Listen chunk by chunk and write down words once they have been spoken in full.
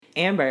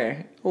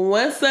Amber.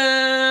 What's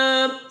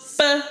up?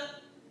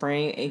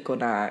 Spring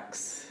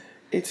equinox.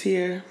 It's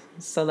here.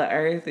 So the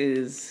earth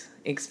is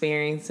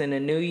experiencing a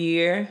new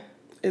year.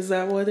 Is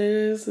that what it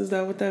is? Is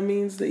that what that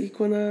means, the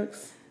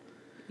equinox?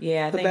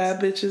 Yeah, I the think bad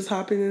bitches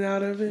hopping in and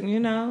out of it? You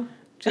know,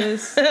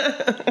 just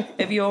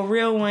if you're a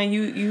real one,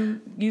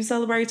 you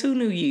celebrate 2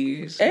 New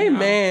Years.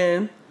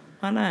 Amen.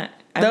 Why not?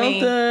 Fuck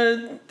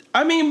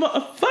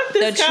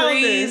this The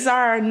trees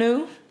are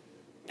new.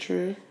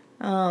 True.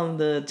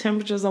 The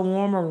temperatures are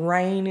warmer,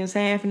 rain is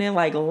happening,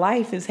 like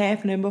life is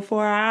happening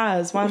before our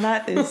eyes. Why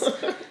not this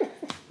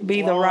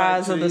be the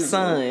rise of the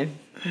sun?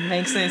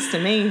 Makes sense to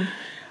me.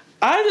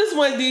 I just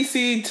want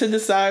DC to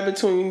decide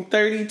between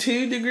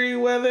 32-degree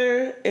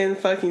weather and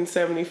fucking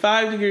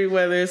 75-degree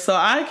weather so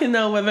I can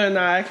know whether or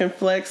not I can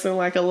flex in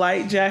like a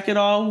light jacket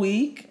all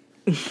week,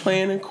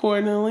 plan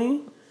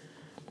accordingly.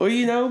 Or,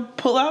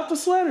 pull out the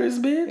sweaters,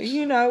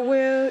 bitch.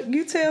 Well,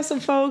 you tell some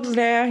folks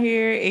down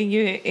here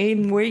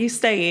in where you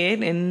stay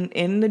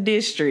in the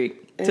district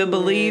to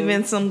believe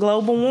in some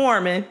global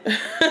warming.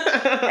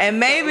 And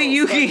maybe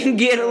you can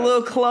get a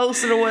little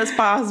closer to what's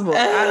possible.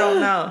 I don't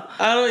know.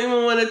 I don't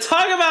even want to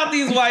talk about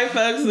these white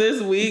folks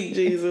this week,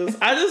 Jesus.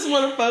 I just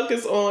want to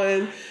focus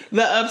on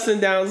the ups and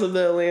downs of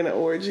the Atlanta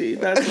orgy.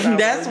 That's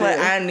what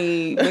I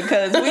need,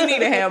 because we need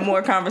to have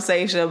more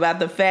conversation about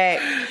the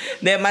fact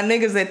that my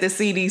niggas at the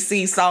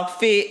CDC saw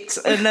fit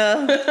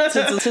enough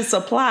to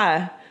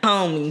supply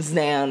homies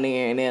down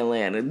there in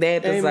Atlanta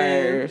that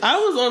deserve. I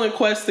was on a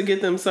quest to get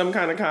them some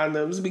kind of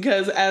condoms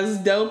because as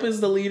dope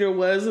as the leader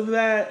was of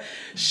that,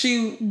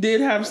 she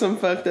did have some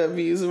fucked up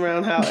views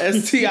around how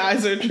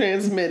STIs are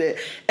transmitted.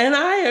 And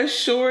I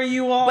assure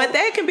you all... But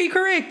that can be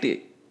corrected.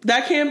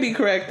 That can be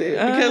corrected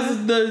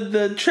because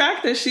the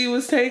track that she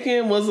was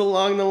taking was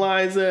along the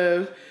lines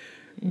of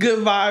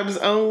good vibes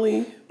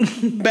only,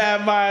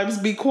 bad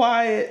vibes be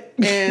quiet,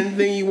 and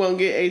then you won't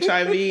get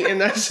HIV, and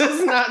that's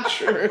just not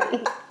true.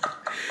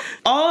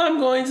 All I'm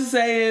going to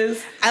say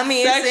is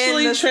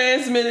sexually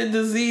transmitted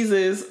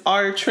diseases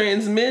are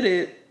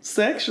transmitted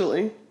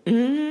sexually.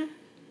 Mm-hmm.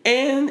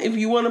 And if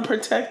you want to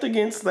protect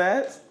against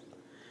that,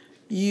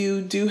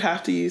 you do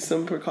have to use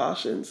some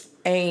precautions.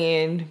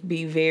 And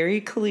be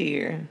very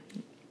clear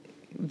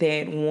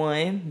that,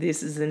 one,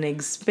 this is an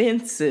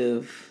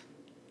expensive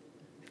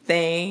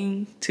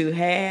thing to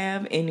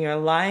have in your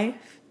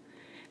life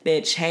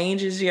that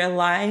changes your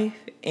life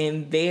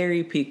in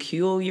very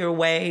peculiar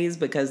ways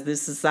because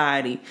this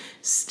society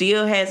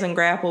still hasn't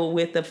grappled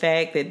with the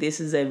fact that this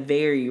is a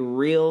very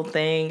real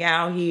thing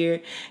out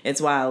here.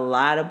 It's why a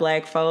lot of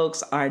black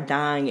folks are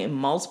dying in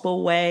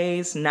multiple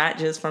ways, not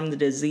just from the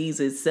disease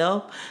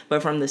itself,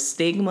 but from the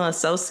stigma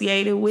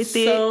associated with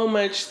it. So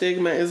much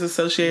stigma is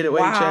associated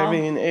with HIV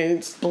and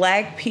AIDS.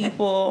 Black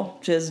people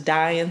just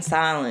die in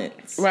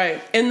silence.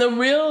 Right. And the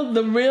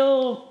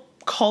real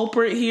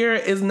culprit here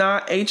is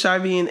not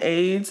HIV and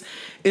AIDS.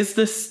 It's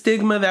the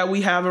stigma that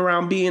we have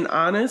around being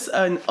honest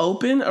and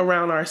open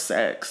around our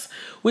sex,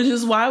 which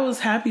is why I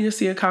was happy to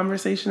see a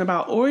conversation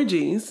about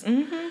orgies.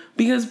 Mm-hmm.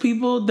 Because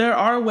there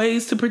are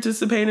ways to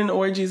participate in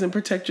orgies and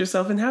protect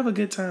yourself and have a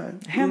good time.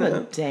 Have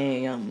a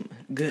damn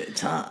good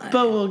time.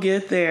 But we'll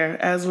get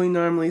there, as we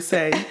normally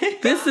say.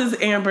 This is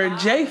Amber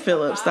J.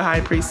 Phillips, the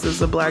High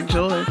Priestess of Black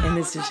Joy. And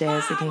this is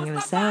Jazz, the King of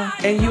the South.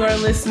 And you are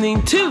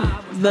listening to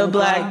the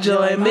Black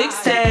Joy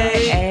Mixtape.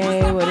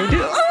 Hey, what it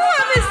do? Oh,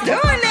 I miss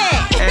doing that.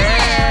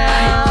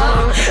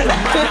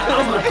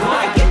 I'ma go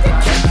and get the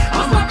cake.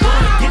 I'ma go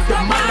and get the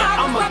money.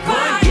 I'ma go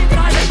and get the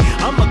cake.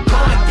 I'ma go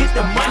and get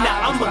the money.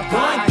 I'ma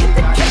go and get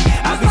the cake.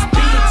 I be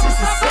speeding to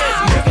success,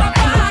 nigga.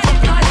 Ain't no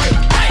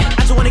fucking break. I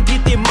just wanna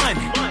get that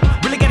money.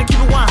 Really gotta keep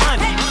it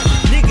 100.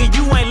 Nigga,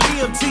 you ain't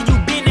live till you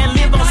been and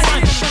live on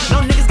Sunday. No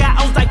niggas got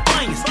O's like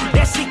onions.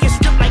 That shit get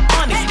stripped like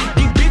onions.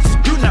 These bitches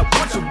do not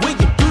want you when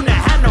you do not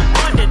have no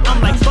running. I'm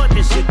like, fuck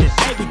this shit that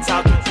they be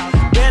talking.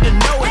 Better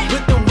know it.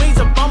 Put them wings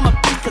up on my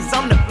feet, cause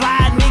I'm the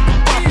fly nigga.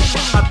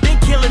 I've been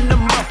killing the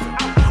muffin.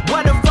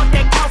 What the fuck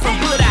that coffin?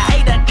 Put a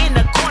hater in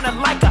the corner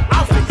like an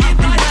outfit. These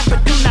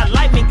rappers do not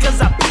like me cause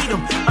I beat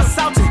them.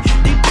 Assaulted.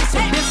 These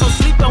bitches been so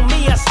sleep on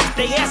me, I sleep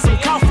they ass some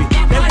coffee.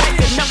 They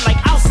waking up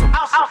like awesome.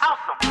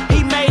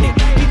 He made it.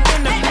 He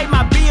finna pay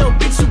my bill.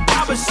 Bitch, you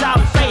barbershop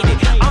faded.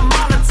 I'm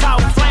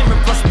Molotov flaming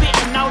for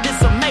spitting all this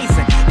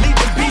amazing. Leave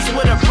the beach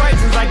with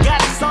abrasions. I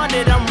got a son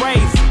that I'm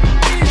raising.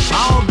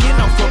 I don't get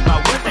no fuck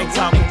about what they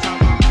talking.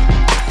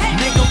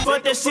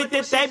 Fuck the shit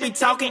that they be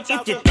talking. If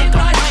you think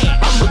I'm playing,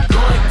 I'ma go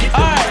and get the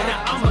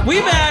Alright,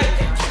 we back.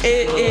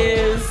 It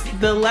is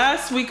the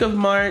last week of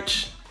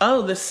March.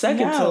 Oh, the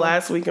second to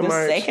last week of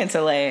March. Second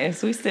to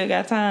last. We still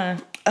got time.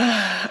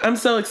 I'm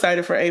so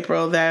excited for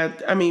April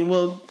that,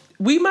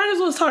 we might as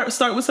well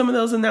start with some of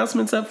those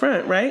announcements up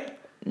front, right?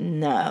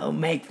 No,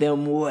 make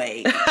them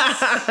wait.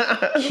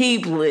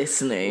 Keep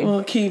listening.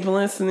 Well, keep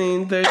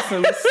listening. There's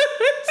some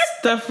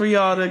stuff for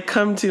y'all to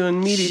come to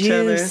and meet each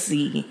other.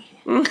 Juicy.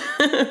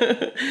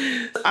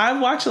 I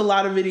watch a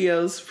lot of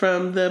videos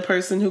from the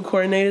person who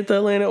coordinated the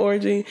Atlanta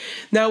orgy.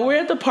 Now, we're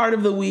at the part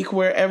of the week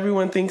where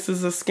everyone thinks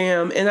is a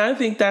scam, and I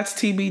think that's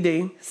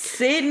TBD.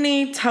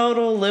 Sydney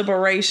Total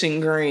Liberation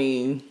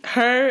Green.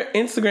 Her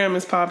Instagram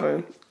is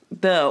popping.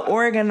 The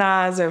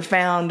organizer,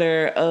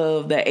 founder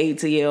of the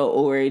ATL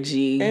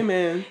orgy.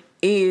 Amen.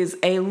 Is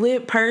a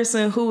lit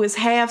person who is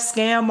half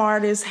scam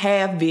artist,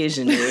 half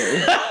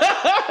visionary.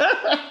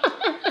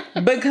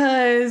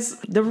 Because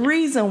the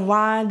reason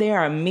why there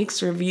are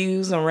mixed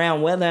reviews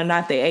around whether or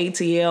not the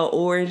ATL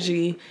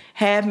orgy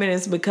happened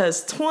is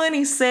because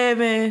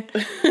 27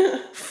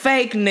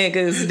 fake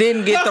niggas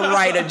didn't get the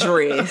right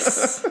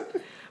address.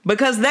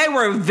 Because they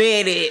were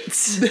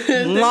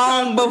vetted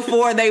long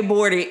before they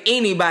boarded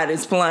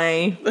anybody's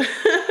plane.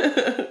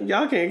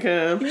 Y'all can't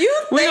come.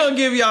 We're going to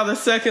give y'all the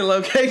second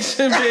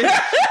location, bitch.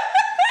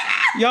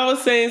 Y'all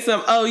was saying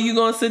something, oh, you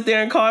going to sit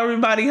there and call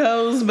everybody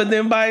hoes, but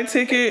then buy a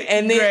ticket?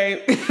 And then,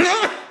 great.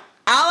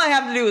 All I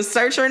have to do is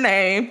search her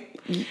name,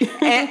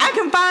 and I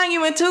can find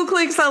you in 2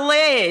 clicks or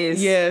less.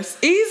 Yes,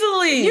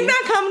 easily. You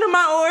not coming to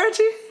my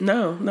orgy?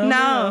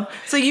 No.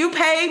 So you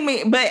paid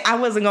me, but I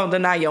wasn't going to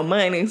deny your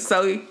money,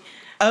 so...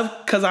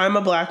 Because I'm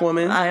a black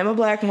woman. I am a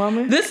black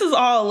woman. This is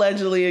all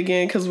allegedly,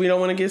 again, because we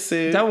don't want to get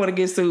sued. Don't want to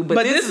get sued.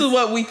 But this is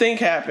what we think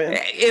happened.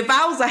 If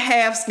I was a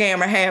half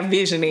scammer, half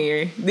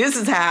visionary, this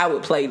is how I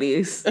would play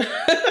this.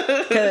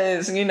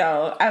 Because,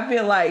 I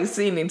feel like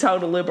Sydney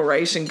Total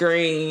Liberation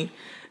Green,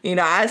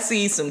 I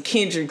see some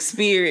kindred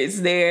spirits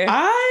there.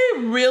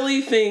 I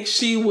really think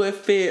she would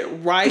fit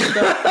right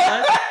the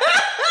fuck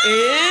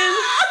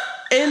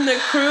in the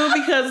crew,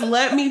 because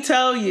let me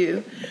tell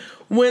you,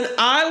 when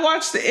I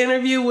watched the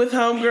interview with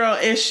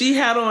Homegirl and she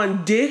had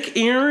on dick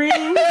earrings.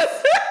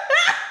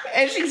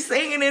 And she's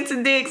singing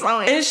into dicks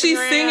on Instagram. And she's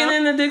singing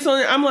into dicks on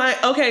it. I'm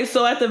like, okay,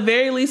 so at the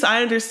very least,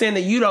 I understand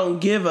that you don't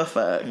give a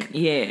fuck.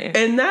 Yeah.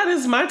 And that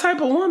is my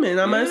type of woman,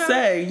 I must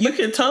say. You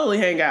can totally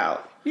hang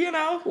out.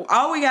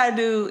 All we gotta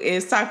do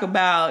is talk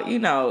about,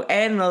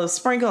 adding a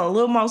sprinkle, a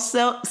little more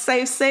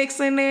safe sex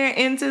in there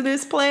into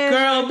this pleasure.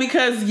 Girl,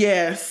 because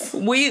yes.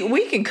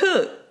 We can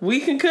cook. We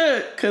can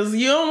cook, because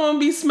you don't want to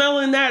be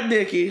smelling that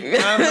dicky,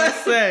 I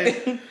must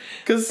say.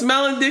 Because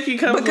smelling dicky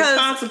comes with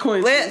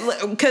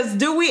consequences. Because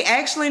do we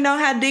actually know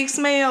how dick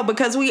smell?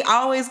 Because we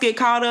always get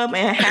caught up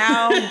in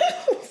how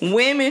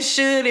women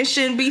should and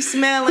shouldn't be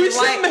smelling. We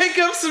should make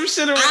up some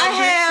shit around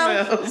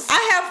dick smells.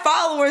 I have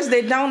followers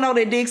that don't know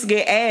that dicks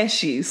get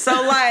ashy. So,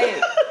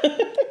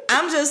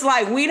 I'm just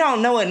like, we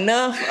don't know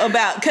enough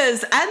about...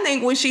 Because I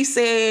think when she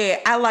said,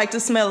 I like to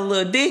smell a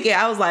little dicky,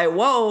 I was like,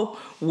 whoa...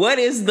 What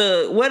is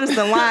the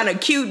line of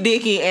cute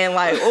dicky and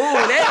like,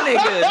 oh,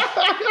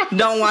 that nigga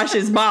don't wash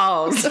his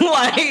balls?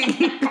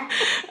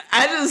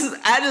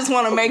 I just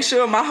want to make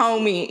sure my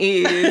homie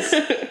is,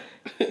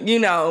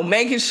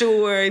 making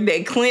sure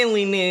that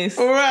cleanliness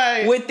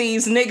with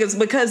these niggas,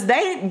 because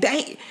they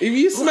if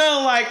you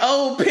smell like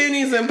old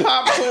pennies and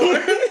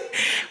popcorn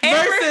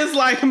versus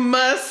like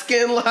musk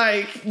and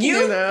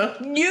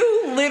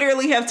you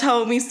literally have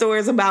told me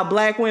stories about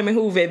black women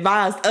who've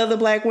advised other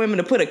black women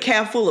to put a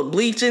cap full of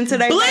bleach into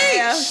their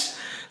bath.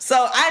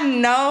 So I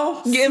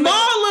know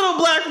small little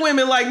black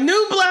women, like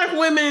new black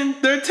women,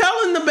 they're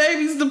telling the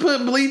babies to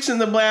put bleach in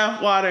the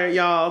bath water,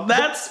 y'all.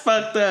 That's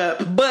fucked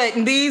up. But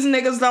these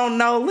niggas don't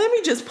know. Let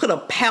me just put a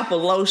pap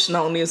of lotion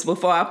on this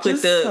before I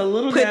put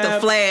the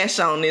flash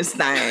on this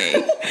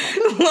thing.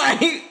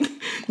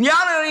 Y'all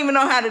don't even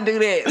know how to do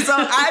that. So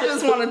I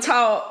just want to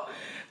talk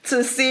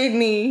to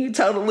Sydney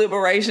Total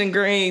Liberation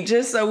Green,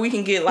 just so we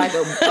can get like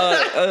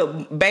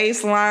a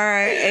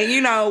baseline,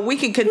 and we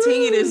can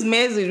continue this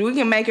message. We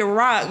can make it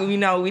rock.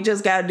 We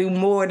just gotta do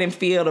more than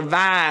feel the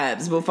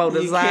vibes before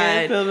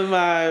decide feel the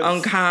vibes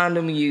on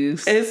condom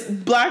use. It's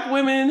black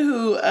women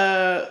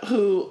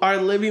who are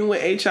living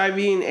with HIV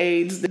and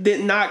AIDS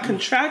did not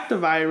contract the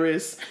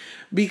virus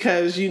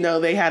because,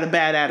 they had a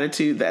bad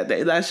attitude that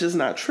day. That's just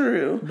not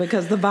true.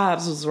 Because the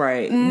vibes was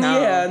right.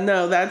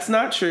 No, that's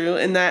not true.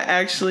 And that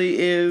actually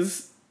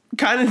is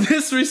kind of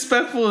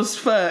disrespectful as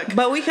fuck.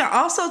 But we can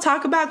also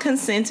talk about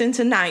consenting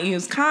to not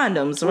use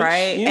condoms,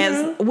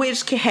 right?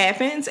 Which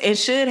happens, it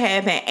should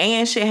happen,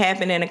 and should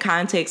happen in the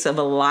context of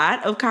a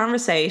lot of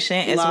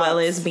conversation, as well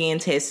as being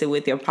tested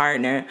with your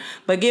partner.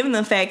 But given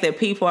the fact that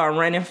people are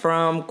running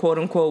from quote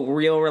unquote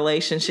real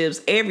relationships,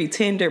 every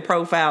Tinder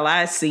profile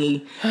I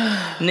see,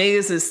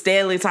 niggas is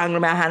steadily talking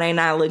about how they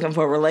not looking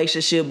for a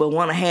relationship but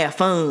want to have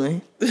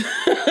fun.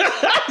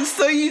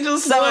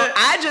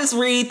 I just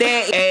read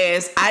that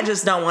as I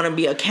just don't want to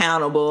be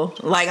accountable.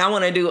 Like, I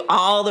want to do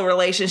all the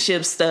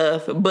relationship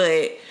stuff,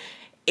 but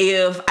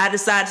if I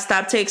decide to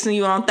stop texting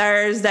you on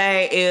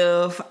Thursday,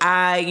 if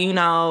I,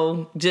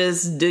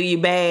 just do you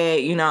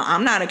bad,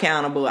 I'm not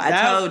accountable.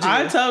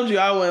 I told you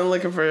I wasn't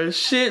looking for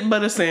shit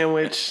but a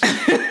sandwich.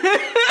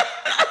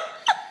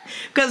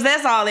 Because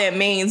that's all that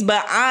means.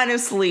 But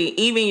honestly,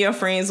 even your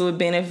friends with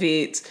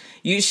benefits,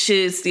 You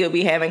should still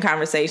be having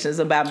conversations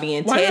about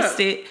being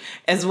tested,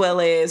 as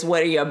well as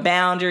what are your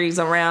boundaries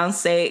around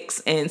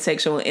sex and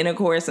sexual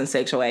intercourse and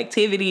sexual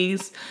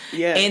activities,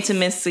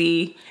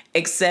 intimacy,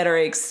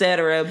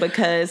 etc.,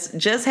 because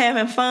just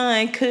having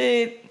fun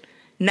could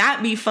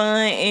not be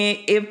fun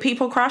if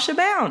people cross your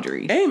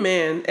boundary.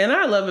 Amen. And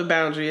I love a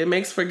boundary. It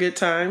makes for good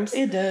times.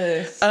 It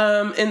does.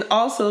 And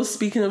also,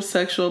 speaking of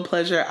sexual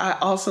pleasure, I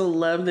also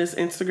love this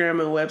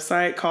Instagram and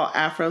website called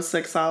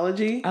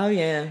Afrosexology. Oh,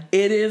 yeah.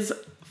 It is,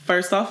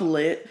 first off,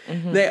 lit.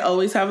 Mm-hmm. They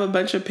always have a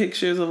bunch of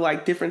pictures of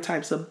like different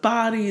types of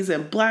bodies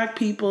and black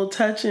people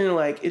touching.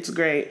 Like, it's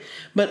great.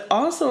 But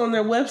also on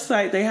their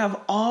website, they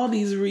have all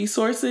these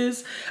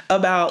resources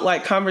about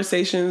like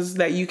conversations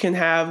that you can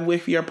have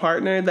with your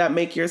partner that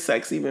make your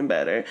sex even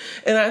better.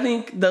 And I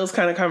think those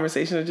kind of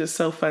conversations are just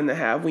so fun to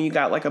have when you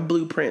got like a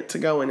blueprint to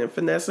go in and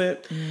finesse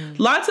it.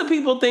 Lots of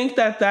people think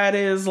that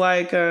is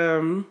like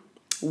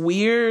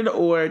weird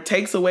or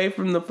takes away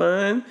from the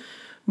fun.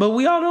 But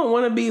we all don't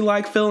want to be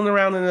like feeling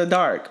around in the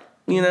dark,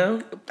 you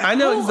know? I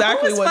know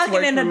exactly what's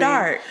working in the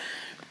dark.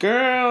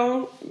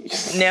 Girl.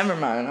 Never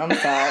mind. I'm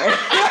sorry.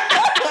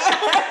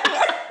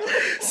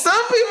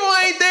 Some people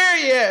ain't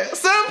there yet.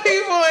 Some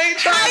people ain't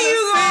trying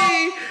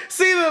to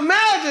see the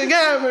magic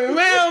happen.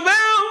 Man,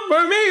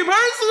 for me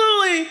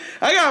personally,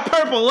 I got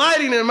purple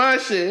lighting in my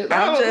shit.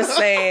 I'm just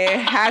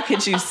saying, how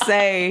could you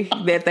say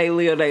that they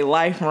live their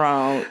life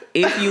wrong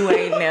if you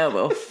ain't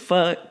never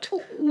fucked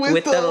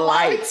with the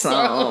lights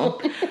on?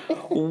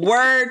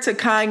 Word to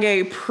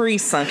Kanye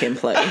pre-sunken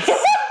place.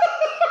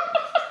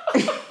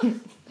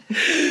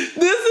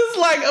 This is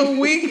like a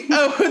week,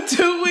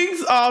 2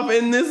 weeks off,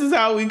 and this is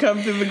how we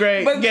come through the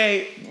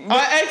gate.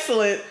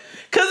 Excellent.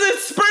 Because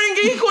it's spring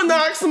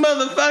equinox,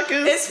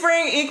 motherfuckers. It's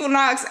spring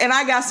equinox, and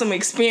I got some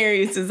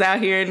experiences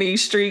out here in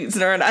these streets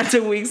during our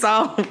 2 weeks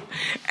off.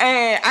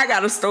 And I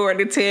got a story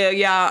to tell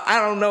y'all. I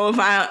don't know if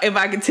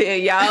I can tell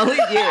y'all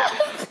it yet.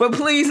 But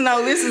please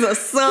know this is a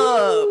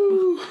sub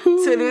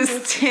to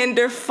this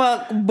tender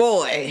fuck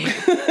boy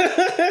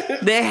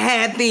that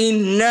had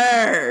the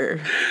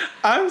nerve.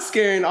 I'm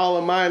scaring all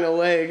of mine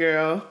away,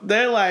 girl.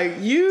 They're like,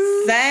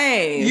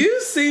 Same.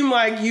 You seem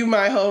like you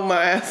might hold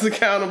my ass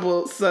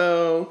accountable,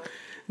 so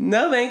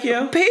no thank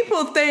you.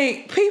 People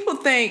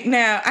think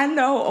now, I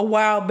know a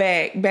while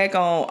back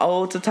on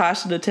old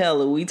Tatasha the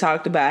Teller, we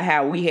talked about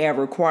how we have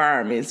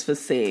requirements for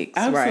sex.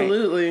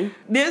 Absolutely. Right?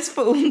 This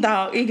fool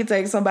thought he could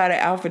take somebody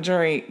out for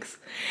drinks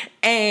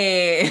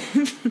and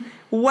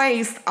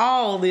waste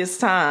all this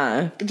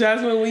time.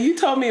 Jasmine, when you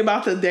told me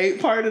about the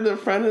date part of the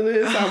front of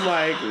this, I'm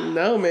like,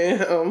 no,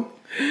 ma'am.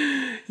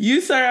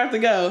 You, sir, have to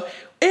go.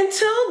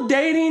 Until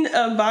dating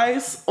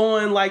advice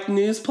on like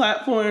news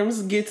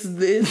platforms gets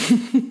this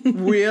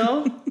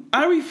real,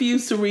 I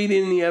refuse to read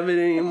any of it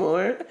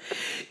anymore.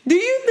 Do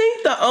you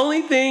think the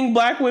only thing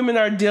black women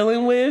are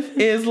dealing with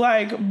is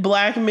like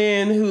black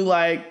men who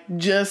like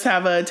just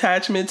have an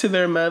attachment to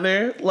their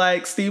mother,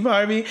 like Steve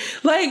Harvey?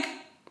 Like,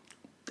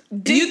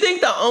 do you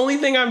think the only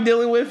thing I'm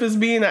dealing with is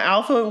being an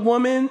alpha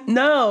woman?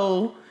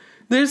 No.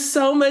 There's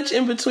so much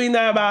in between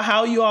that about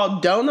how you all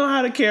don't know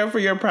how to care for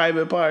your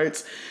private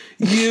parts.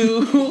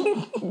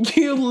 You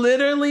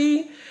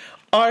literally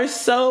are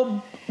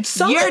so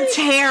you're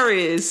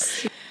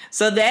terrorists.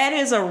 So that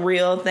is a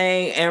real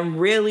thing and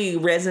really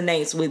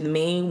resonates with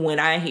me when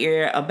I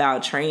hear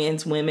about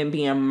trans women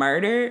being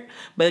murdered,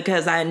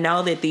 because I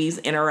know that these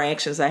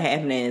interactions are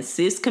happening in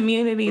cis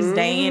communities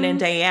day in and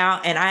day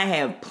out. And I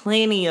have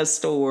plenty of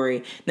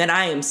story that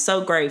I am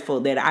so grateful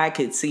that I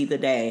could see the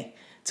day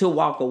to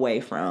walk away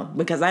from,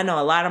 because I know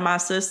a lot of my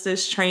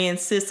sisters,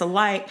 trans, cis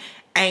alike,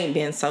 ain't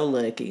been so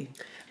lucky.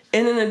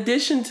 And in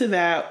addition to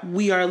that,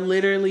 we are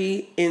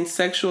literally in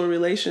sexual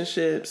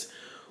relationships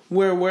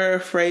where we're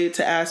afraid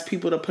to ask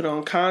people to put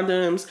on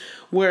condoms.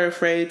 We're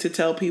afraid to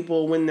tell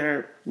people when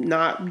they're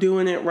not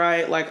doing it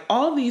right. Like,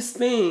 all these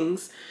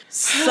things.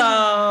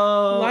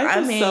 So,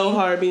 life is so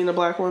hard being a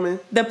black woman.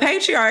 The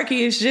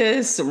patriarchy is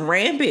just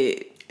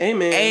rampant.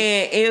 Amen.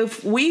 And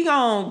if we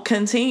gonna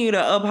continue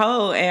to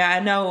uphold, and I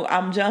know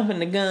I'm jumping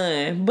the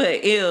gun, but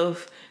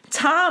if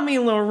Tomi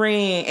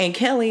Lohren and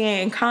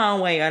Kellyanne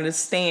Conway are the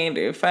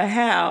standard for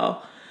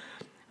how,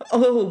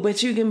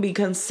 but you can be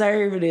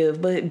conservative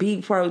but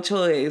be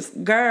pro-choice,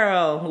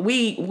 girl,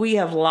 we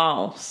have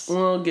lost.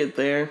 We'll get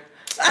there.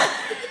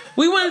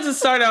 We wanted to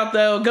start out,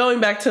 though, going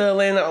back to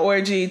Atlanta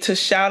Orgy, to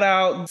shout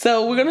out.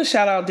 So we're going to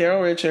shout out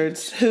Daryl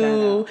Richards,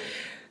 who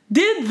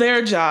did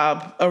their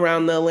job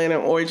around the Atlanta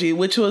Orgy,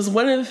 which was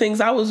one of the things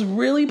I was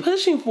really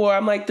pushing for.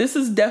 I'm like, this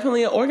is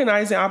definitely an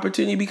organizing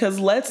opportunity, because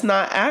let's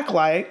not act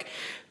like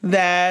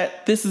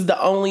that this is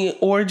the only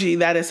orgy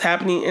that is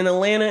happening in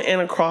Atlanta and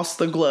across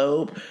the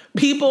globe.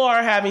 People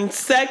are having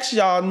sex,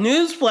 y'all.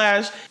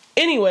 Newsflash.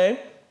 Anyway,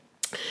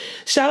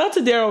 shout out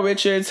to Daryl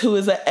Richards, who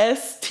is a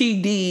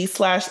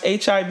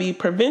STD/HIV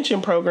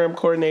prevention program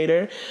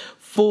coordinator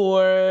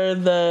for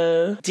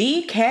the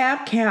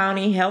Dekalb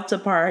County Health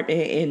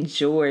Department in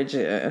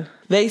Georgia.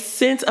 They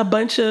sent a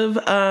bunch of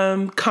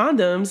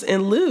condoms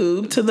and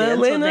lube to the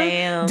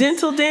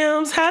dental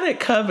dams. Had it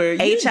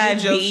covered.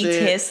 HIV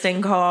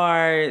testing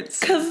cards.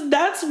 Because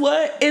that's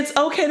what, it's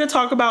okay to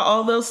talk about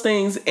all those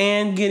things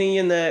and getting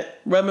your nut,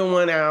 rubbing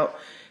one out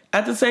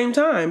at the same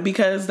time,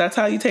 because that's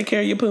how you take care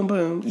of your poom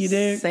poom. You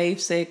dig?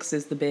 Safe sex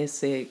is the best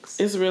sex.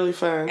 It's really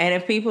fun. And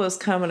if people is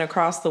coming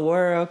across the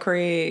world,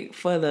 Craig,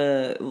 for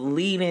the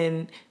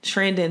leading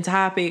trending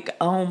topic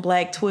on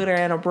Black Twitter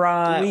and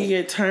abroad, we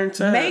get turned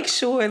up. Make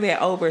sure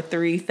that over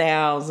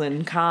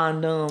 3,000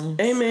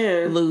 condoms,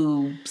 amen,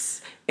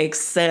 lubes,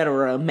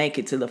 etc. make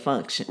it to the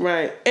function.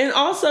 Right. And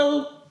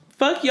also,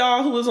 fuck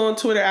y'all who was on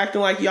Twitter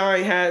acting like y'all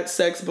ain't had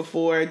sex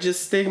before,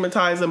 just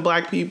stigmatizing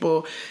Black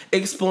people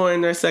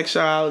exploring their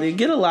sexuality.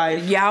 Get a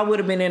life. Y'all would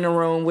have been in the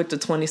room with the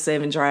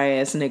 27 dry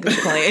ass niggas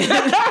playing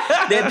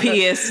that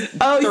PS.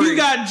 Oh, you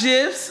got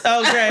GIFs?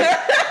 Oh, great.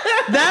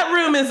 That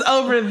room is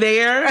over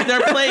there.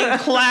 They're playing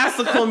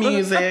classical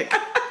music.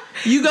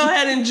 You go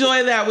ahead and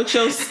enjoy that with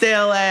your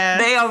stale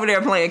ass. They over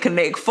there playing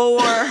Connect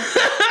 4.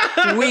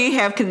 We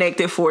have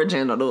connected 4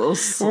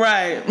 genitals.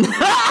 Right.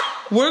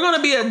 We're going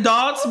to be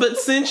adults, but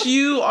since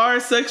you are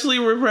sexually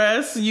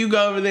repressed, you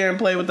go over there and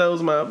play with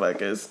those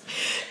motherfuckers.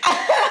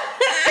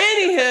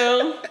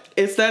 Anywho,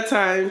 it's that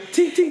time.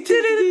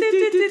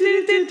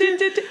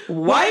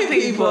 White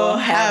people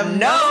have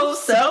no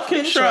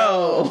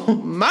self-control.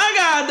 My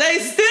God, they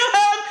still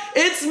have,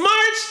 it's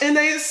March and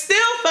they still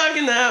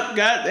fucking up.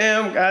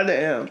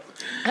 Goddamn.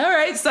 All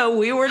right, so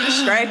we were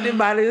distracted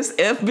by this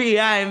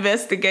FBI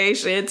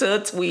investigation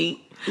to a tweet.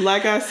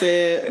 Like I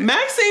said,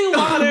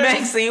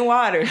 Maxine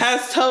Waters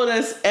has told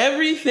us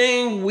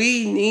everything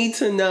we need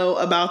to know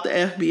about the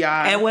FBI.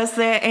 And what's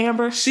that,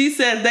 Amber? She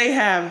said they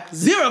have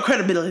zero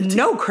credibility.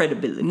 No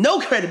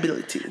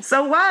credibility.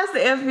 So why is the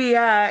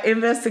FBI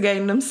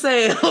investigating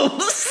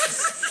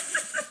themselves?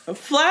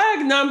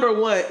 Flag number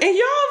 1. And y'all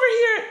over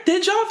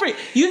here,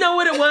 you know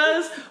what it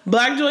was?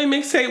 Black Joy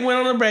Mixtape went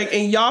on a break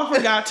and y'all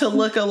forgot to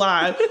look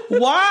alive.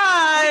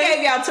 Why? We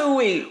gave y'all 2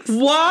 weeks.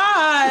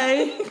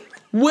 Why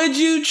would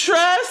you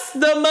trust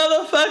the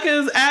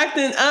motherfuckers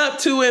acting up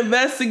to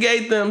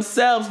investigate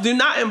themselves? Do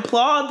not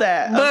applaud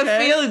that. But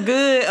feel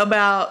good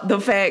about the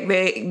fact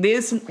that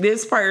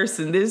this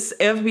person, this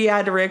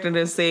FBI director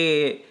that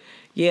said,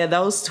 yeah,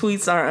 those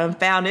tweets are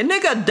unfounded.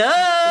 Nigga,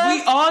 duh.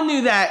 We all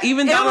knew that.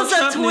 Even Donald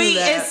Trump knew that. It was a tweet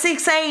at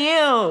 6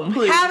 a.m.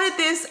 Please. How did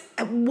this...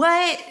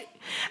 What?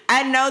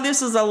 I know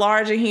this was a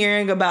larger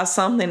hearing about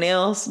something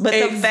else, but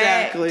the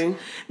fact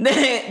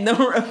that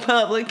the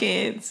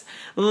Republicans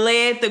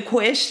led the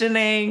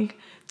questioning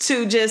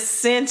to just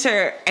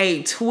center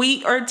a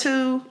tweet or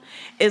two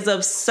is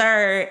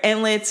absurd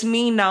and lets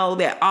me know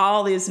that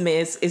all this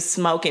mess is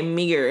smoke and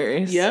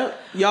mirrors. Yep.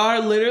 Y'all are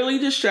literally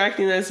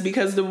distracting us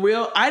because when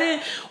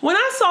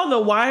I saw the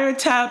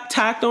wiretap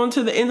tacked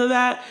onto the end of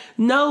that,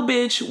 no,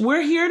 bitch,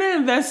 we're here to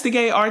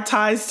investigate our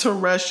ties to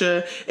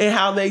Russia and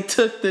how they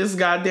took this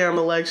goddamn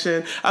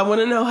election. I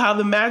want to know how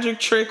the magic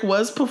trick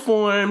was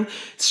performed.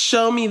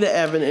 Show me the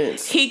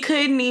evidence. He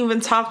couldn't even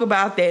talk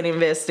about that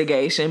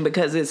investigation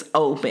because it's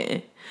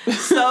open.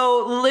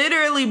 So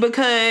literally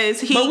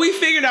because But we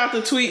figured out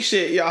the tweet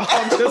shit, y'all.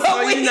 Just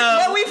so you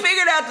know. But we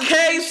figured out the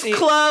case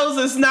closed.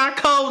 It's not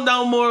cold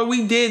no more.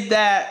 We did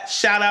that.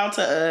 Shout out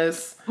to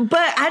us.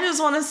 But I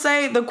just want to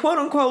say the quote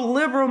unquote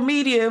liberal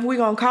media, if we're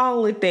gonna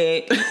call it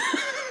that,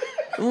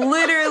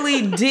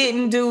 literally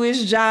didn't do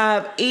his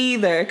job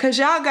either. Cause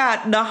y'all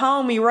got the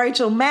homie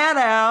Rachel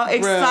Maddow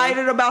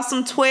excited about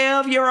some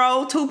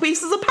 12-year-old 2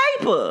 pieces of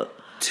paper.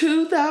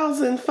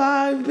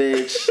 2005,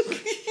 bitch.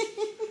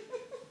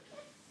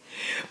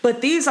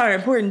 But these are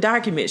important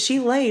documents. She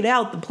laid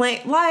out the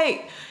plan.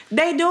 Like,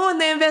 they doing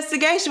the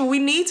investigation. We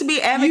need to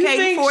be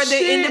advocating for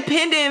the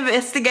independent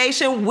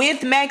investigation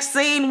with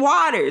Maxine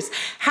Waters.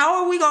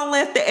 How are we going to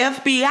let the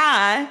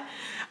FBI,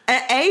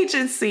 an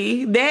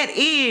agency that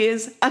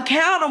is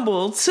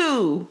accountable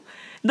to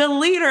the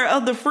leader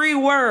of the free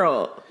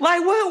world?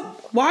 Like,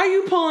 what? Why are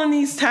you pulling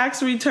these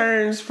tax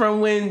returns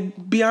from when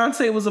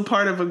Beyonce was a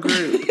part of a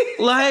group?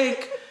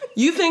 Like,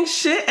 you think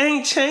shit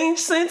ain't changed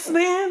since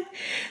then?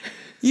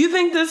 You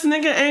think this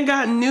nigga ain't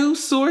got new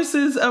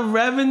sources of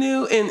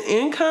revenue and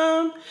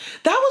income?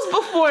 That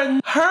was before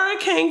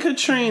Hurricane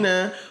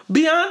Katrina,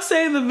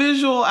 Beyonce the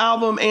visual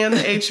album, and the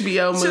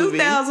HBO movie.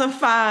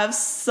 2005,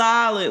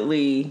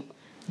 solidly.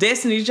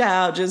 Destiny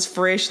Child just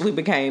freshly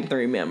became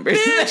 3 members.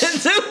 They had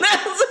just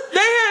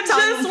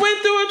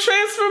went through a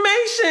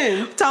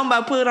transformation. Talking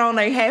about put on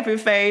a happy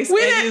face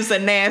and use a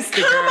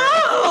nasty girl. Come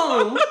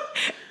on!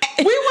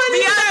 We wouldn't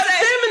even have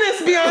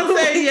feminist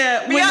Beyonce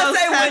yet.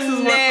 Beyonce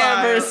would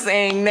never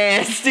sing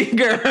Nasty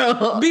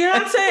Girl.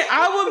 Beyonce,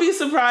 I would be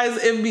surprised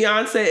if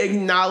Beyonce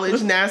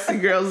acknowledged Nasty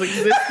Girl's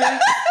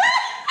existence.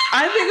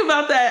 I think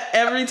about that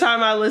every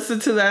time I listen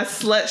to that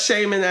slut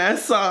shaming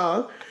ass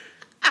song.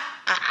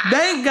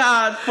 Thank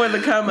God for the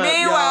come up.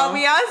 Meanwhile,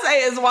 y'all.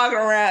 Beyonce is walking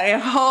around in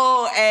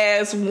whole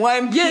ass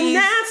one piece. You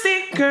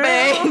nasty girl.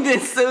 bathing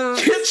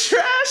suit. You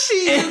trashy.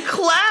 You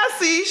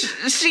classy.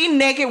 She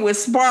naked with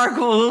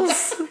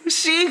sparkles.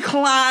 She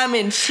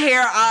climbing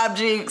chair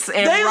objects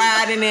and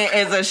riding it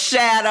as a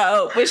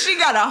shadow. But she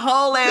got a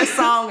whole ass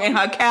song in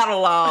her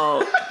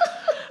catalog.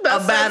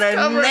 About a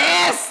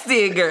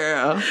nasty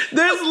girl.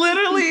 There's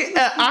literally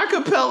an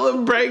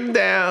acapella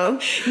breakdown.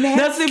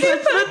 Nasty,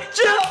 put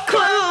your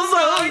clothes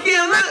on.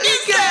 You look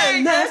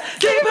good.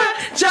 Nasty,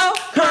 put your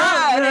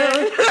clothes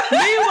on.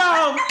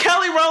 Meanwhile,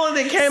 Kelly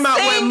Rowland came out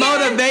with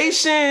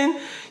Motivation.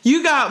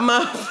 You got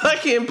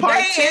motherfucking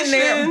Partition.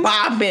 They in there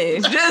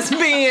bopping, just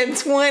being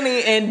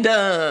 20 and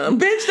dumb.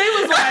 Bitch, they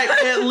was like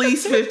at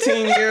least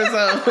 15 years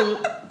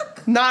old.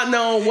 Not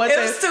knowing what it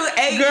was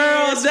 8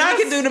 girl, years. We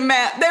can do the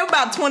math. They were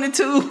about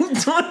 22,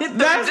 23.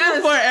 That's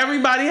before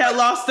everybody had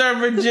lost their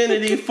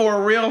virginity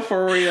for real,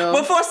 for real.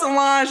 Before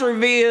Solange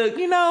revealed,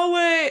 you know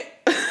what?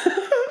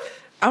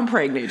 I'm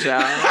pregnant,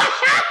 y'all.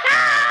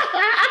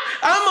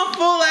 I'm a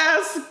full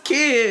ass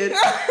kid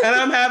and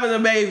I'm having a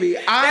baby.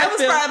 That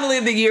was probably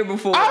the year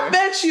before. I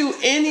bet you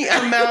any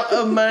amount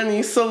of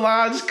money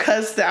Solange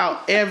cussed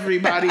out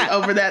everybody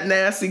over that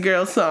nasty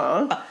girl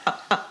song.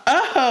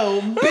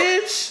 Oh,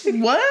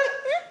 bitch, what?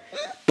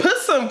 Put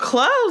some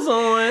clothes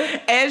on.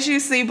 As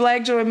you see,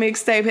 Black Joy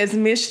Mixtape has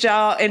missed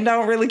y'all and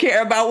don't really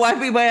care about why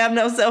people have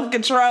no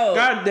self-control.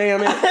 God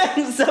damn it.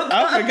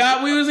 I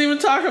forgot we was even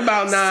talking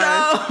about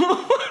 9.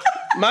 So,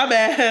 my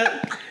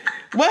bad.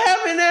 What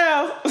happened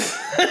now?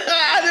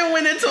 I done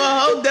went into a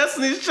whole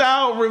Destiny's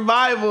Child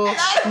revival,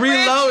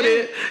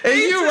 reloaded, and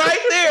you right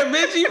there,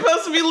 bitch. You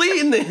supposed to be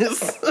leading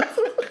this.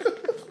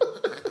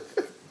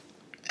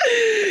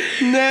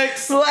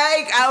 Next.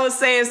 Like I was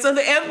saying, so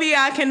the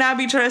FBI cannot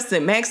be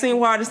trusted. Maxine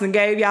Watterson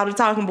gave y'all the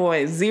talking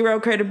points. 0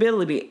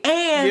 credibility.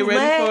 And get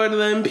ready for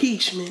the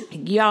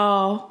impeachment.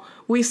 Y'all,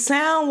 we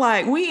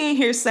in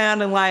here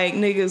sounding like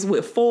niggas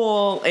with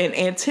foil and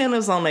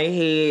antennas on their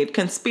head,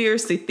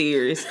 conspiracy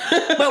theorists.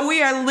 But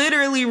we are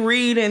literally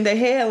reading the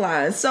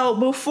headlines. So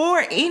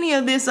before any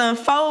of this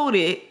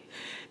unfolded,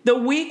 the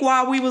week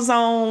while we was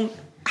on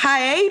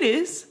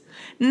hiatus,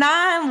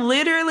 9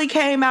 literally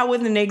came out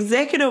with an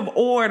executive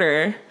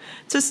order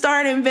to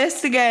start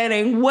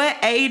investigating what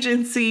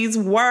agencies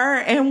were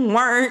and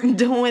weren't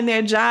doing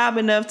their job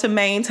enough to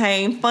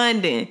maintain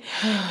funding.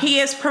 He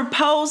has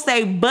proposed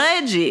a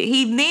budget.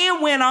 He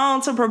then went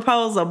on to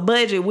propose a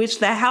budget, which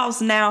the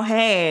House now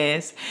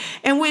has,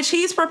 in which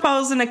he's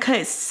proposing to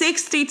cut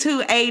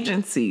 62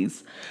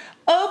 agencies,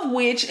 of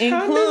which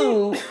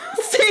include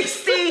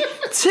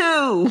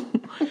 62.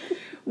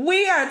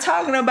 We are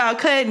talking about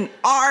cutting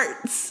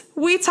arts.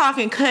 We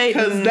talking cutting.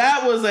 Because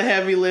that was a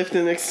heavy lift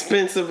and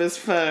expensive as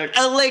fuck.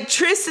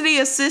 Electricity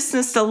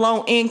assistance to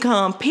low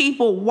income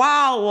people,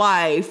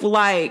 wildlife,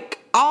 like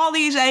all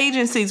these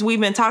agencies we've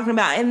been talking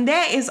about. And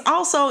that is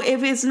also,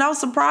 if it's no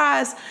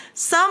surprise,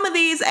 some of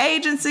these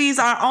agencies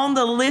are on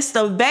the list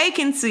of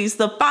vacancies,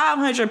 the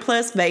 500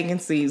 plus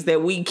vacancies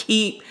that we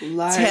keep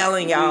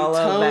telling y'all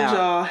about. Told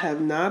y'all have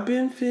not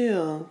been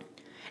filled.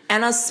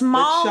 And a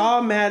small... But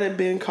y'all mad at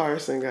Ben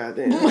Carson,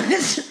 goddamn.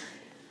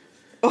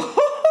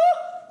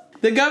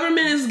 The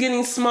government is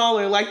getting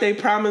smaller like they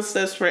promised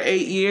us for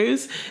 8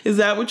 years. Is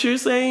that what you're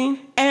saying?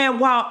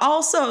 And while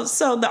also,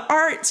 so the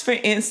arts, for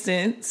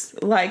instance,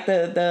 like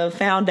the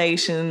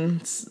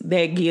foundations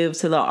that give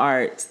to the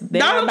arts.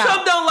 Donald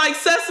Trump don't like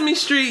Sesame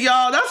Street,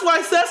 y'all. That's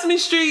why Sesame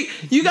Street,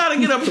 you got to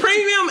get a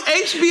premium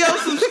HBO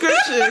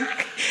subscription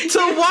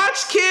to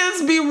watch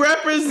kids be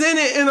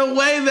represented in a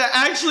way that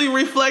actually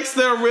reflects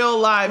their real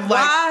life.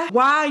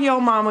 Why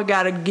your mama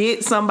got to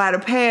get somebody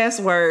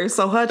password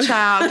so her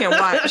child can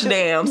watch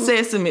damn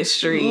Sesame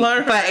Street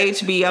for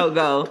HBO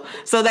Go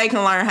so they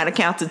can learn how to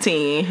count to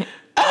 10.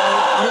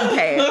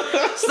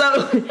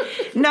 So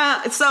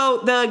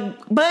the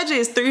budget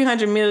is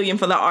 $300 million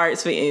for the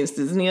arts, for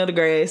instance. Neil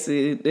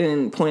deGrasse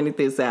then pointed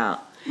this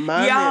out.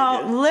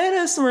 Let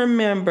us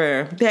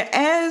remember that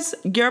as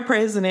your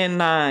president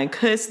 9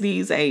 cuts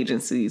these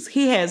agencies,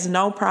 he has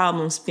no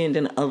problem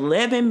spending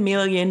 $11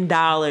 million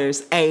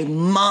a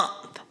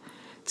month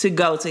to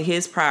go to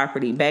his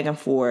property back and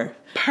forth.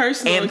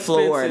 Personal in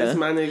Florida, expenses,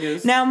 my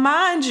niggas. Now,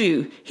 mind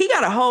you, he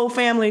got a whole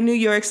family in New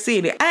York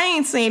City. I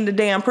ain't seen the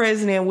damn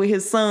president with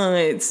his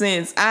son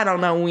since I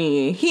don't know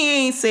when.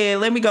 He ain't said,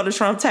 let me go to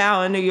Trump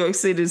Tower in New York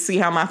City to see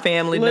how my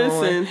family doing.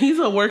 Listen, he's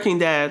a working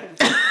dad.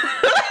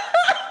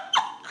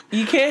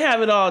 You can't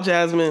have it all,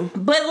 Jasmine.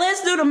 But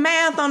let's do the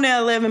math on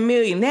that $11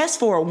 million. That's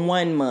for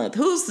 1 month.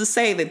 Who's to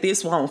say that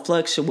this won't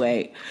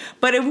fluctuate?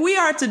 But if we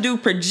are to do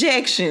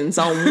projections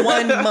on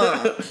 1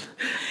 month,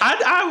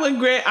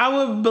 I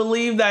would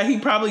believe that he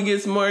probably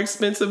gets more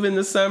expensive in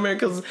the summer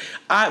because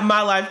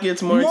my life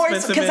gets more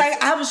expensive. Because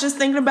I was just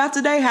thinking about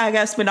today how I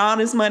got to spend all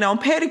this money on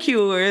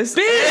pedicures.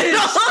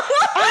 Bitch,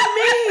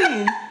 I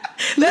mean.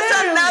 That's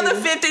another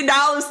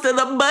 $50 to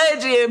the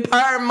budget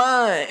per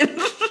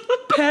month.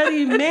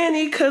 Petty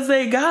Manny because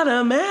they got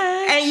a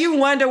match. And you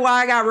wonder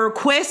why I got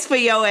requests for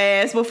your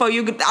ass before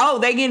you get... Oh,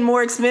 they getting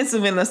more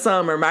expensive in the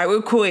summer, my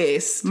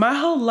requests. My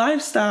whole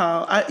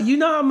lifestyle. You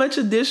know how much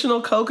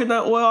additional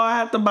coconut oil I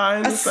have to buy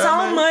in the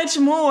summer? So much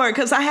more,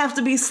 because I have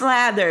to be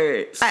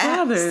slathered.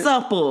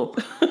 Supple.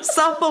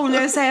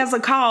 Suppleness has a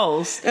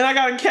cost. And I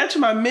got to catch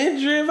my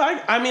midriff.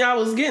 I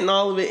was getting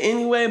all of it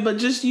anyway, but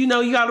just, you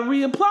got to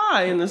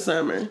reapply in the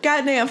summer.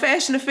 Goddamn,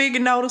 Fashion to Figure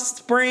notice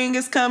spring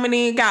is coming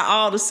in, got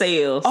all the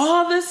sales.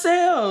 All the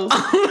sales.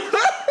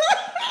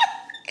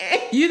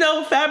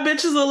 Fat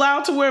bitches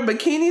allowed to wear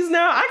bikinis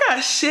now. I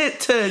got shit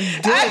to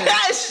do.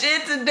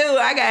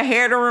 I got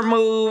hair to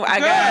remove. I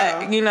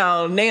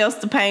got, nails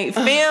to paint.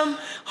 Film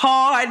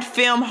hard,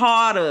 film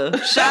harder.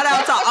 Shout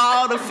out to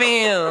all the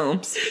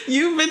films.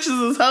 You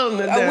bitches is holding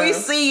it down. We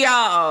see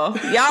y'all.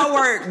 Y'all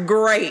work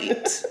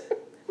great.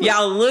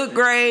 Y'all look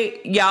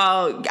great.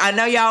 I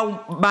know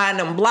y'all buying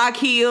them block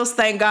heels.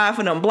 Thank God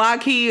for them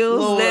block heels.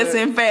 Lord. That's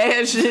in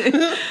fashion.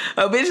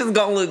 A bitch is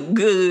gonna look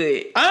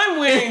good. I'm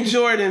wearing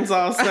Jordans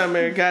all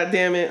summer. God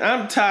damn it.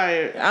 I'm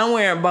tired. I'm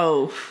wearing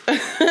both.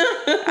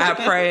 I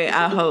pray,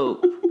 I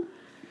hope.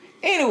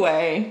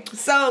 Anyway,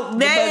 so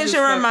that is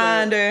your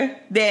reminder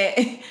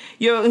that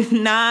your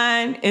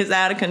 9 is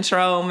out of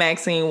control.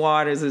 Maxine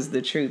Waters is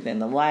the truth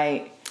and the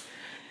light.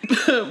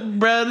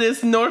 Bro,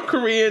 this North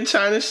Korean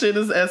China shit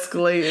is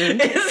escalating.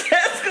 It's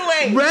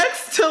escalating.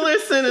 Rex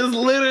Tillerson is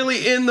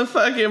literally in the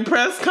fucking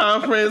press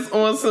conference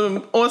on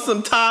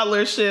some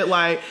toddler shit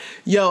like,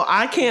 yo,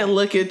 I can't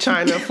look at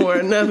China for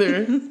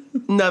another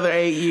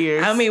 8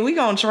 years. I mean, we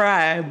gonna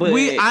try, but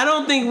I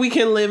don't think we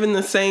can live in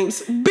the same...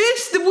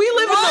 Bitch, we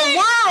live in the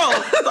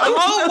world. The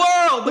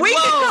whole world. We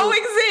can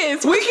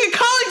coexist. We can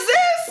coexist.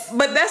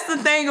 But that's the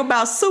thing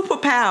about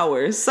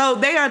superpowers. So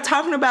they are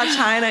talking about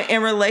China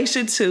in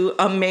relation to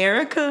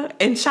America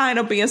and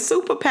China being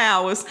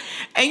superpowers.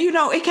 And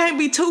it can't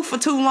be two for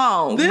too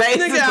long. This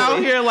basically. nigga out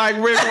here like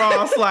Rick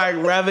Ross, like,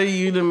 rather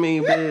you than me,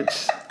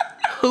 bitch.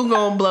 Who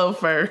gonna blow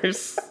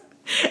first?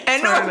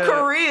 And North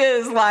Korea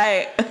is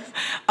like,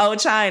 oh,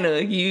 China,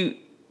 you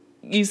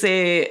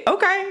said,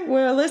 okay,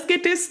 well, let's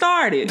get this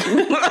started.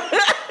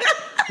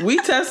 We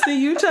testing,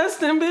 you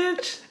testing,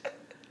 bitch.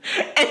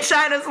 And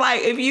China's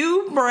like, if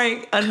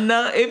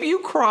you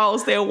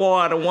cross that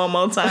water one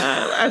more time,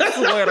 I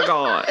swear to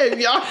God. If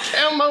y'all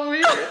come over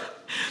here.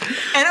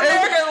 And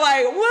America's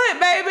like, what,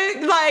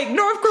 baby? Like,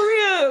 North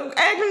Korea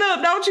acting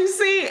up, don't you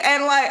see?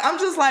 And I'm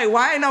just like,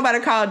 why ain't nobody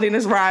called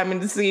Dennis Rodman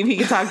to see if he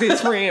can talk to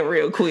his friend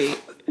real quick?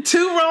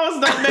 2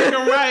 wrongs don't make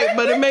a right,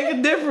 but it make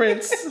a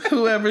difference.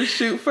 Whoever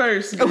shoot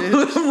first,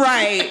 bitch.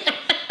 Right.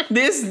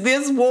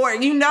 This war,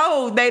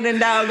 they done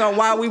doggone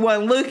while we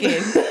wasn't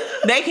looking.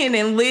 They can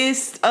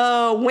enlist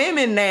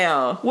women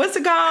now. What's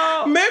it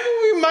called? Maybe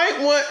we might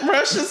want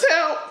Russia's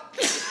help.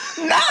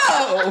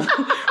 No,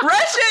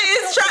 Russia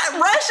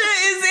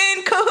is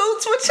in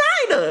cahoots with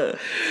China.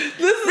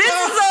 This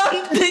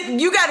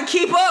is you got to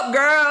keep up,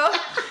 girl.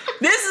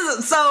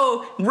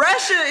 So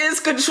Russia is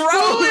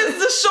controlling. Who is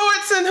the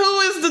shorts and who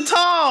is the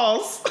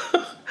talls?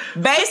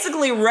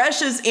 Basically,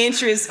 Russia's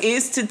interest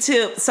is to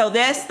tip. So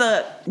this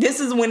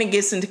is when it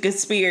gets into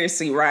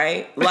conspiracy,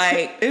 right?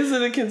 Like, is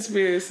it a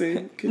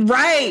conspiracy?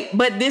 Right.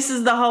 But this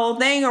is the whole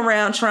thing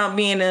around Trump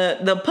being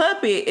the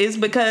puppet is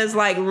because,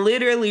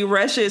 literally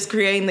Russia is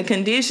creating the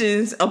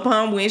conditions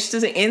upon which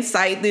to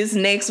incite this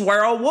next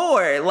world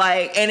war.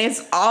 And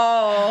it's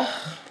all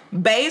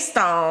based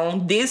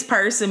on this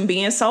person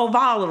being so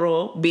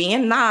volatile,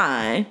 being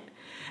 9,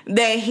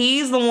 that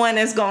he's the one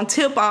that's gonna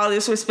tip all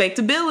this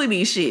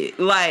respectability shit.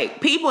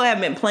 People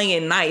have been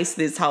playing nice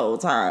this whole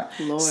time.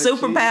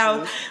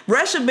 Superpower.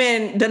 Russia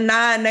been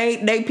denying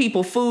they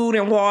people food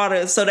and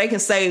water so they can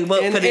save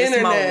up for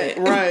this moment.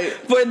 Right.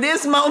 For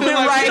this moment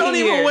right here. We don't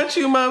even want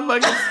you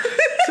motherfuckers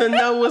to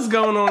know what's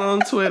going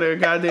on Twitter.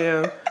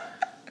 Goddamn.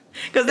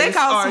 Because they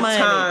cost money.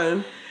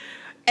 Time.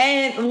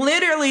 And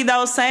literally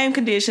those same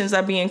conditions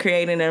are being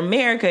created in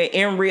America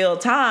in real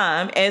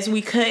time as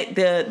we cut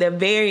the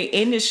very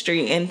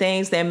industry and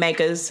things that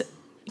make us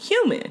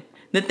human.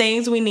 The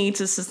things we need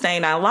to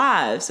sustain our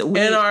lives. And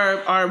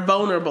are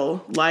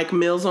vulnerable, like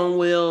Meals on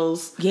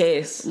Wheels.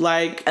 Yes.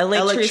 Like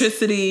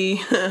electricity,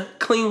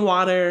 clean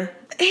water.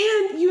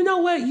 And you know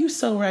what? You're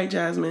so right,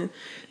 Jasmine.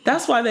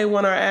 That's why they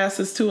want our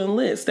asses to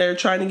enlist. They're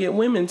trying to get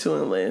women to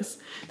enlist.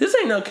 This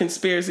ain't no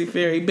conspiracy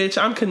theory,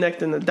 bitch. I'm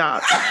connecting the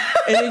dots.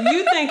 And if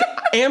you think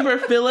Amber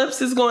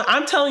Phillips is going...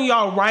 I'm telling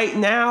y'all right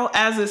now,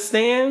 as it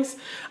stands,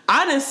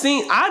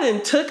 I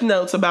didn't took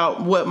notes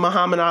about what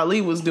Muhammad Ali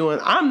was doing.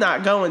 I'm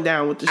not going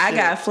down with the shit. I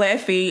got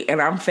flat feet,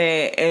 and I'm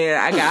fat, and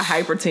I got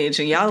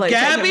hypertension. Y'all ain't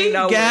taking me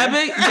nowhere.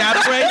 Gabby,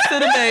 got race to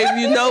the babe.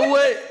 You know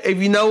what?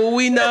 If you know what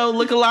we know,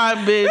 look alive,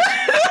 bitch.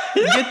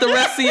 Get the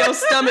rest of your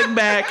stomach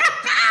back.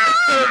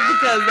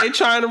 Because they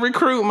trying to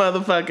recruit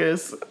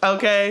motherfuckers,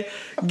 okay?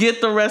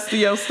 Get the rest of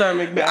your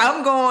stomach back.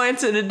 I'm going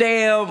to the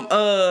damn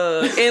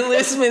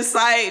enlistment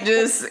site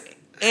just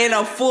in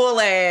a full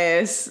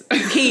ass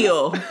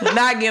heel,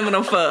 not giving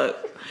a fuck.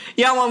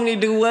 Y'all want me to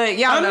do what?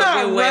 Y'all I'm know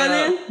not good well.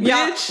 running,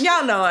 bitch.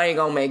 Y'all know I ain't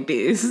gonna make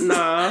this.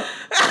 Nah.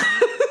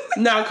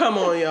 Nah, come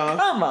on, y'all.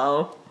 Come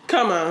on.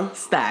 Come on.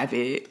 Stop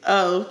it.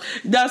 Oh,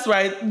 that's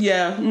right.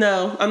 Yeah,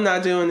 no, I'm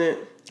not doing it.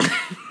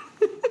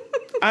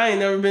 I ain't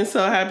never been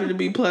so happy to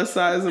be plus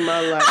size in my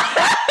life.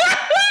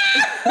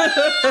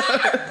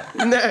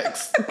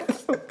 Next.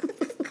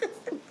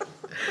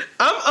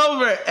 I'm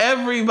over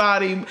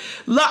everybody.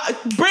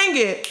 Bring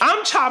it.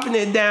 I'm chopping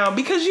it down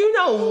because you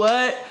know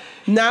what?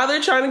 Now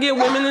they're trying to get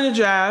women in the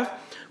draft.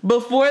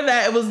 Before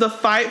that, it was the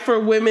fight for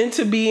women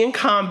to be in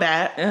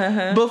combat.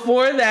 Uh-huh.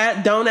 Before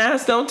that, don't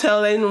ask, don't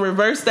tell. They didn't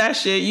reverse that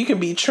shit. You can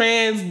be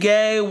trans,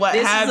 gay, what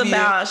have you. This is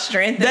about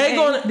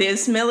strengthening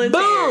this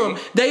military. Boom.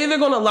 They either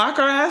going to lock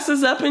our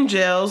asses up in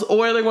jails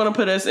or they're going to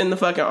put us in the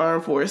fucking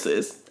armed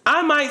forces.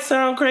 I might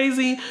sound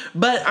crazy,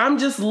 but I'm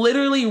just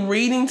literally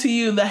reading to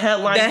you the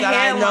headlines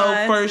I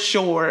know for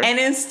sure. And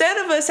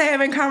instead of us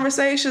having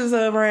conversations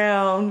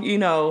around,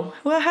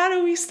 well, how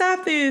do we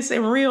stop this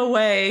in real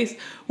ways?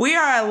 We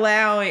are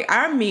allowing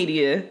our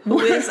media,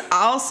 who is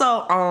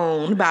also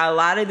owned by a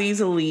lot of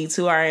these elites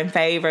who are in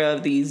favor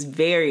of these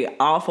very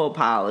awful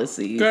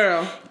policies.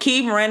 Girl.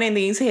 Keep running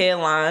these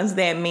headlines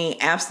that mean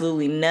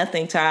absolutely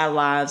nothing to our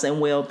lives and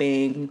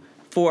well-being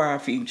for our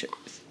future.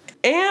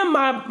 And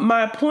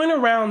my point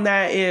around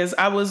that is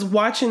I was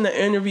watching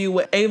the interview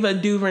with Ava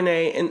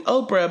DuVernay and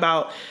Oprah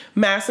about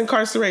mass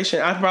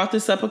incarceration. I brought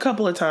this up a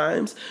couple of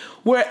times,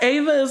 where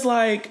Ava is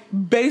like,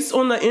 based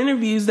on the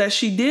interviews that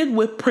she did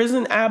with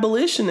prison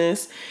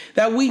abolitionists,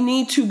 that we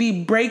need to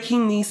be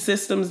breaking these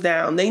systems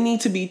down. They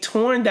need to be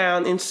torn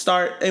down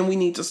and we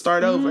need to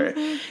start over.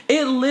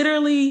 It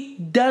literally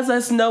does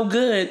us no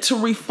good to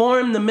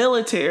reform the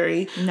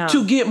military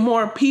to get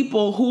more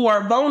people who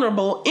are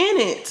vulnerable in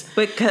it.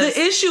 Because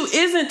the issue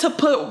isn't to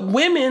put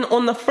women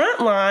on the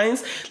front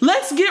lines.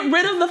 Let's get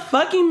rid of the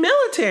fucking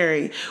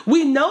military.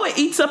 We know it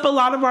eats up a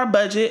lot of our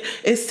budget.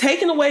 It's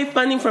taking away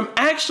funding from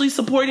actually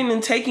supporting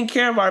and taking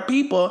care of our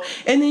people.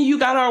 And then you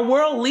got our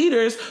world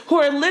leaders who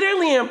are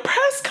literally in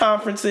press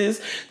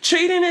conferences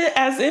treating it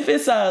as if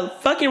it's a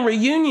fucking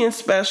reunion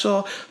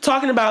special,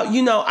 talking about,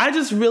 I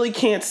just really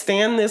can't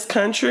stand this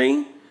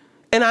country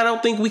and I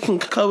don't think we can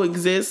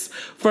coexist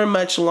for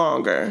much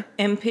longer.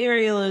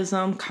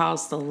 Imperialism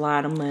costs a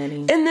lot of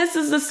money. And this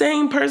is the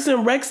same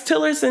person. Rex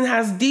Tillerson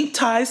has deep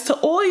ties to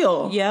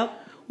oil. Yep.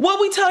 What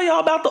we tell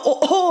y'all about the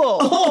oil?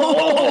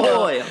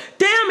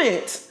 Damn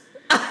it.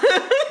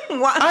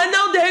 I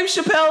know Dave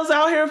Chappelle's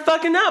out here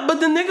fucking up, but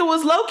the nigga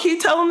was low-key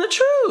telling the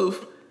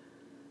truth.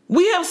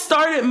 We have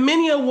started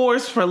many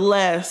awards for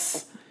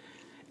less.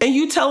 And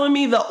you telling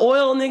me the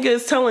oil nigga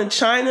is telling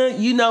China,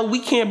 we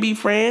can't be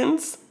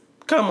friends?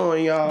 Come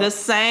on, y'all. The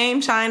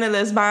same China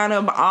that's buying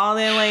up all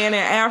their land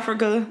in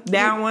Africa,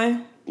 that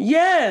one?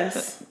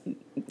 Yes.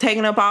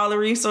 Taking up all the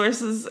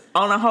resources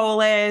on a whole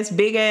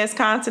big ass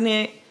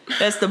continent.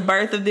 That's the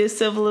birth of this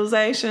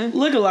civilization.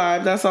 Look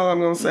alive, that's all I'm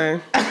going to say.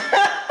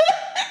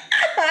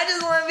 I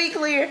just want to be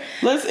clear.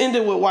 Let's end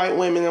it with white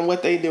women and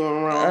what they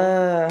doing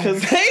wrong.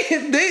 Because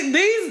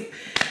these,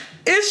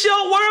 it's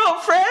your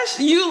world, Fresh.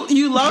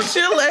 You lost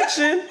your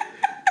election.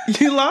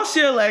 You lost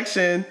your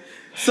election.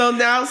 So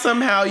now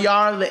somehow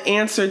y'all are the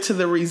answer to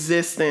the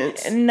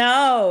resistance.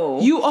 No.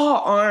 You all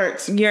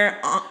aren't.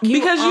 Because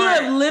you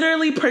have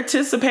literally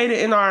participated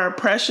in our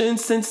oppression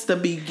since the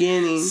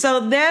beginning.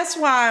 So that's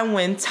why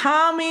when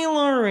Tomi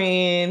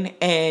Lohren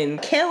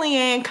and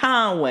Kellyanne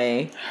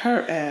Conway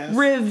her ass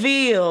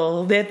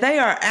reveal that they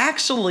are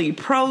actually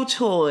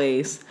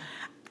pro-choice,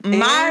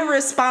 my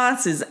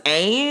response is,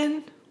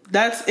 and?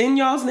 That's in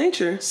y'all's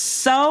nature.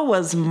 So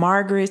was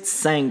Margaret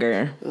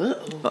Sanger.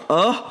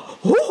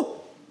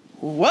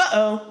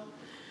 Whoa.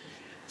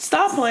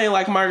 Stop playing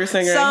like Margaret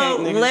Sanger.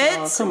 So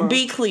let's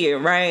be clear,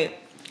 right?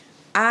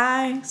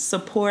 I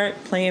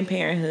support Planned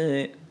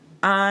Parenthood.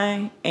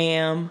 I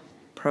am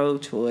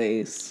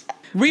pro-choice.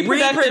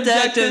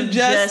 Reproductive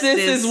justice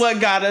is what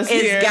got us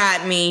here. It's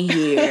got me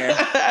here.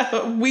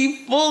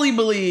 We fully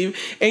believe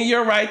in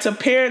your right to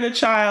parent a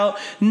child,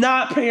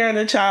 not parent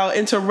a child,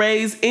 and to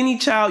raise any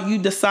child you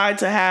decide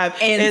to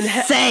have in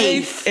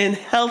safe and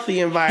healthy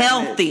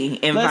environment.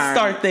 Let's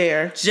start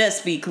there.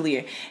 Just be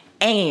clear.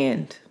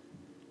 And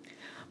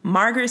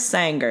Margaret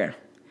Sanger,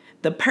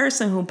 the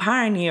person who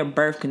pioneered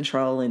birth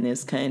control in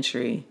this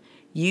country,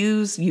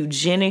 used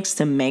eugenics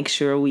to make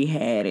sure we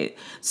had it.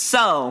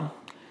 So,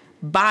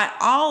 by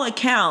all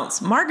accounts,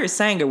 Margaret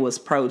Sanger was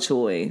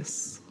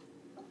pro-choice.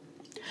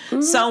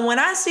 Mm-hmm. So when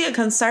I see a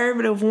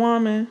conservative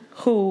woman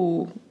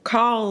who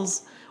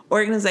calls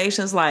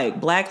organizations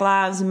like Black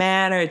Lives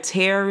Matter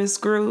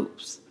terrorist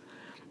groups,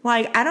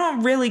 I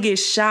don't really get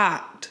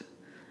shocked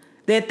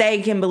that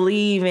they can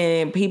believe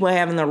in people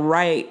having the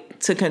right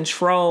to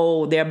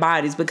control their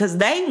bodies, because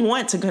they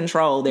want to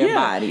control their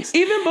bodies.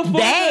 Even before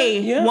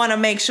they want to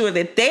make sure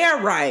that their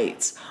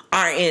rights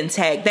are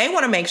intact. They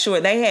want to make sure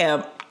they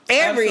have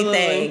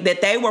everything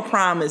that they were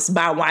promised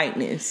by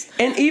whiteness.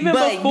 And even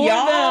before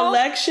the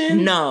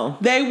election,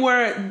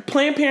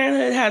 Planned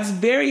Parenthood has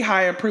very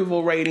high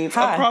approval ratings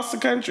across the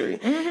country.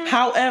 Mm-hmm.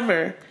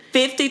 However,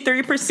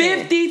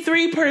 53%.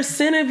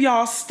 53% of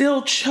y'all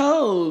still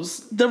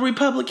chose the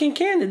Republican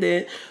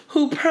candidate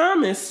who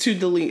promised to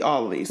delete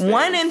all of these things.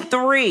 1 in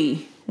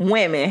 3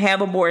 women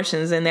have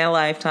abortions in their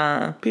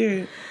lifetime.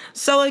 Period.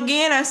 So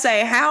again, I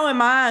say, how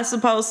am I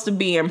supposed to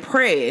be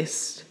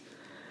impressed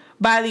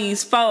by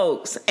these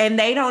folks and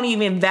they don't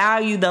even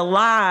value the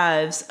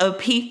lives of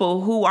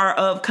people who are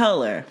of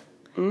color?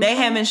 Mm-hmm. They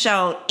haven't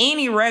shown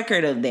any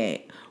record of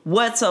that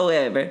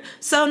whatsoever.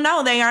 So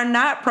no, they are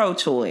not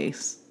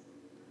pro-choice.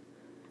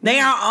 They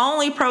are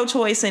only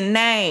pro-choice in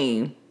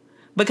name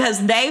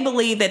because they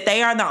believe that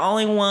they are the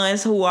only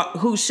ones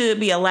who should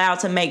be allowed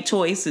to make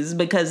choices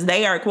because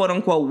they are quote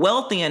unquote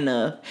wealthy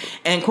enough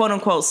and quote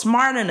unquote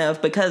smart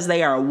enough because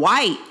they are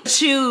white.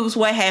 Choose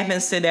what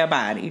happens to their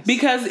bodies.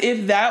 Because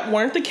if that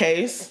weren't the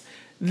case,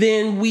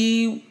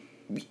 then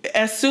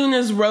as soon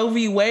as Roe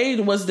v.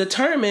 Wade was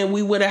determined,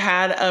 we would have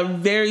had a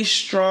very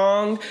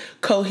strong,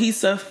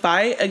 cohesive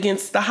fight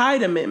against the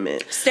Hyde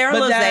Amendment.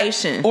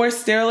 Sterilization.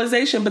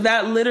 But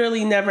that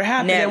literally never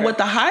happened. Never. And what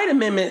the Hyde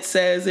Amendment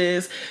says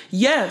is,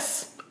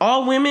 yes,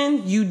 all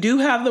women, you do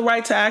have the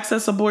right to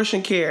access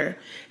abortion care.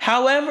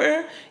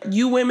 However,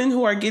 you women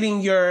who are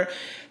getting your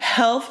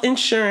health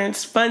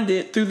insurance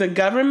funded through the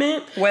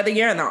government, whether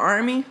you're in the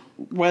Army,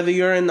 whether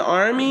you're on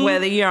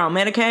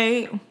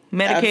Medicaid,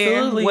 Medicare,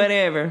 absolutely.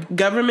 Whatever.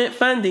 Government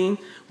funding,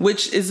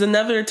 which is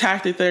another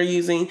tactic they're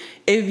using.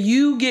 If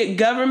you get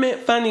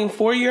government funding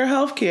for your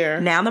health care.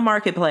 Now the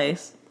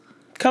marketplace.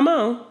 Come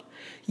on.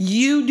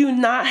 You do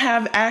not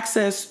have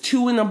access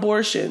to an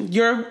abortion.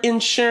 Your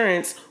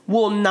insurance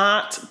will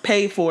not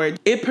pay for it.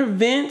 It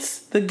prevents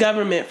the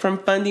government from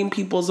funding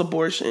people's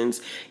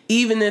abortions,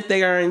 even if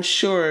they are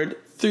insured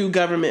through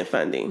government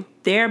funding.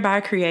 Thereby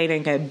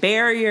creating a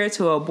barrier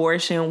to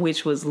abortion,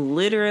 which was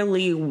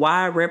literally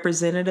why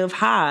Representative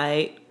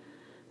Hyde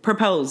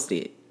proposed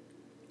it.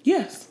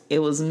 Yes. It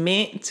was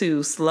meant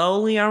to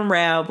slowly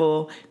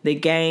unravel the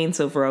gains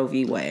of Roe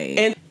v. Wade.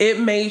 And it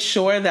made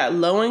sure that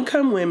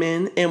low-income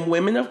women and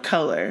women of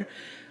color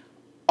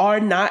are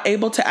not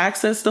able to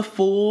access the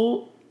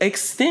full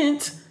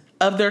extent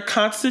of their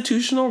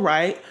constitutional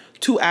right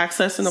to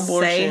access an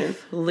abortion.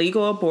 Safe,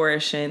 legal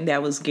abortion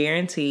that was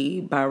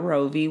guaranteed by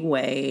Roe v.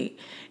 Wade.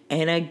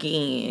 And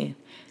again,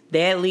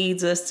 that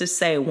leads us to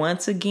say,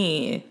 once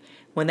again,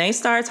 when they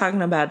start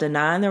talking about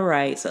denying the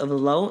rights of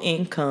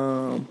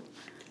low-income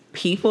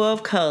people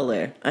of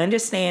color,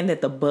 understand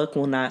that the buck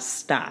will not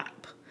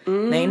stop.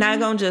 Mm-hmm. They're not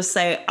going to just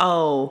say,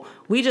 oh,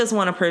 we just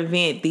want to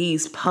prevent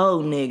these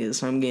po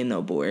niggas from getting an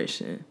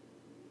abortion.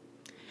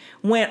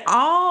 When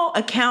all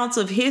accounts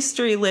of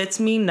history lets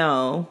me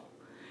know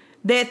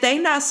that they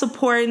not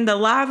supporting the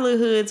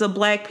livelihoods of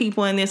black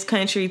people in this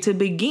country to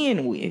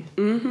begin with.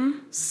 Mm-hmm.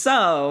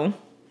 So,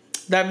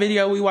 that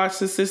video we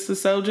watched of Sister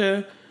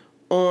Soldier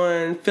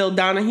on Phil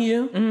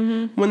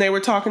Donahue, when they were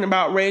talking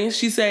about race,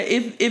 she said,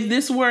 if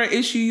this were an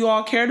issue you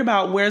all cared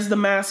about, where's the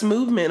mass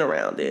movement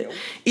around it?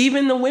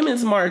 Even the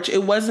Women's March,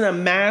 it wasn't a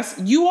mass.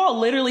 You all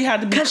literally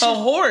had to be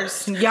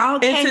coerced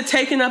into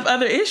taking up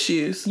other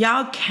issues.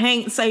 Y'all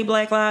can't say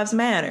Black Lives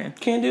Matter.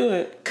 Can't do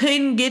it.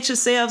 Couldn't get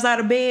yourselves out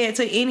of bed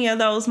to any of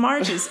those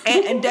marches.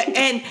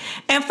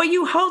 and for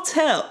you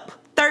Hotep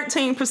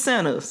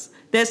 13%ers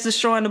that's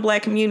destroying the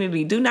black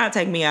community, do not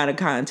take me out of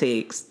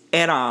context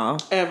at all.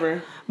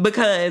 Ever.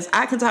 Because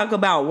I can talk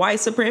about white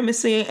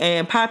supremacy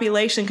and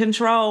population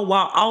control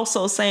while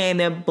also saying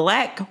that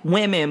black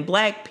women,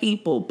 black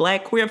people,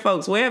 black queer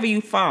folks, wherever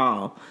you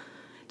fall,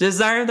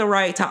 deserve the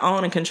right to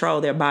own and control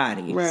their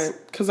bodies. Right.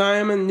 Because I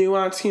am a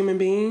nuanced human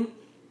being.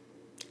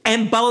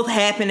 And both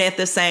happen at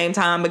the same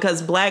time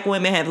because black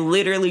women have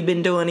literally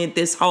been doing it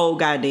this whole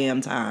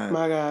goddamn time.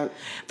 My God.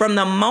 From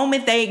the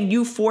moment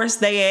you forced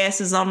their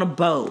asses on the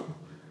boat.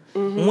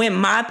 Mm-hmm. When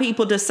my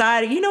people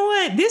decided, you know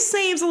what, this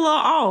seems a little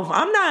off.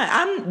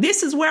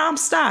 This is where I'm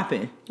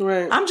stopping.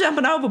 Right. I'm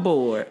jumping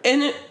overboard.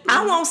 And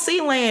I won't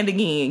see land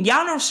again.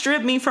 Y'all don't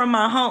strip me from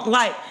my home.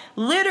 Like,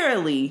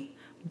 literally,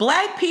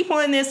 black people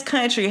in this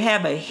country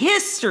have a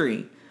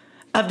history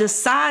of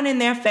deciding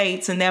their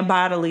fates and their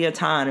bodily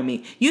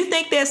autonomy. You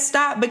think that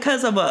stopped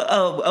because of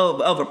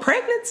a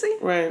pregnancy?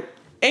 Right.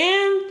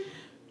 And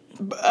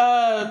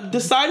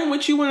deciding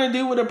what you want to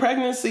do with a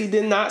pregnancy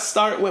did not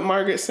start with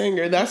Margaret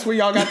Sanger. That's where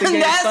y'all got the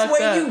game fucked up. That's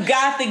where you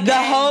got the game.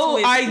 The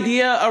whole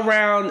idea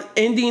around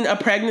ending a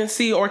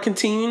pregnancy or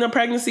continuing a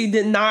pregnancy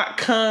did not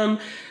come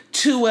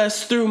to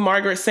us through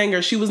Margaret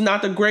Sanger. She was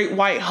not the great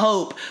white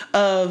hope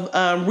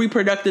of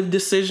reproductive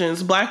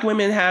decisions. Black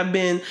women have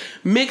been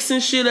mixing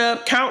shit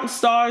up, counting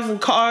stars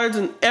and cards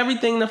and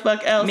everything the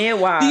fuck else.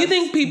 Midwives, do you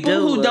think people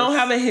who don't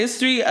have a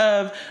history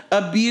of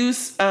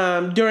abuse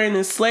during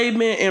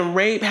enslavement and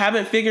rape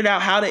haven't figured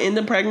out how to end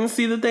a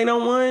pregnancy that they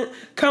don't want?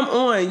 Come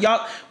on,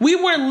 y'all. We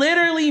were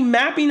literally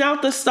mapping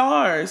out the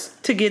stars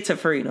to get to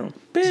freedom.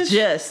 Bitch.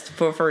 Just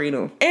for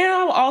freedom. And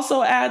I'll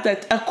also add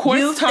that, of course,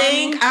 you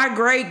think our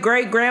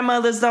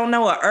great-great-grandmothers don't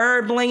know a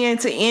herb blend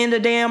to end a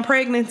damn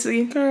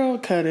pregnancy? Girl,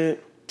 cut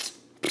it.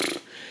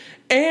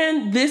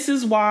 And this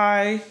is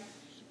why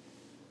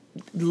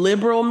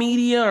liberal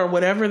media, or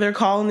whatever they're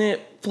calling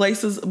it,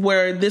 places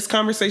where this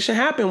conversation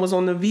happened was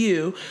on The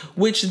View,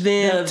 which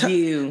then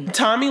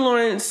Tomi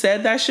Lohren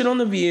said that shit on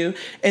The View,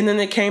 and then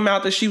it came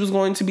out that she was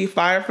going to be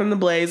fired from the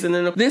Blaze. And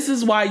then this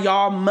is why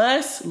y'all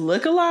must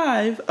look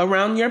alive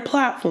around your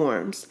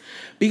platforms,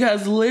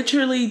 because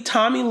literally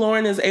Tomi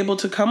Lohren is able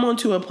to come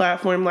onto a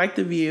platform like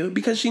The View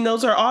because she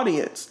knows her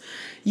audience.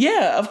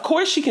 Yeah, of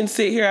course she can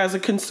sit here as a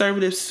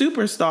conservative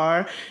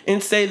superstar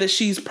and say that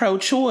she's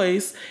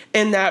pro-choice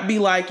and not be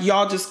like,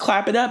 y'all just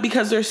clap it up,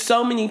 because there's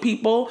so many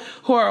people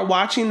who are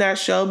watching that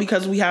show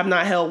because we have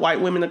not held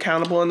white women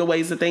accountable in the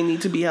ways that they need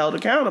to be held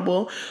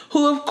accountable,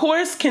 who of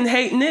course can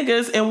hate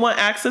niggas and want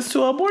access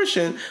to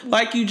abortion,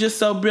 like you just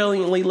so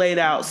brilliantly laid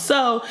out.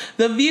 So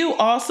The View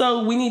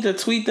also, we need to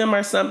tweet them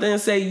or something and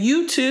say,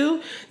 you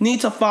too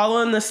need to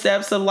follow in the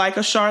steps of like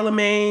a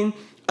Charlemagne,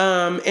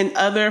 and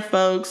other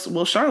folks.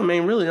 Well,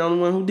 Charlemagne really the only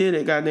one who did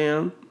it,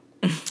 goddamn.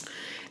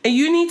 And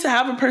you need to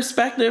have a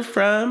perspective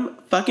from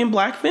fucking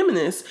black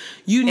feminists.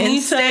 You need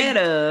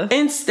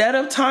instead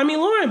of Tomi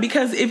Lohren,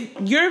 because if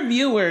your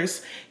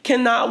viewers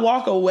cannot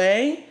walk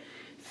away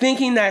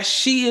thinking that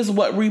she is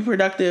what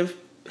reproductive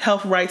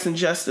health rights and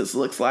justice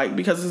looks like,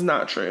 because it's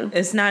not true.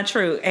 It's not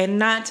true. And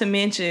not to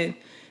mention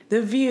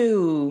The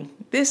View.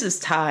 This is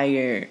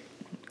tired.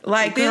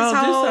 Like, this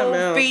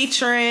whole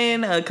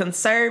featuring a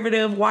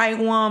conservative white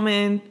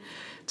woman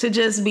to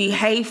just be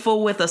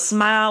hateful with a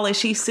smile as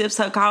she sips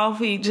her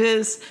coffee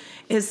just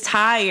is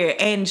tired.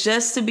 And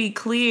just to be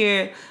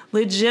clear,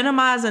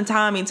 legitimizing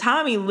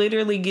Tomi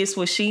literally gets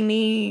what she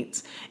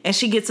needs, and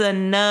she gets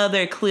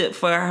another clip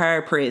for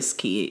her press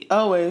kit.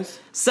 Always.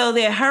 So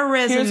that her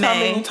resume... Here's how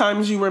many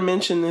times you were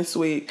mentioned this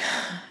week.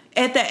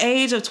 At the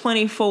age of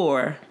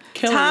 24,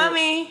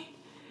 Tomi...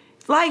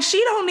 Like,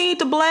 she don't need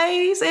the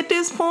Blaze at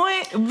this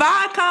point.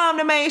 Viacom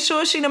to make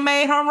sure she done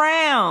made her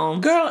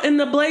round. Girl, and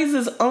the Blaze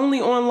is only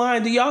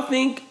online. Do y'all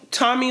think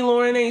Tomi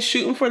Lohren ain't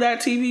shooting for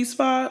that TV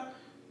spot?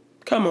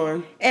 Come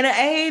on. At an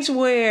age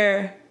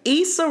where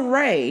Issa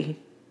Rae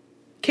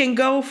can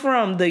go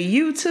from the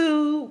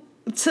YouTube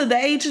to the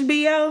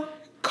HBO.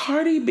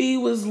 Cardi B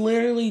was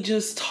literally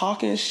just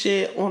talking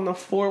shit on the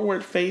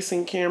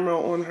forward-facing camera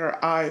on her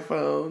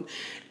iPhone,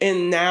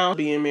 and now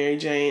being Mary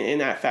Jane in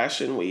that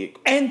Fashion Week.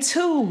 And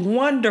 2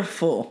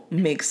 wonderful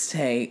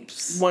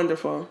mixtapes.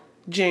 Wonderful.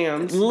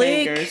 Jams.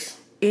 Lick bangers.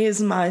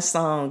 Is my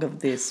song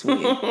of this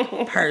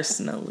week,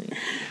 personally.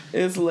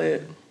 It's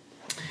lit.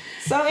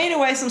 So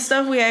anyway, some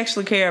stuff we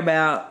actually care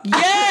about.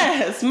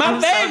 Yes! My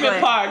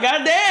favorite part.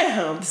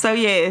 Goddamn! So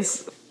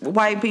yes...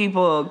 White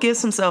people, get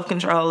some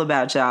self-control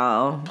about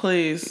y'all.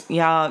 Please.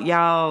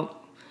 Y'all,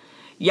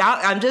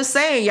 I'm just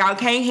saying, y'all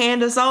can't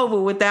hand us over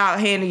without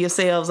handing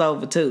yourselves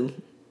over too.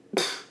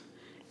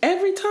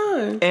 Every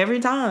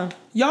time.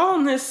 Y'all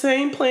on this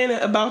same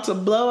planet about to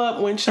blow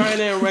up when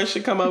China and Russia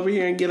come over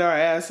here and get our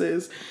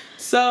asses.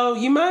 So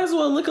you might as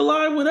well look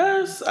alive with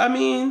us. I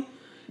mean,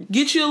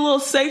 get you a little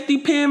safety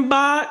pin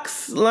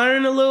box,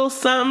 learn a little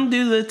something,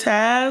 do the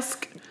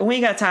task. We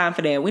ain't got time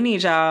for that. We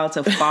need y'all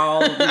to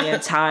fall the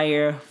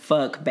entire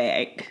fuck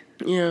back.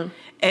 Yeah.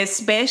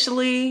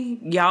 Especially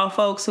y'all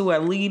folks who are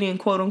leading,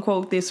 quote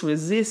unquote, this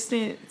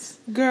resistance.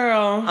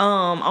 Girl.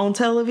 On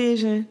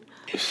television.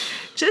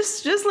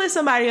 Just let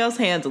somebody else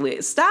handle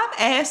it. Stop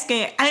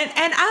asking.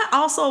 And I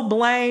also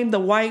blame the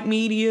white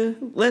media.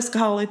 Let's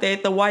call it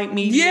that, the white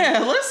media. Yeah,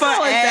 let's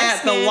call it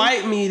that, the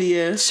white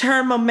media.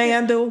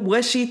 Chimamanda,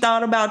 what she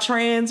thought about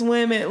trans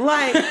women.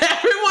 Like,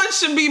 everyone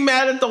should be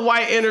mad at the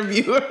white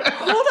interviewer.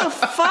 Who the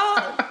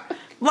fuck?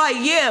 Like,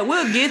 yeah,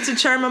 we'll get to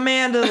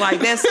Chimamanda.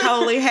 Like, that's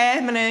totally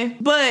happening.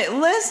 But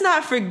let's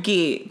not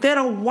forget that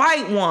a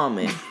white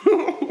woman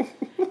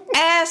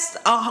asked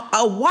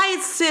a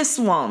white cis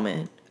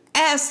woman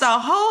asked a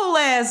whole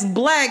ass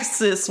black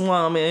cis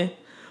woman,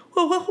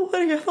 well, what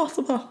are your thoughts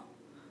about?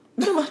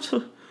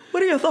 What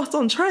are your thoughts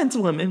on trans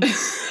women?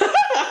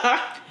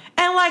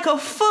 And like a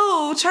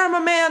fool,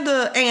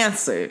 Chimamanda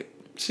answered.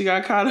 She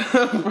got caught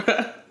up,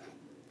 bruh.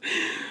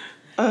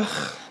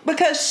 Ugh.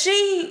 Because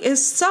she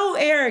is so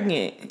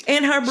arrogant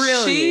in her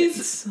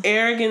brilliance. She's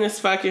arrogant as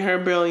fuck in her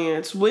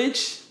brilliance,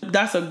 which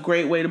that's a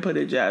great way to put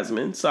it,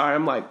 Jasmine. Sorry,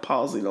 I'm like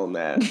pausing on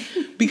that.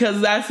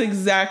 Because that's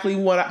exactly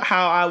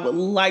how I would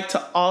like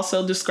to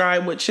also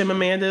describe what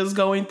Chimamanda is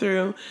going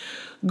through.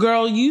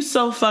 Girl, you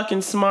so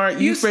fucking smart.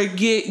 You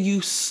forget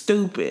you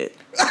stupid.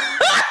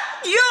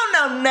 You don't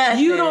know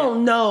nothing. You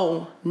don't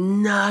know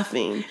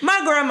nothing.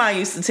 My grandma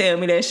used to tell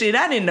me that shit.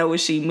 I didn't know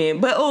what she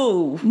meant, but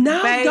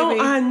now baby, don't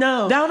I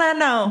know? Don't I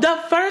know? The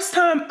first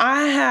time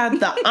I had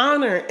the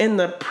honor and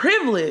the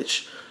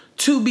privilege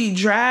to be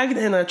dragged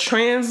in a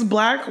trans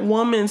black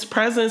woman's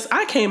presence,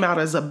 I came out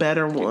as a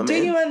better woman. Do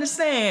you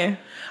understand?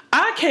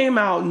 I came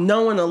out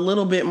knowing a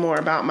little bit more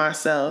about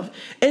myself.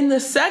 And the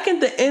second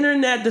the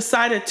internet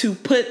decided to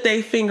put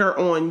their finger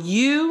on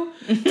you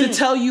to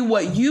tell you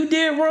what you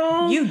did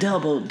wrong, you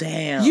doubled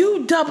down.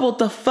 You doubled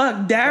the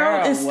fuck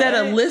down. Girl, instead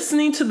of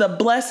listening to the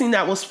blessing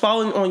that was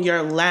falling on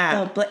your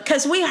lap.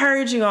 Because we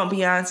heard you on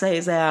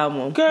Beyonce's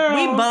album. Girl.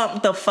 We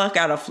bumped the fuck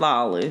out of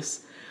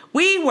Flawless.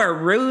 We were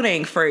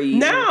rooting for you.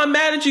 Now I'm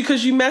mad at you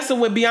because you messing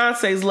with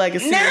Beyonce's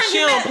legacy. Now She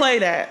don't play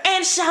that.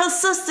 And her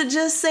sister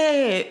just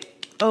said,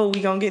 oh,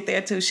 we gonna get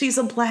there too. She's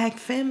a black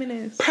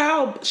feminist.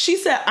 Proud. She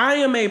said, I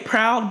am a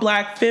proud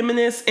black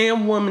feminist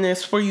and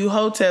womanist for you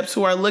hoteps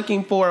who are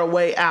looking for a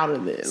way out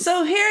of this.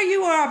 So here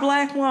you are, a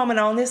black woman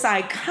on this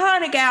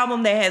iconic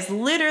album that has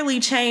literally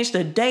changed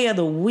the day of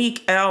the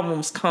week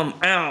albums come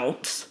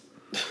out.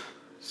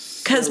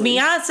 Because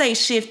Beyonce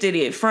shifted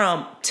it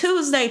from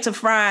Tuesday to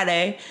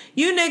Friday.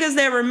 You niggas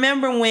that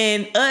remember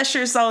when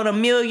Usher sold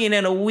 1 million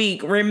in a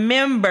week,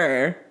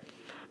 remember.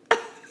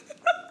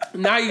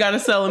 Now you gotta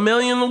sell 1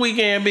 million a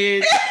weekend,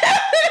 bitch.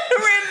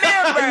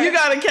 Remember. You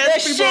gotta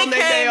catch the people on their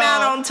day off. shit came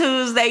out on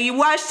Tuesday. You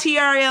watch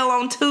TRL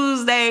on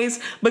Tuesdays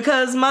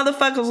because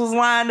motherfuckers was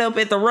lined up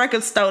at the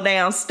record store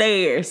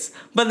downstairs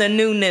for the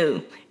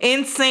new.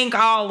 NSYNC,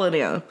 all of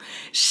them.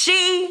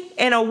 She,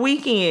 in a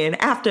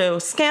weekend, after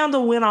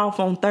Scandal went off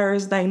on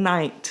Thursday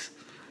night,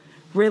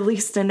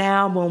 released an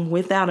album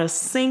without a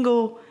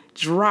single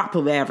drop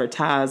of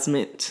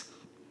advertisement.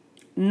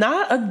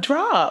 Not a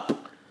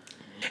drop.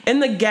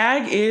 And the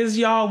gag is,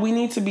 y'all, we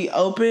need to be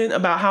open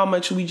about how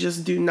much we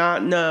just do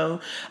not know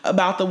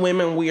about the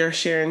women we are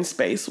sharing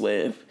space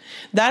with.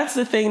 That's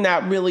the thing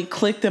that really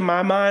clicked in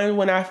my mind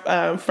when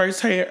I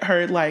first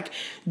heard like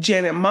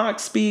Janet Mock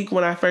speak.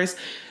 When I first,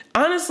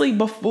 honestly,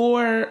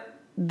 before,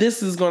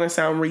 this is going to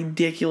sound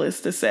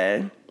ridiculous to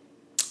say,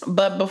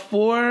 but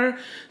before,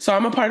 so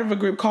I'm a part of a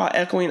group called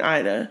Echoing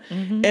Ida.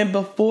 Mm-hmm. And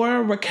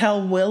before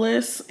Raquel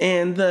Willis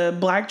and the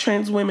black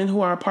trans women who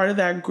are a part of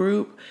that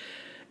group,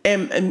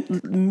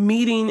 and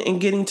meeting and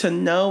getting to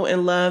know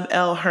and love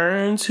Elle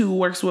Hearns, who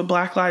works with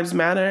Black Lives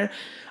Matter,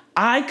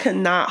 I could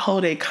not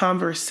hold a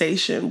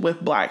conversation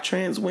with black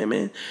trans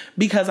women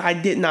because I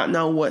did not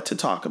know what to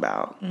talk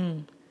about.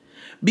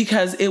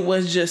 Because it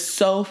was just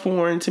so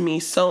foreign to me,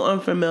 so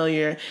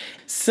unfamiliar,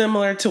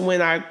 similar to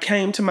when I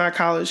came to my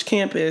college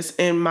campus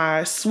and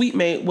my suite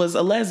mate was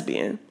a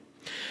lesbian.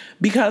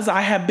 Because I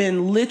have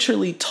been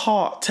literally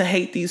taught to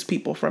hate these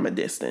people from a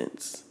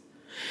distance.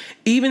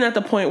 Even at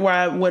the point where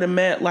I would have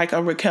met like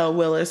a Raquel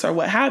Willis or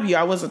what have you,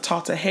 I wasn't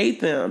taught to hate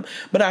them,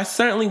 but I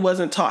certainly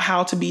wasn't taught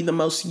how to be the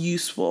most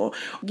useful.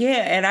 Yeah,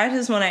 and I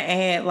just want to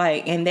add,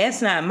 like, and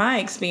that's not my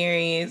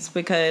experience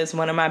because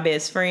one of my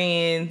best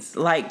friends,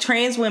 like,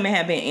 trans women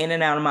have been in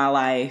and out of my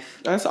life.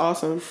 That's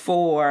awesome.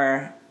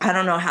 For I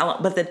don't know how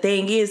long, but the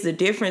thing is, the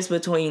difference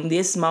between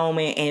this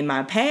moment and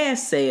my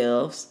past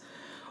selves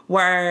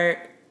were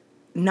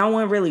no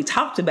one really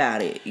talked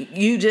about it.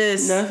 You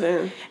just...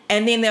 Nothing.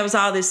 And then there was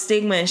all this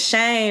stigma and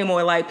shame,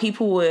 or like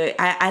people would...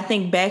 I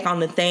think back on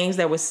the things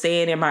that were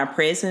said in my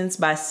presence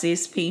by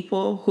cis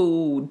people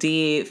who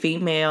did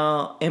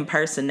female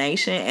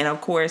impersonation. And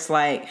of course,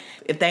 like,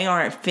 if they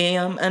aren't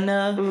femme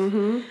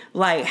enough,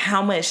 like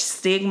how much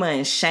stigma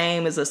and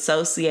shame is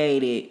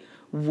associated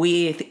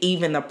with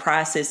even the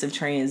process of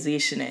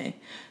transitioning.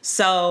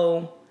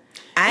 So...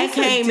 I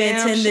came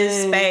into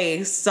this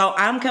space, so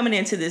I'm coming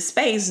into this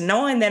space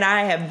knowing that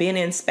I have been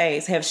in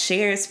space, have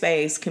shared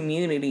space,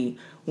 community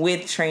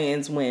with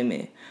trans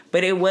women.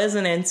 But it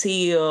wasn't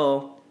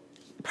until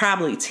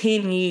probably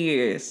 10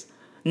 years.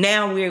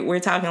 Now we're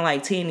talking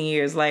like 10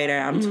 years later.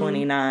 I'm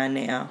 29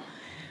 now.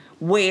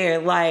 Where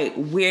like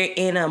we're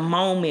in a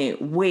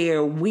moment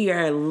where we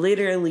are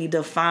literally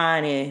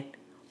defining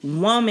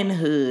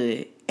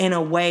womanhood in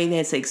a way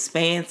that's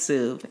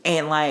expansive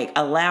and like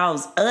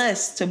allows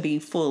us to be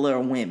fuller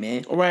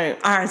women,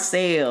 right,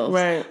 ourselves,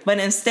 right. But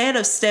instead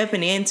of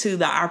stepping into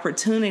the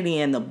opportunity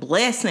and the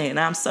blessing,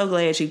 I'm so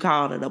glad you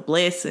called it a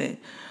blessing.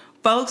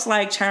 Folks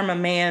like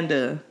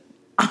Chimamanda,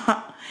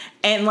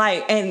 and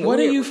what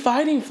are you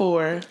fighting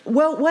for?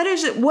 Well, what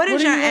is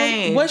your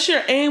aim? What's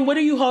your aim? What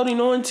are you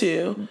holding on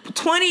to?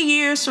 20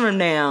 years from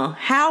now,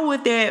 how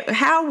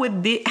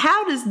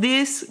does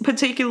this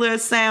particular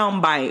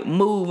soundbite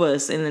move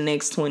us in the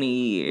next 20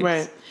 years?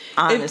 Right.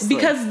 Honestly.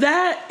 Because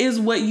that is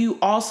what you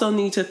also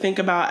need to think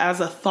about as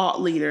a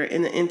thought leader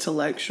and an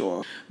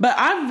intellectual. But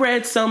I've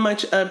read so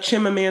much of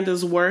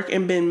Chimamanda's work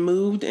and been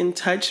moved and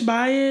touched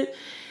by it.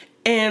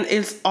 And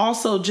it's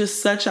also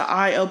just such an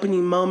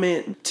eye-opening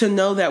moment to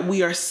know that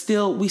we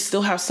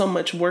still have so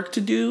much work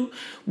to do.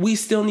 We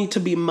still need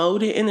to be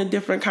molded in a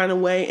different kind of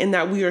way, and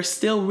that we are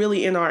still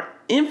really in our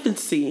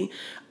infancy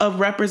of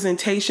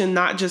representation,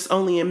 not just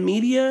only in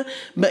media,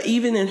 but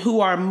even in who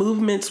our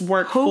movements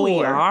work for. Who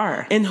we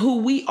are. And who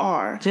we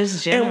are.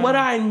 Just general. And what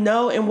I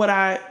know and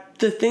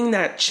the thing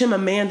that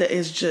Chimamanda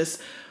is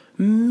just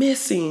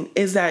missing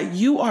is that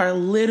you are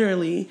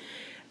literally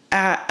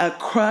at a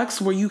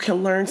crux where you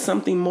can learn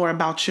something more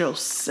about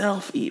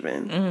yourself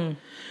even.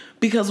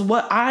 Because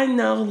what I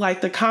know,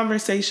 like the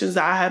conversations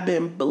that I have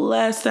been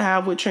blessed to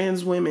have with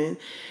trans women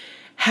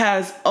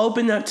has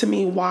opened up to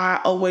me why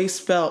I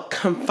always felt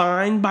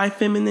confined by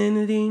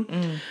femininity,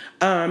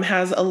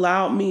 has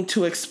allowed me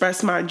to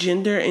express my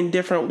gender in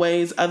different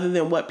ways other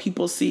than what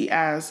people see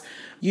as,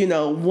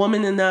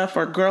 woman enough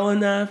or girl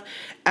enough.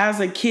 As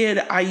a kid,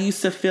 I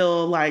used to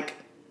feel like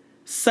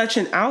such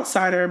an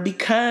outsider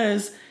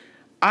because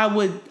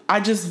I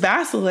just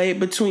vacillate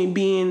between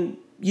being,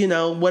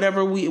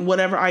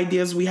 whatever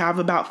ideas we have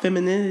about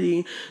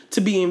femininity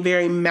to being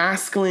very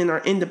masculine or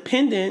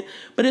independent.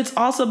 But it's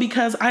also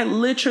because I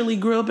literally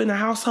grew up in a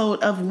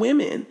household of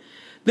women.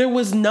 There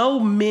was no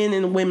men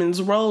and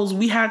women's roles.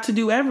 We had to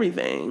do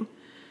everything.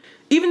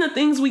 Even the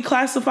things we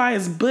classify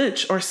as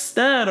butch or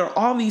stud or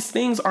all these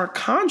things are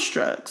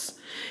constructs.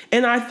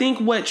 And I think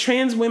what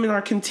trans women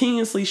are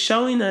continuously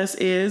showing us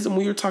is, and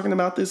we were talking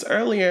about this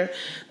earlier,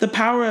 the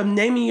power of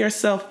naming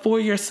yourself for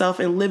yourself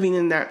and living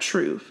in that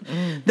truth.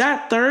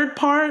 That third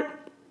part,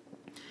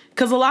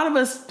 because a lot of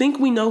us think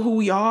we know who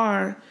we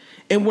are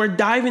and we're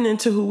diving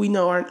into who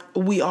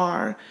we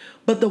are.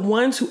 But the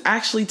ones who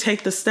actually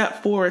take the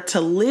step forward to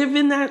live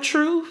in that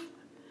truth,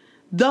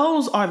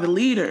 those are the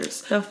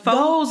leaders.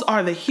 Those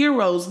are the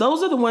heroes.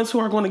 Those are the ones who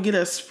are going to get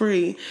us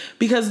free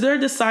because they're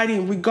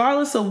deciding,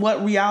 regardless of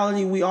what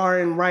reality we are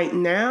in right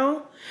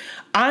now,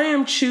 I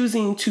am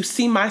choosing to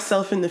see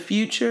myself in the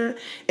future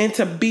and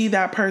to be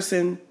that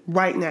person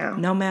right now.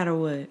 No matter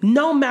what.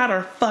 No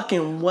matter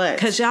fucking what.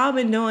 Because y'all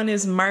been doing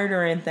this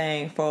murdering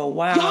thing for a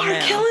while now. Y'all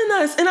are killing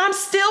us and I'm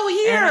still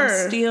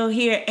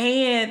here.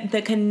 And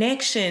the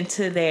connection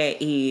to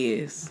that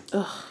is...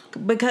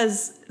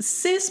 Because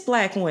cis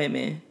black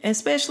women,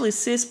 especially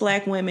cis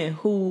black women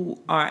who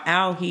are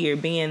out here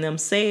being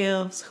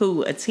themselves,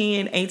 who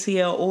attend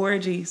ATL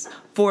orgies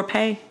for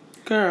pay,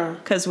 girl,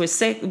 because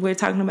we're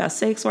talking about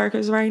sex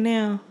workers right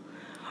now,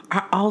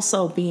 are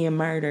also being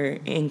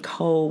murdered in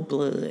cold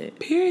blood.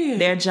 Period.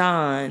 Their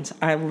Johns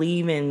are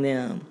leaving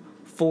them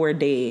for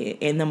dead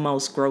in the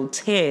most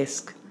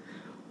grotesque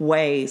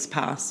ways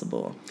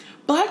possible.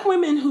 Black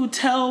women who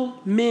tell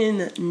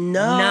men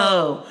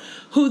no.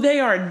 Who they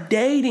are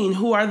dating,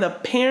 who are the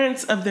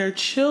parents of their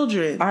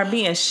children, are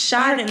being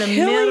shot in the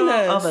middle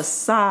of a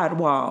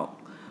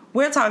sidewalk.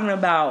 We're talking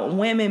about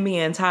women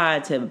being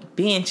tied to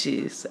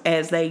benches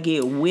as they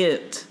get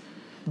whipped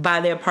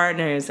by their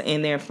partners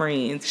and their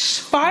friends.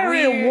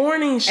 Firing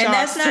warning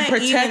shots to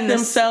protect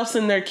themselves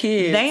and their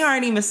kids. They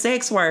aren't even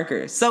sex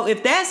workers. So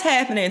if that's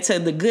happening to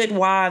the good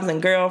wives and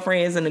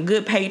girlfriends and the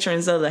good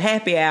patrons of the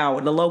happy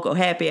hour, the local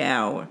happy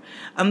hour,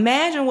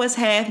 imagine what's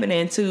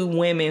happening to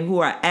women who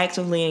are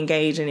actively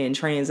engaging in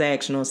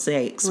transactional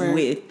sex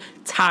with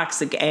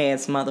toxic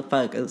ass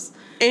motherfuckers.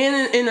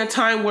 And in a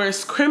time where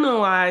it's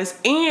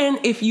criminalized,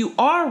 and if you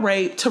are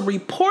raped, to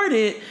report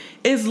it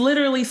is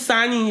literally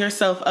signing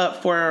yourself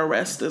up for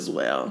arrest as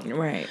well.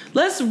 Right.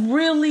 Let's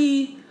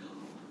really...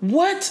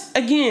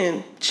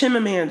 Again,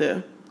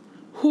 Chimamanda,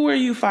 who are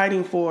you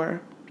fighting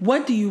for?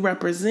 What do you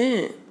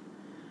represent?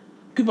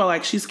 People are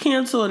like, she's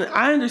canceled. And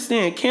I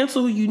understand.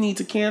 Cancel who you need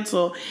to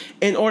cancel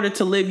in order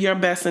to live your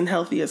best and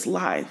healthiest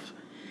life.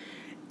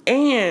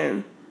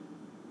 And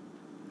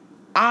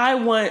I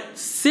want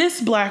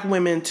cis black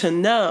women to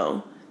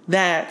know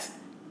that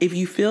if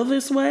you feel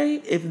this way,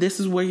 if this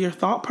is where your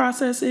thought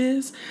process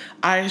is,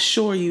 I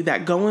assure you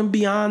that going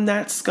beyond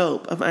that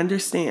scope of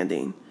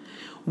understanding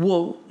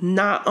will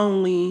not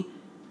only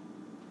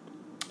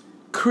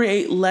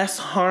create less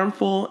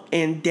harmful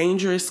and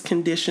dangerous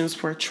conditions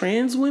for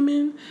trans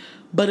women,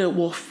 but it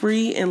will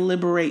free and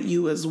liberate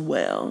you as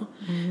well.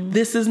 Mm-hmm.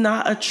 This is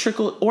not a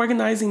trickle.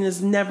 Organizing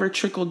is never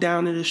trickle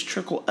down. It is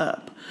trickle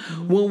up.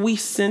 Mm-hmm. When we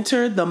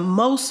center the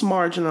most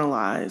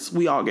marginalized,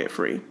 we all get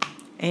free.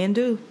 And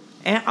do.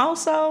 And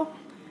also,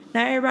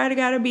 not everybody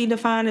got to be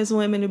defined as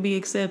women to be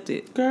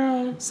accepted.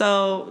 Girl.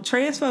 So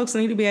trans folks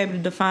need to be able to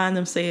define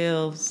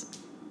themselves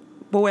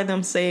for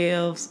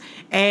themselves.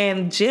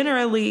 And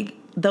generally,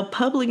 the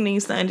public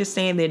needs to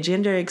understand that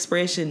gender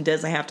expression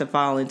doesn't have to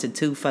fall into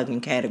two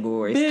fucking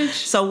categories.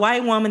 Bitch. So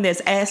white woman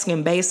that's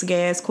asking basic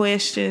ass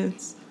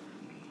questions.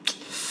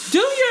 Do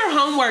your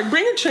homework.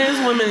 Bring a trans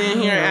woman in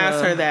here and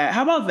ask her that.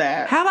 How about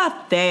that? How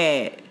about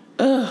that?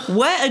 Ugh.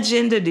 What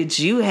agenda did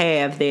you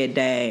have that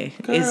day?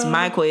 Girl. Is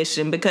my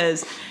question.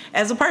 Because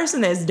as a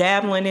person that's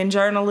dabbling in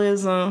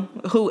journalism,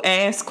 who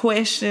asks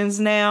questions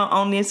now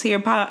on this here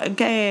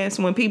podcast,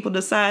 when people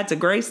decide to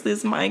grace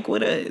this mic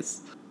with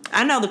us,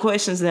 I know the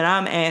questions that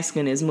I'm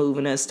asking is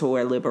moving us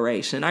toward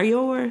liberation. Are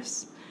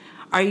yours?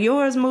 Are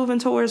yours moving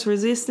towards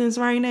resistance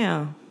right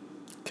now?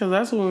 Because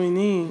that's what we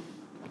need.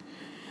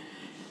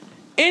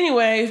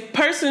 Anyway,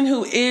 person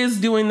who is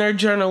doing their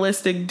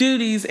journalistic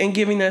duties and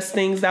giving us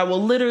things that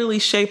will literally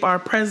shape our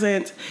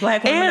present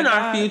and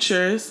our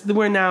futures.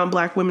 We're now in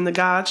Black Women the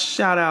Gods.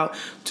 Shout out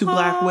to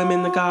Black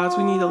Women the Gods.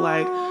 We need to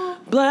like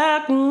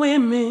Black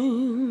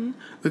Women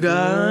the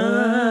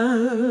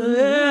Gods.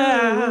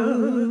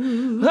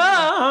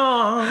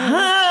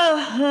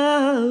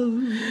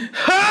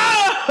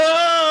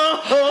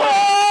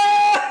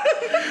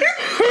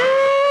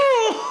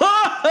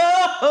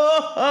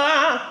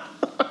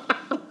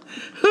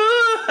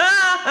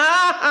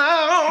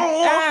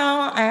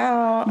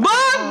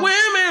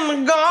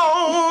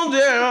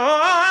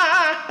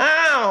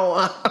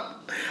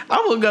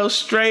 I will go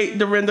straight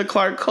Dorinda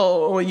Clark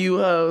Cole on you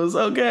hoes,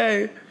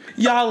 okay?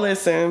 Y'all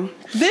listen.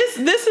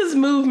 This has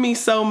moved me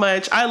so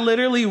much. I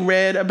literally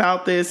read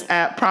about this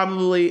at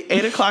probably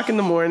 8 o'clock in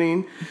the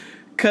morning.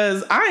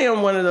 Because I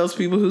am one of those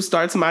people who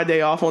starts my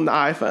day off on the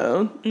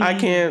iPhone. I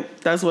can't.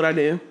 That's what I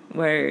do.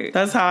 Word.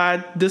 That's how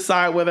I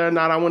decide whether or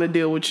not I want to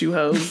deal with you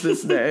hoes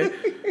this day.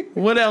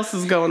 What else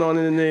is going on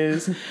in the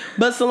news?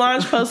 But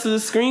Solange posted a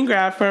screen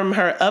grab from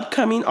her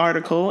upcoming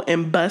article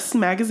in Bust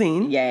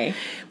magazine. Yay.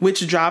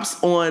 Which drops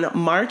on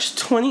March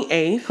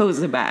 28th.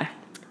 Who's it by?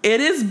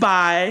 It is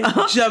by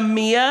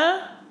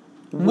Jamia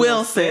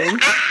Wilson.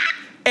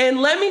 And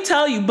let me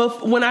tell you,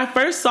 when I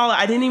first saw it,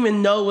 I didn't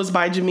even know it was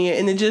by Jamia.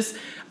 And it just,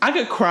 I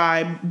could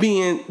cry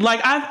being,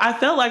 like, I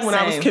felt like when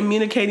I was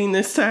communicating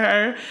this to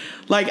her,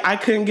 like, I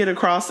couldn't get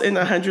across in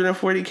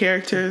 140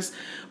 characters.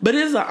 But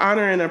it is an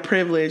honor and a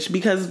privilege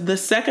because the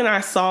second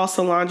I saw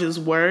Solange's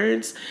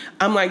words,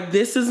 I'm like,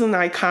 this is an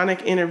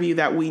iconic interview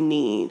that we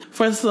need.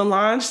 For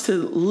Solange to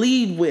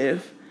lead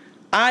with,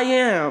 I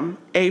am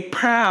a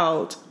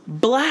proud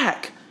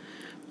Black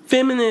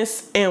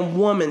feminist and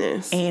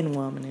womanist.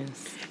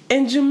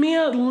 And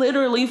Jamia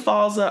literally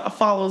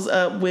follows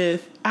up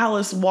with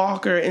Alice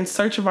Walker in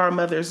Search of Our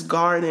Mother's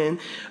Garden,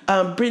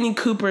 Brittany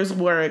Cooper's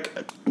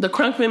work, the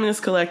Crunk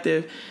Feminist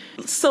Collective.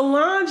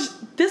 Solange,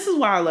 this is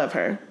why I love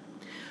her.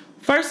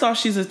 First off,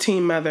 she's a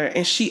teen mother,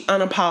 and she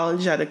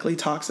unapologetically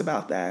talks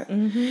about that.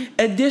 Mm-hmm.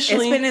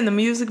 Additionally, it's been in the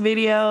music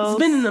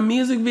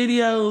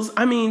videos.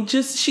 I mean,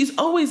 just she's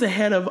always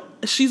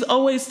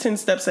 10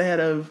 steps ahead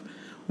of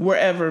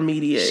wherever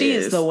media is. She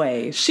is the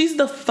wave. She's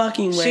the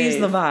fucking wave. She's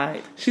the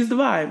vibe. She's the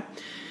vibe.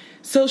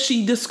 So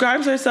she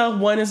describes herself,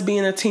 one, as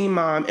being a teen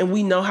mom, and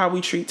we know how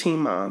we treat teen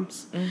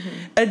moms. Mm-hmm.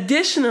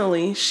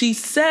 Additionally, she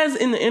says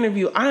in the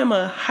interview, I am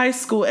a high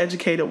school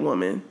educated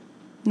woman.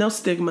 No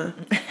stigma.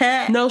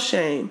 No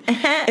shame.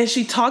 And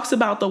she talks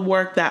about the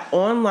work that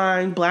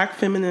online Black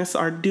feminists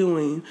are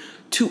doing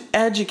to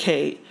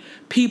educate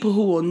people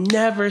who will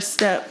never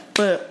step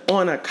foot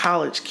on a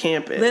college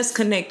campus. Let's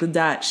connect the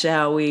dots,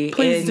 shall we?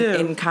 Please do.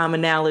 In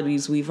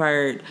commonalities we've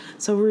heard.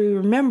 So we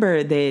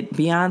remember that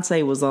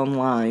Beyonce was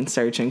online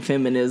searching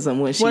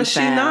feminism when she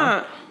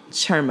found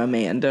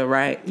Chimamanda,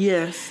 right?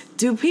 Yes.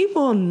 Do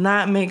people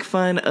not make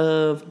fun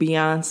of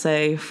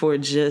Beyonce for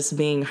just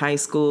being high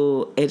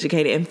school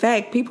educated? In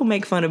fact, people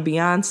make fun of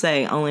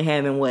Beyonce only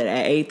having, an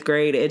 8th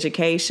grade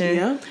education?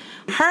 Yeah.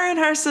 Her and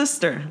her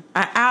sister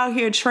are out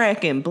here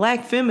tracking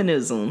Black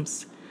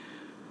feminisms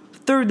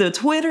through the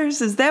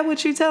Twitters. Is that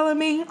what you're telling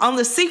me? On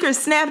the secret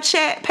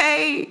Snapchat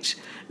page,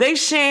 they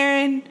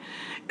sharing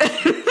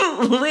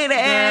lit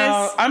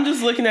ass. I'm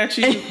just looking at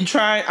you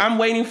trying. I'm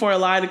waiting for a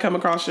lie to come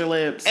across your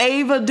lips.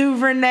 Ava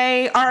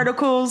DuVernay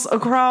articles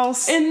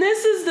across. And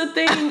this is the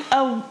thing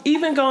of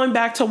even going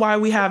back to why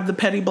we have the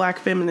Petty Black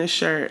Feminist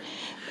shirt.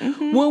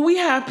 Mm-hmm. When we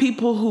have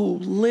people who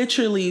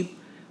literally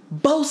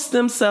boast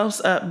themselves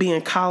up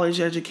being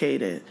college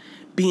educated,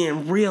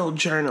 being real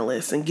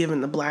journalists and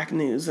giving the Black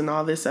news and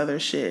all this other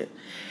shit.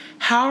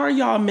 How are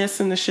y'all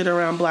missing the shit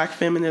around Black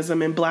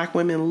feminism and Black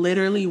women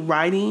literally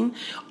writing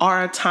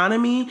our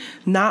autonomy,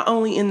 not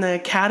only in the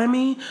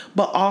academy,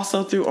 but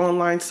also through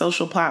online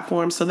social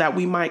platforms so that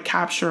we might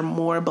capture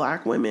more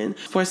Black women?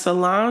 For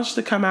Solange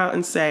to come out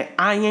and say,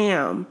 I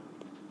am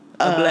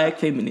a Black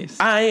feminist.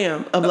 I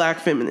am a Black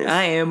feminist.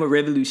 I am a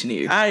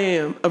revolutionary. I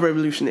am a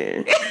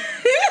revolutionary.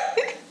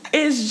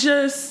 It's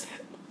just...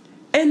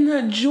 And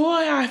the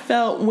joy I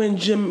felt when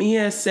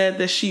Jamia said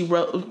that she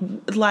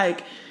wrote,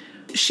 like...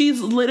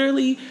 She's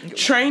literally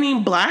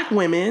training Black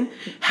women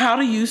how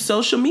to use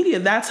social media.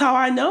 That's how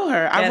I know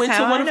her. I went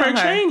to one of her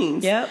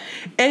trainings. Yep.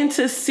 And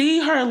to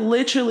see her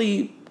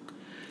literally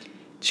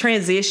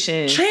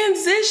transition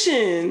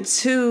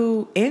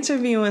to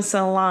interviewing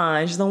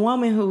Solange, the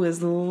woman who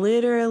has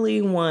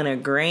literally won a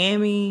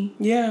Grammy.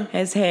 Yeah.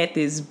 Has had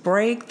this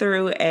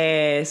breakthrough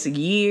ass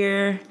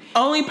year.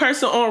 Only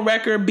person on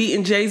record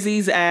beating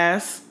Jay-Z's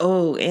ass.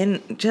 Oh,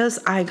 and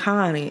just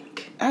iconic.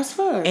 As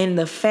fuck. And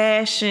the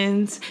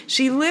fashions.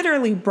 She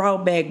literally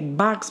brought back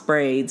box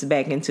braids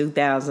back in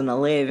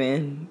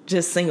 2011.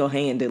 Just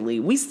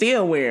single-handedly. We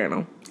still wearing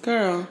them.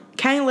 Girl.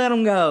 Can't let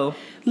them go.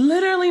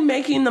 Literally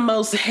making the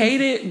most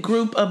hated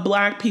group of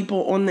Black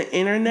people on the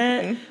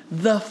internet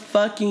the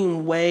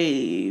fucking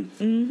wave.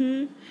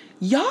 Mm-hmm.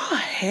 Y'all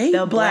hate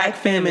the Black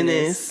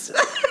feminists.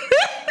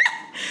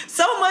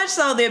 So much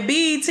so that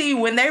BET,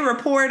 when they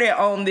reported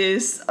on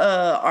this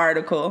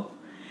article,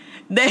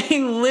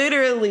 they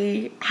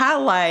literally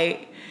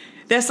highlight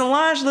that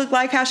Solange looked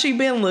like how she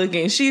been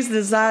looking. She's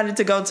decided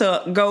to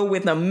go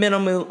with a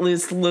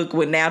minimalist look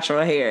with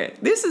natural hair.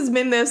 This has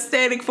been the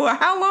aesthetic for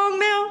how long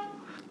now?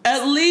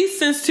 At least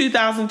since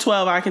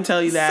 2012, I can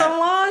tell you that.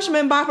 Solange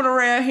been bopping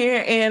around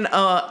here in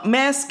a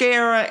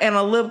mascara and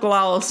a lip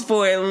gloss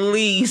for at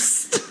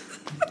least...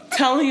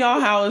 Telling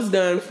y'all how it's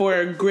done for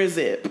a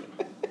Grizzip.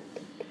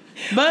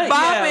 But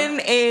bopping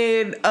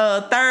in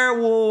Third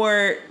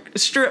Ward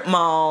strip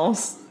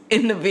malls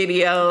in the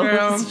video.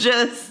 Girl.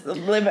 Just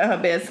living her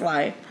best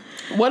life.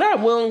 What I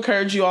will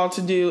encourage you all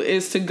to do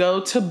is to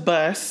go to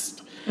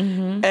Bust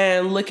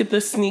and look at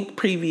the sneak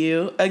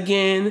preview.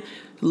 Again,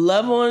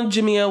 love on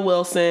Jamia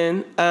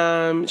Wilson.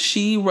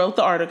 She wrote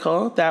the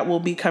article that will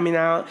be coming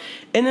out.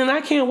 And then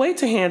I can't wait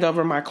to hand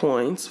over my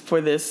coins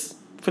for this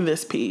for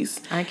this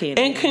piece. I can't.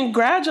 And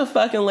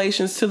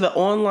congratulations to the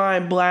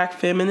online black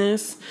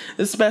feminists,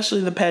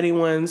 especially the petty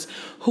ones,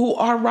 who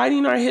are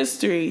writing our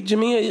history.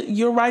 Jamia,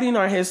 you're writing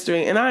our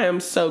history, and I am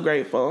so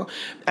grateful.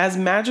 As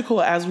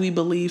magical as we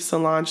believe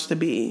Solange to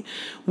be,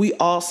 we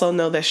also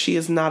know that she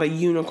is not a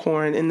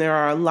unicorn, and there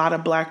are a lot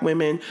of black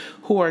women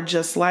who are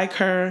just like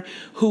her,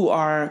 who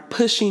are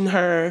pushing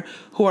her,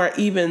 who are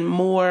even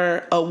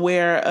more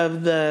aware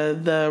of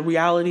the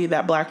reality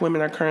that black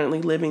women are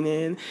currently living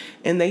in,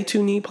 and they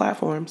too need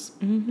platforms.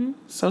 Mm-hmm.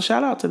 So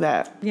shout out to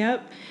that.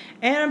 Yep.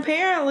 And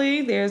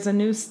apparently there's a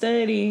new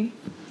study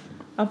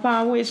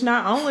upon which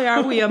not only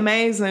are we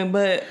amazing,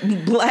 but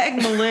black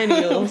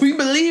millennials We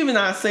believe in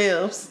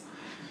ourselves.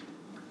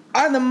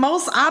 are the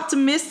most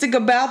optimistic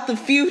about the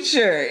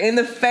future in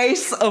the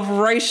face of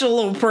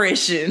racial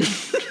oppression.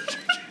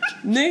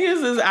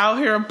 Niggas is out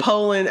here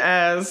polling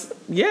as,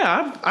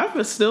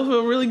 I still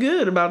feel really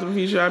good about the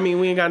future. I mean,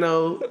 we ain't got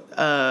no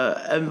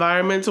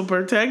environmental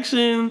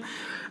protection.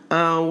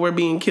 We're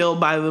being killed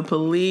by the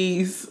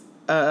police.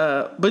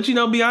 But you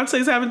know,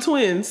 Beyonce's having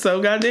twins,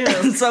 so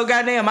goddamn. So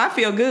goddamn, I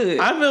feel good.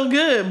 I feel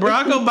good.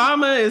 Barack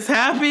Obama is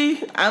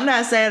happy. I'm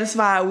not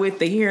satisfied with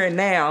the here and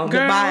now, the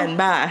Girl. by and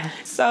by.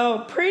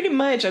 So pretty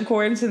much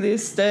according to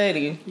this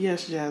study.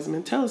 Yes,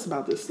 Jasmine, tell us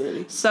about this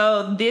study.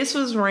 So this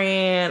was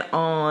ran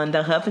on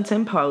the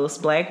Huffington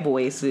Post, Black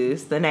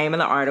Voices. The name of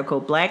the article,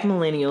 Black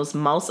Millennials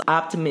Most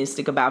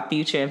Optimistic About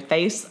Future in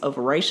Face of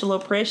Racial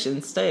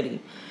Oppression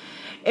Study.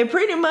 It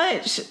pretty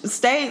much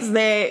states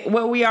that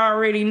what we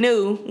already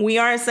knew. We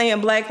aren't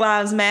saying Black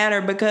Lives Matter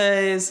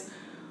because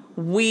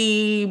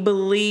we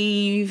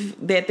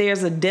believe that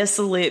there's a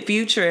desolate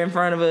future in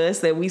front of us,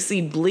 that we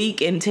see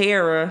bleak and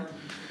terror.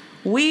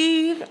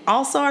 We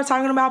also are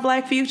talking about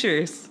black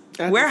futures.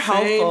 We're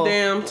hopeful.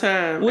 Same damn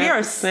time. We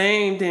are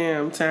same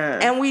damn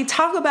time. And we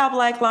talk about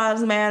Black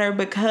Lives Matter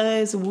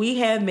because we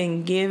have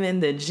been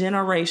given the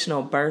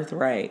generational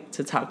birthright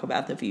to talk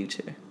about the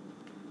future.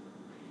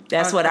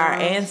 That's what our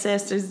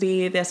ancestors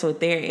did. That's what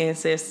their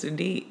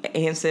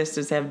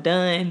ancestors have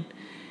done.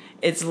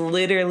 It's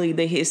literally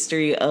the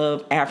history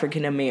of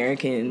African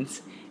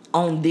Americans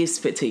on this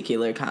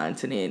particular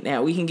continent.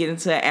 Now, we can get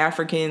into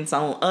Africans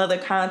on other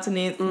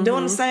continents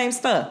doing the same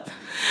stuff.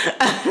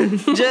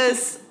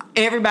 Just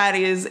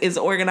everybody is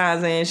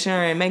organizing,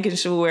 ensuring, making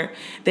sure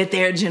that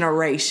their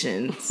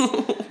generations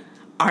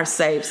are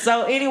safe.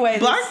 So anyway,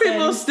 black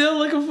people are still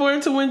looking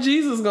forward to when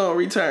Jesus gonna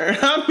return.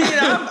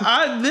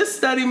 I mean, this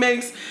study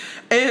makes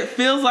it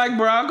feels like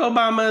Barack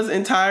Obama's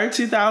entire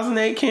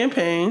 2008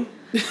 campaign.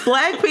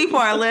 Black people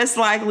are less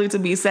likely to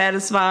be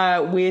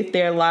satisfied with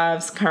their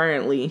lives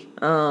currently,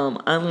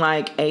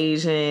 unlike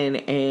Asian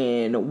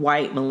and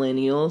white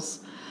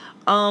millennials.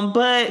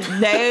 But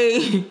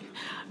they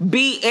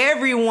beat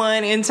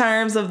everyone in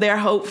terms of their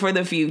hope for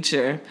the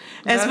future.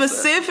 And that's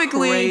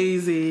specifically,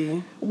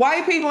 crazy.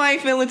 White people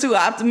ain't feeling too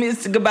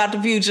optimistic about the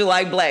future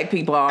like black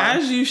people are.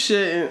 As you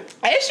shouldn't.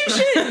 As you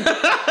shouldn't.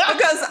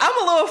 Because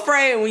I'm a little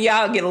afraid when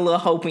y'all get a little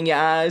hope in your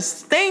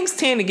eyes, things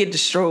tend to get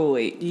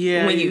destroyed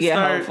when you get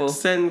start hopeful.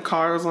 Setting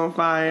cars on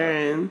fire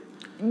and...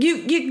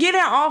 You get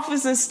in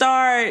office and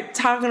start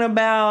talking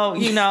about,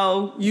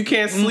 you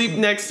can't sleep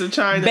next to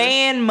China.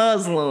 Ban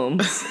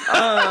Muslims. Y'all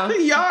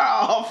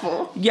are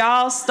awful.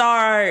 Y'all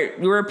start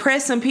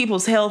repressing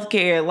people's health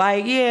care.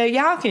 Like,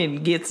 y'all can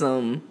get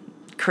some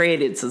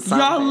credits or something.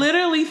 Y'all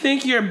literally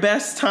think your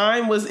best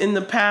time was in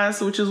the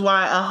past, which is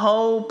why a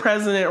whole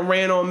president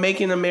ran on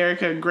making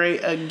America great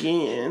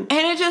again.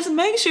 And it just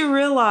makes you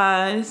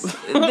realize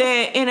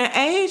that in an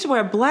age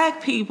where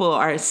black people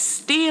are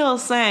still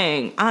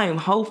saying, I'm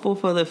hopeful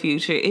for the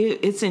future,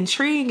 it's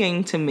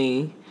intriguing to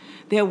me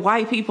that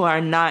white people are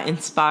not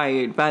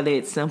inspired by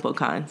that simple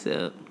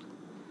concept.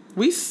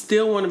 We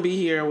still want to be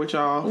here with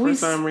y'all for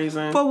some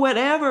reason. For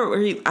whatever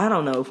reason. I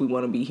don't know if we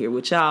want to be here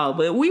with y'all,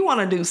 but we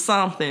want to do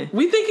something.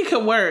 We think it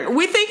could work.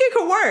 We think it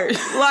could work.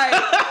 Like,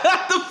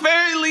 at the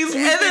very least,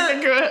 we think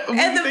it could.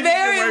 At the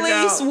very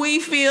least, we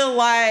feel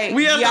like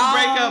we have to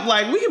break up.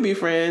 Like, we can be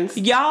friends.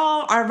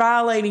 Y'all are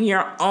violating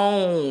your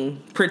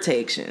own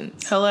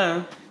protections.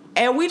 Hello.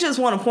 And we just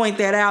want to point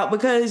that out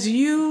because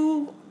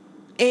you,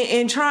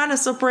 in trying to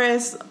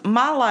suppress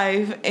my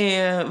life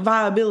and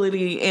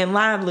viability and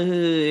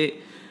livelihood,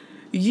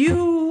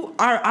 you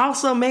are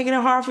also making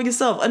it hard for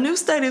yourself. A new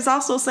study is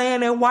also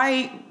saying that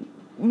white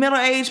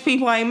middle-aged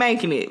people ain't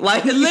making it.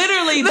 Like,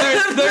 literally,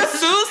 their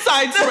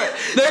suicide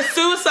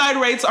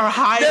rates are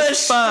high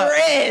as fuck. The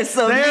stress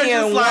of They're being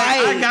just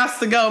white. Like, I got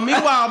to go.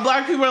 Meanwhile,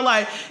 black people are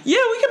like, yeah,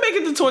 we can make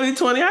it to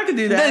 2020. I can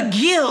do that. The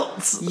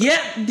guilt.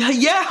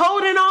 Yeah,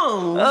 holding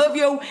on. Of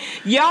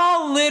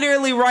y'all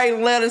literally write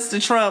letters to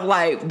Trump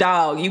like,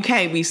 dog, you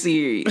can't be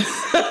serious.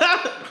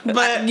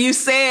 But you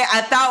said,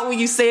 I thought when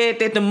you said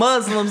that the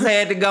Muslims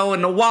had to go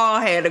and the wall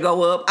had to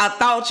go up, I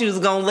thought you was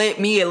going to let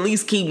me at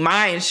least keep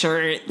my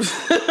insurance.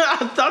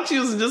 I thought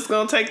you was just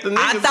going to take the niggas.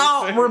 I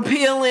thought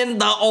repealing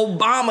the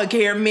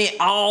Obamacare meant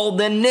all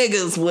the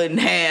niggas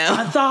wouldn't have.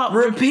 I thought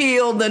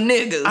repeal the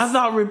niggas. I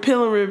thought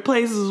repeal and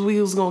replaces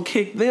we was going to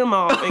kick them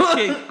off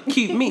and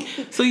keep me.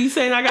 So you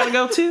saying I got to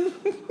go too?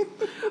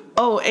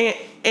 Oh,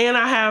 and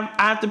I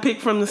have to pick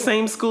from the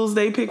same schools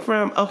they pick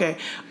from. Okay,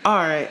 all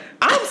right.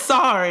 I'm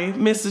sorry,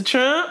 Mr.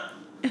 Trump.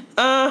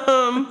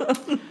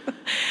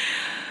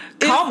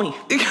 Call me.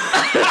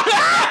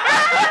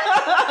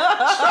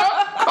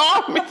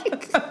 Call me.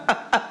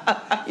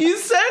 You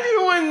said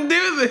you wouldn't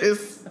do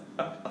this.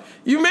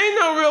 You made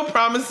no real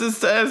promises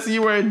to us.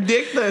 You were a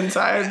dick the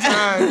entire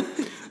time.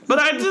 But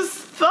I just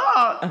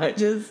thought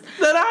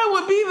that I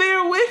would be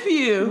there with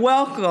you.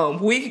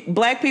 Welcome. We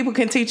black people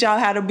can teach y'all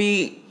how to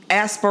be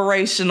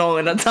aspirational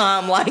in a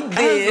time like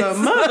this. As a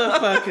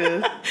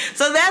motherfucker.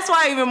 So that's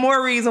why even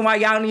more reason why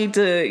y'all need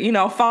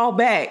to, fall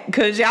back,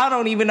 because y'all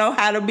don't even know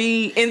how to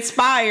be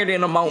inspired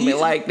in a moment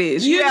like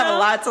this. You have a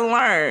lot to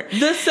learn.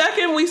 The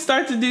second we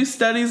start to do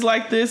studies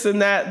like this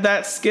and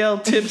that scale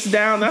tips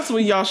down, that's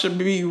when y'all should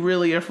be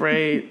really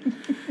afraid.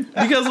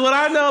 Because what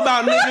I know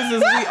about niggas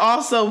is we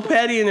also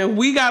petty, and if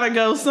we gotta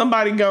go,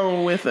 somebody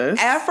going with us.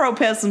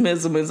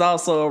 Afro-pessimism is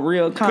also a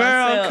real concept.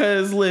 Girl,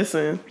 because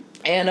listen.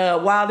 And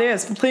while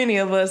there's plenty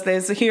of us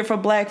that's here for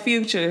black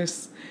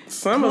futures,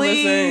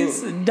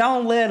 please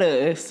don't let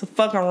us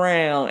fuck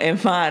around and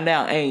find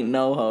out ain't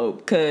no hope,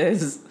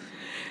 because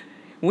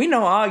we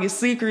know all your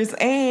secrets,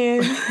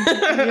 and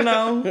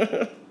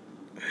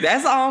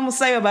that's all I'm gonna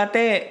say about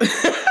that.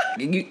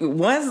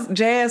 Once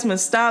Jasmine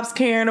stops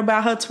caring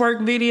about her twerk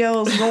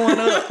videos going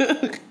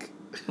up,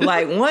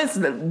 like once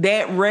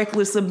that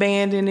reckless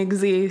abandon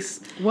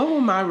exists. What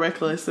will my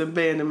reckless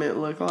abandonment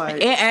look like?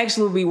 It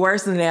actually would be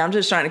worse than that. I'm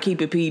just trying to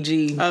keep it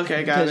PG.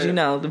 Okay, got it.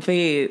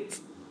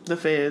 Because, the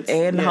feds.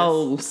 And the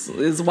hoes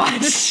is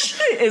watching,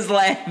 is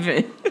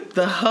laughing.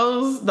 The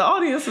hoes, the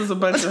audience is a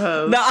bunch of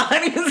hoes. The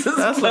audience is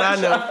That's what I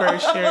know for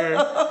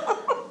sure.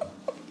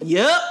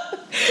 Yep.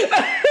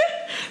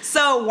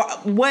 So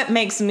what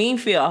makes me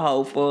feel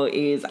hopeful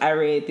is I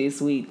read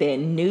this week that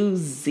New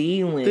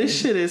Zealand... This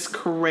shit is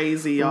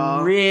crazy,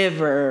 y'all.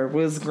 ...river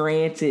was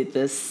granted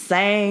the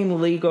same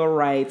legal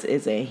rights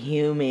as a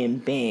human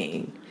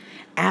being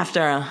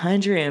after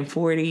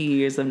 140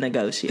 years of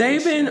negotiation.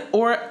 They've been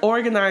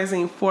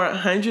organizing for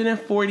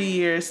 140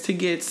 years to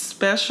get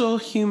special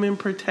human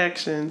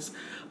protections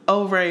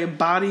over a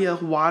body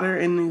of water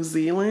in New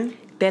Zealand.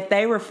 That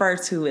they refer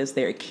to as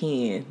their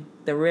kin.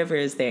 The river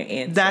is their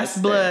ancestor. That's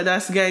blood.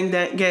 That's gang.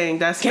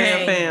 That's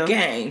fam.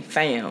 Gang,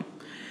 fam.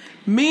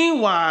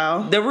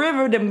 Meanwhile, the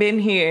river done been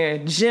here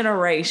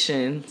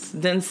generations.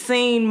 Done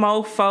seen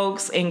more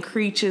folks and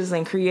creatures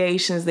and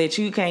creations that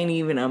you can't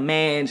even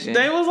imagine.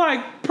 They was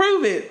like,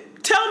 prove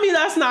it. Tell me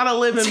that's not a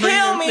living, breathing thing.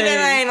 Tell me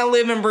that ain't a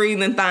living,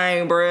 breathing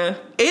thing, bruh.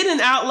 It didn't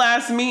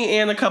outlast me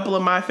and a couple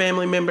of my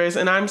family members,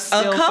 and I'm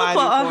still fighting for it. A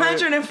couple,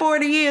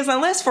 140 years,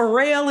 unless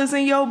Pharrell is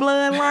in your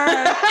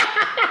bloodline.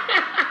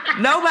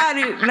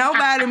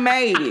 Nobody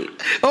made it.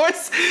 Or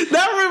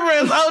that river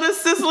is old as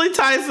Cicely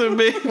Tyson,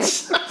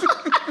 bitch.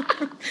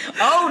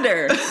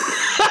 Older.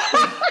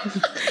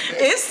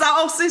 It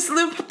saw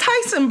Cicely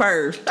Tyson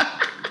birth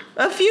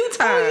a few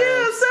times. Oh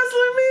yeah,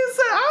 Cicely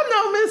Tyson. I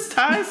know Miss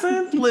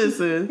Tyson.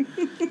 Listen.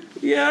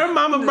 Yeah, her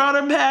mama brought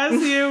her past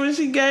here when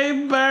she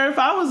gave birth.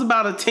 I was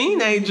about a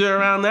teenager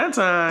around that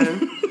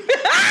time.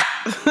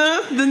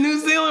 The New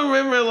Zealand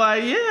river,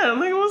 like, yeah,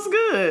 nigga, what's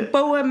good?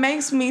 But what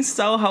makes me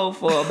so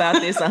hopeful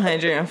about this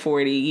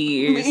 140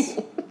 years...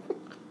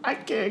 I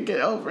can't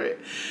get over it.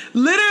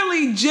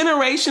 Literally,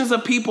 generations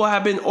of people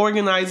have been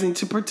organizing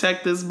to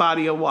protect this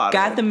body of water.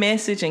 Got the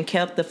message and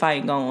kept the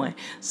fight going.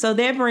 So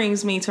that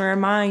brings me to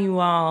remind you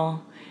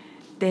all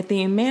that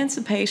the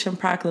Emancipation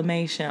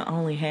Proclamation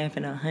only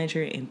happened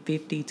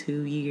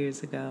 152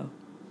 years ago.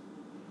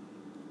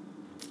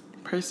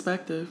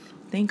 Perspective.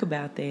 Think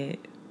about that.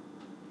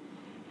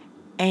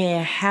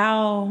 And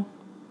how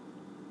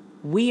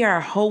we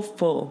are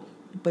hopeful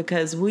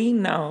because we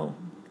know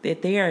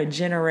that there are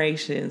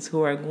generations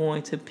who are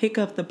going to pick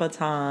up the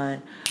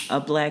baton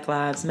of Black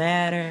Lives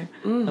Matter,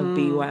 of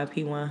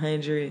BYP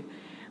 100.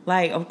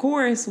 Like, of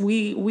course,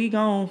 we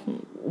gon'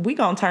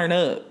 turn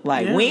up.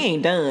 Like, we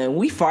ain't done.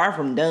 We far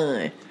from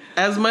done.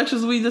 As much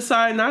as we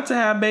decide not to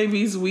have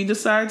babies, we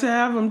decide to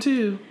have them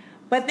too.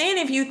 But then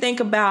if you think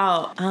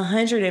about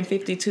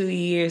 152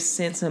 years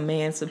since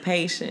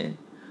emancipation,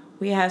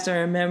 we have to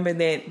remember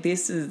that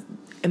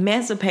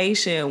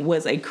emancipation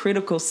was a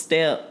critical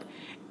step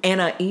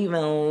and an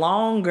even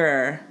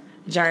longer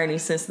journey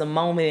since the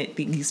moment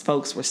these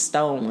folks were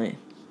stolen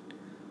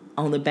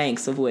on the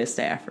banks of West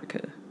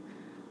Africa.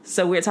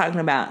 So we're talking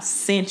about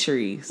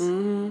centuries,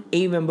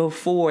 even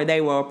before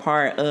they were a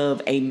part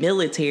of a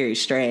military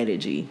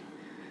strategy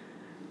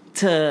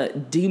to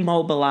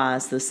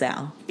demobilize the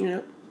South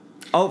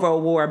over a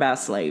war about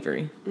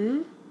slavery.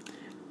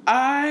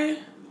 I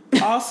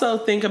also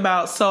think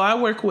about, so I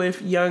work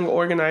with young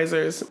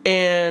organizers,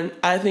 and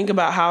I think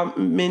about how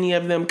many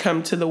of them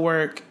come to the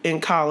work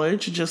in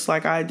college, just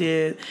like I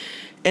did,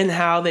 and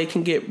how they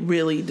can get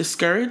really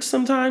discouraged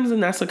sometimes.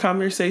 And that's a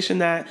conversation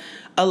that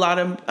a lot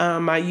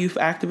of my youth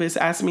activists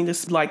ask me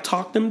to like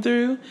talk them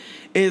through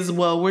is,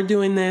 well, we're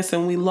doing this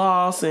and we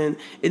lost and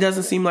it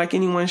doesn't seem like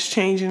anyone's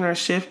changing or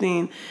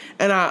shifting.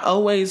 And I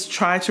always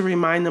try to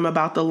remind them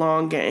about the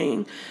long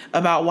game,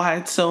 about why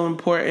it's so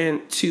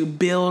important to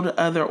build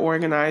other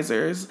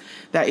organizers,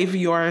 that if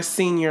you are a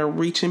senior,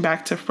 reaching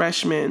back to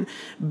freshmen,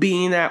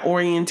 being at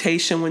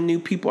orientation when new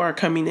people are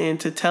coming in,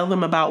 to tell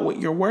them about what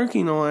you're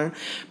working on,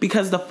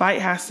 because the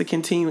fight has to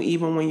continue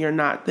even when you're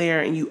not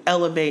there, and you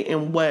elevate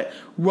in what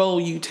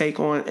role you take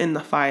on in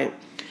the fight.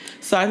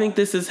 So I think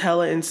this is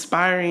hella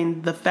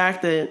inspiring. The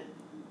fact that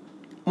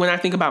when I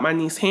think about my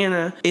niece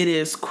Hannah, it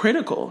is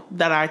critical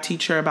that I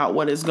teach her about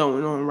what is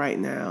going on right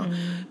now,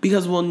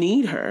 because we'll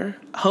need her.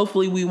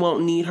 Hopefully we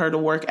won't need her to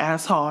work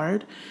as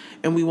hard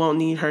and we won't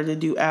need her to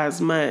do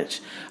as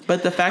much.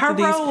 But the fact that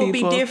these people... Her role will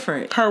be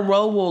different. Her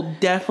role will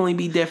definitely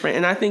be different.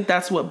 And I think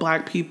that's what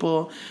Black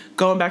people,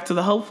 going back to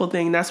the hopeful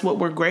thing, that's what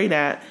we're great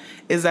at,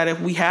 is that if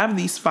we have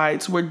these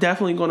fights, we're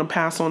definitely going to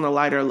pass on a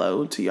lighter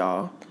load to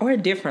y'all. Or a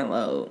different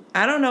load.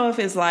 I don't know if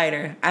it's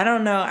lighter. I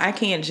don't know. I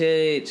can't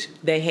judge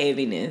the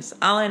heaviness.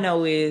 All I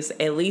know is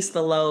at least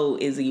the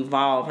load is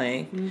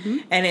evolving. Mm-hmm.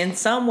 And in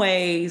some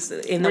ways,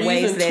 in the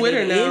ways that Twitter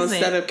it now isn't,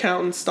 instead of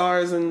counting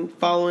stars and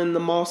following the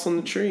moss on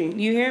the tree.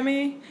 You hear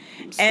me?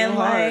 It's so and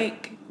hard.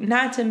 like,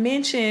 not to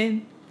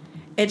mention,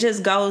 it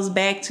just goes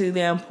back to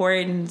the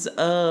importance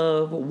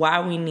of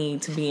why we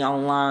need to be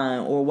online,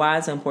 or why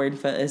it's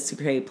important for us to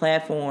create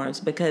platforms,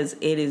 because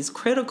it is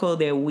critical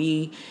that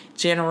we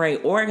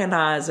generate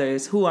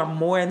organizers who are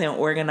more than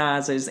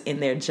organizers in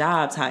their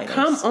job titles.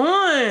 Come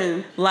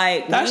on.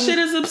 Like, that shit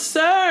is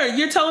absurd.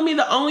 You're telling me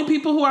the only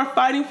people who are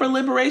fighting for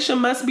liberation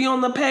must be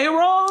on the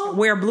payroll?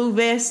 Wear blue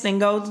vests and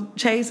go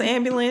chase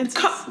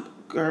ambulances?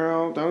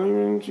 Girl,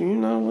 don't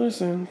even,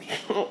 listen.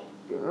 I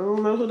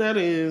don't know who that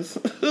is.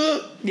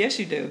 Yes,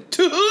 you do.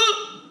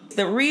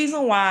 The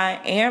reason why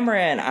Amber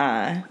and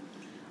I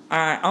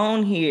are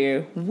on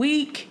here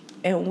week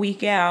in,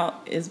 week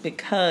out is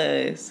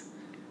because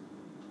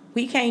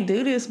we can't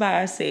do this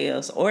by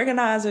ourselves.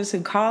 Organizers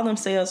who call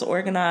themselves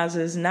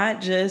organizers,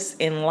 not just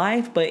in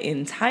life, but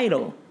in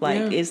title.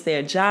 Like, it's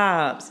their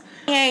jobs.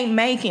 They ain't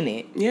making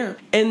it. Yeah.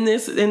 And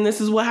this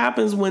is what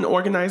happens when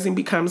organizing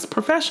becomes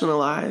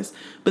professionalized.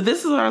 But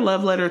this is our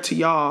love letter to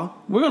y'all.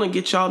 We're going to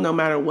get y'all no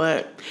matter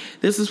what.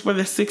 This is for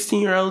the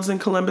 16-year-olds in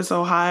Columbus,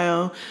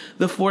 Ohio,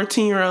 the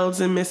 14-year-olds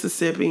in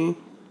Mississippi.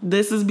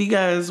 This is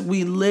because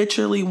we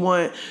literally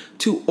want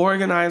to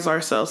organize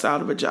ourselves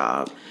out of a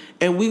job.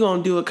 And we're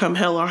going to do it come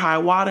hell or high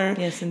water.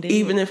 Yes, indeed.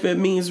 Even if it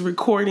means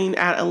recording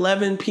at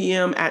 11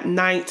 p.m. at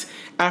night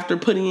after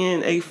putting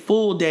in a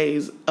full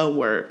day's of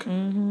work.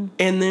 Mm-hmm.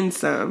 And then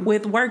some.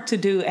 With work to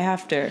do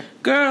after.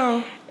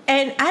 Girl.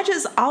 And I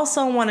just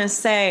also want to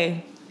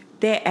say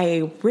that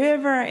a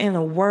river in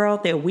the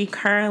world that we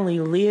currently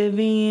live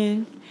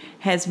in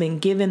has been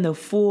given the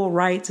full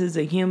rights as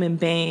a human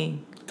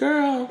being.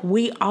 Girl.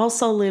 We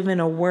also live in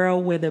a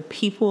world where the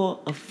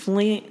people of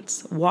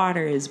Flint's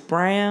water is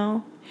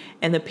brown,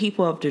 and the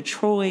people of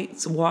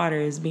Detroit's water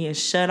is being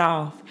shut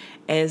off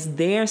as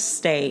their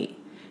state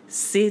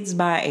sits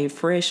by a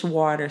fresh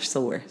water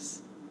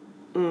source.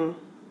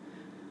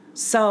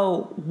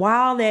 So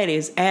while that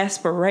is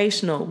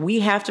aspirational, we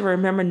have to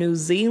remember New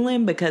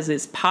Zealand, because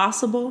it's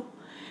possible.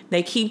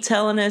 They keep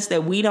telling us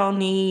that we don't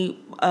need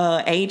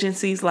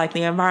agencies like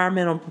the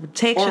Environmental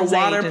Protection Agency. Or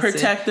water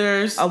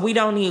protectors. Or we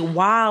don't need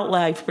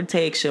wildlife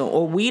protection.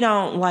 Or we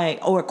don't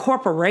or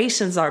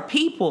corporations are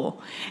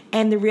people.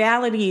 And the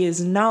reality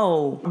is,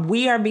 no.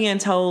 We are being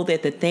told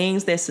that the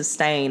things that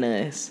sustain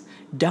us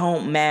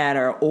don't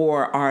matter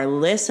or are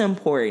less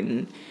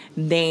important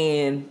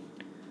than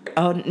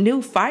a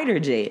new fighter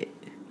jet.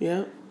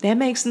 Yeah. That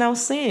makes no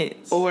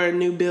sense. Or a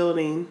new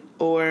building.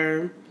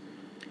 Or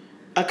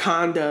a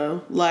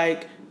condo.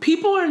 Like,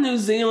 people in New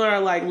Zealand are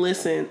like,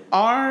 listen,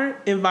 our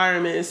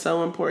environment is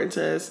so important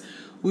to us.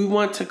 We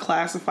want to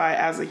classify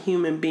as a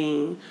human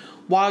being.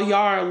 While y'all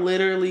are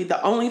literally,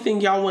 the only thing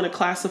y'all want to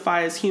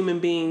classify as human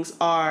beings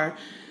are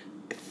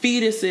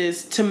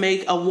fetuses to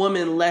make a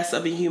woman less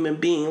of a human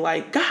being.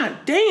 Like, god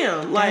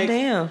damn. Like,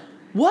 damn.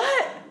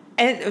 What?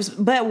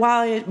 But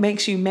while it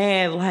makes you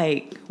mad,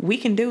 like, we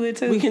can do it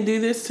too. We can do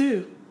this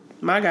too.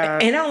 My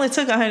God. It only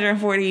took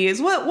 140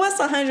 years. What's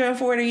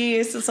 140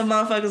 years to some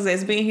motherfuckers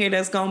that's been here,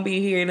 that's gonna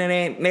be here, that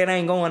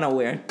ain't going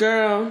nowhere?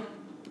 Girl.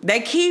 They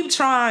keep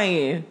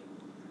trying.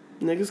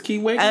 Niggas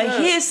keep waking up.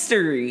 A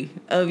history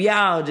of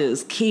y'all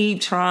just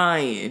keep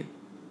trying.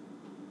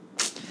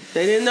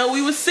 They didn't know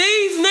we was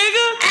seeds,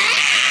 nigga.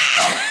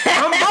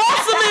 I'm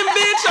blossoming,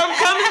 bitch. I'm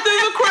coming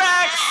through the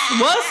cracks.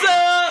 What's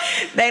up?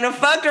 They done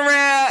fucked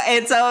around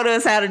and told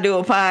us how to do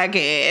a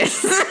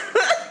podcast.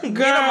 Girl,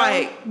 get a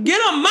mic. Get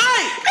a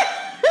mic.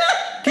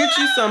 Get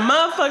you some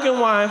motherfucking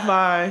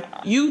Wi-Fi.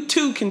 You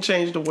too can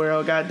change the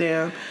world,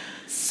 goddamn.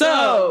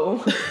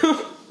 So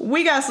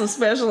we got some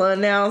special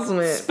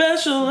announcements.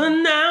 Special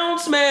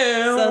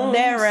announcements. So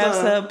that wraps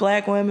up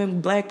Black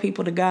women, Black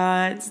people to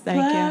gods. Thank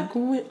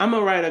you. I'm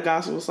gonna write a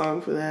gospel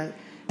song for that.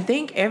 I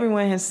think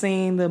everyone has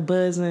seen the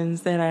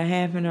buzzings that are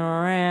happening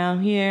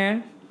around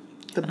here.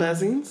 The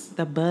buzzings?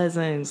 The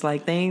buzzings.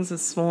 Like, things are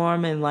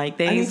swarming. Like,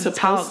 things I need to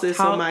post this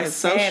on my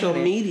social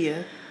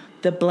media.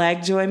 The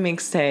Black Joy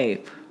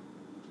Mixtape.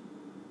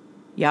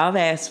 Y'all have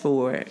asked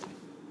for it.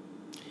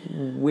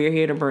 We're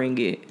here to bring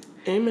it.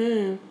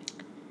 Amen.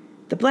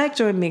 The Black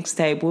Joy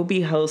Mixtape will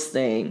be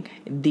hosting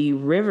the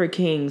River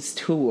Kings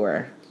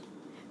tour,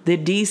 the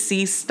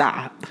DC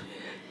stop.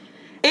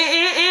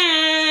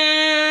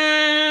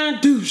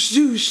 Douche,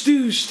 douche,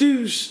 douche,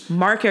 douche.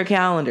 Mark your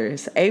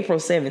calendars, April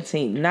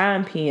 17th,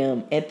 9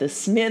 p.m. at the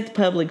Smith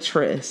Public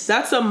Trust.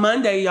 That's a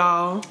Monday,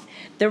 y'all.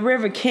 The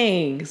River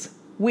Kings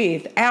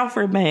with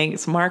Alfred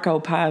Banks, Marco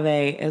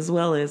Pave, as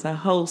well as a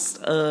host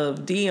of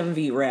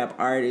DMV rap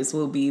artists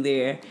will be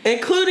there.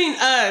 Including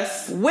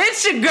us.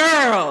 With your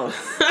girls.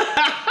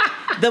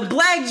 The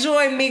Black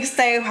Joy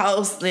Mixtape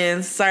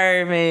hosting,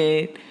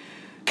 serving,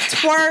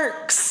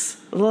 twerks,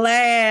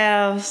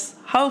 laughs,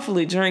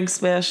 hopefully drink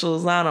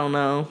specials. I don't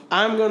know.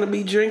 I'm going to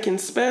be drinking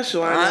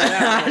special.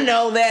 I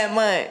know that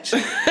much.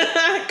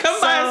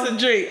 Come buy us a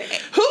drink.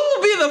 Who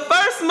will be the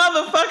first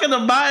motherfucker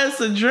to buy us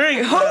a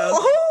drink?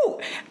 Who?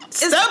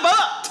 Step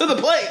up to the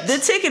plate. The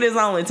ticket is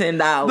only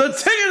 $10. The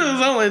ticket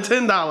is only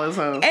 $10,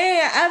 huh? And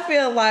I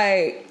feel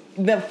like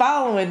the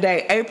following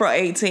day, April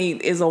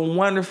 18th, is a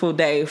wonderful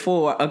day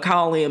for a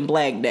call-in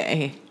Black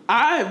Day.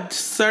 I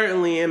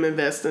certainly am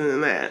investing in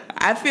that.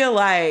 I feel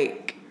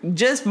like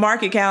just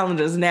mark your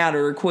calendars now to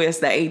request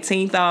the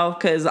 18th off,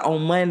 because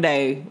on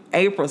Monday,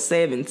 April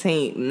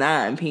 17th,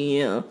 9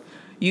 p.m.,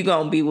 you're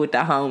going to be with the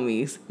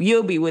homies.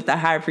 You'll be with the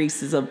High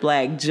Priestess of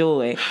Black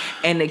Joy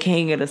and the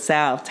King of the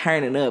South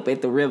turning up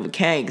at the River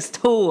Kings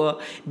tour,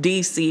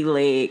 DC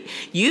leg.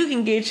 You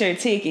can get your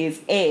tickets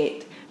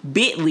at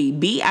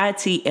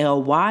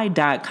bit.ly,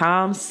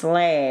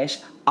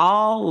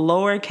 bitly.com/all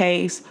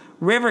lowercase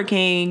River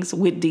Kings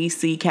with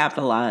DC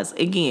capitalized.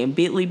 Again,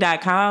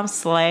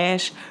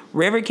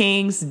 bit.ly.com/River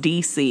Kings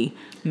DC.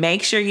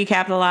 Make sure you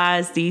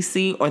capitalize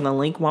DC or the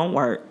link won't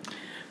work.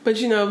 But,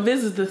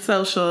 visit the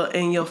social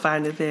and you'll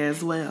find it there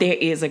as well. There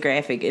is a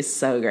graphic. It's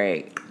so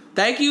great.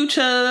 Thank you,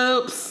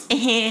 Chubbs.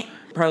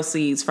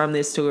 Proceeds from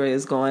this tour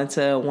is going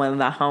to one of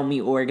the homie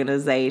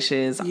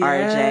organizations, yes.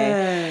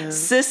 RJ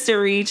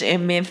Sister Reach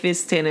in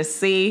Memphis,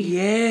 Tennessee,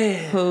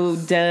 yes. who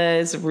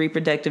does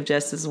reproductive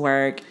justice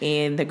work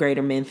in the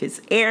greater Memphis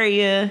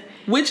area.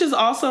 Which is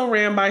also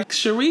ran by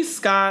Sharice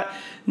Scott.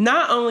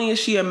 Not only is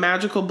she a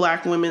magical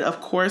Black woman,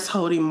 of course,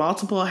 holding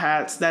multiple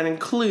hats that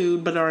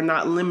include, but are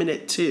not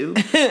limited to,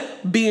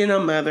 being a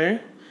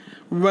mother,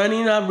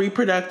 running a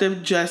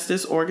reproductive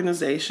justice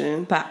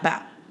organization, Pop,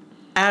 pop.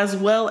 as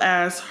well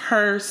as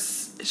her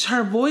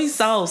voice.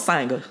 Soul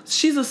singer.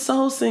 She's a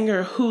soul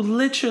singer who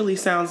literally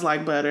sounds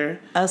like butter.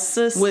 A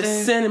sister. With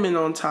cinnamon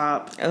on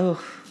top. Oh.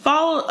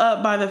 Followed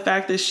up by the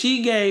fact that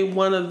she gave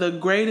one of the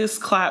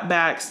greatest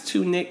clapbacks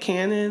to Nick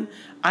Cannon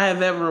I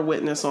have ever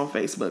witnessed on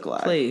Facebook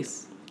Live.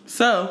 Please.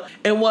 So,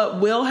 and what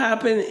will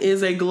happen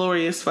is a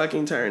glorious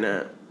fucking turn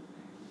up.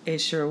 It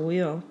sure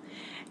will.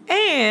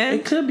 And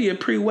it could be a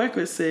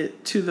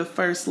prerequisite to the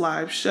first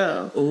live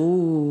show.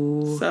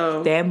 Ooh.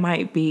 So that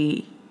might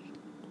be.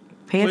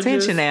 Pay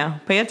attention now.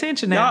 Pay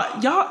attention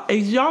now.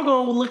 Y'all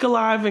gonna look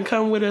alive and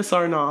come with us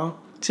or no?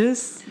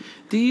 Just.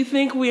 Do you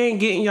think we ain't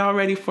getting y'all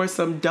ready for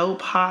some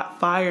dope, hot,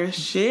 fire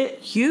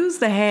shit? Use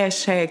the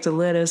hashtag to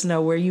let us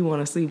know where you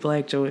want to see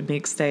Black Joy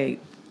Mixtape.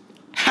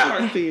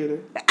 Howard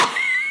Theater.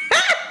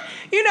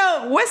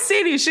 What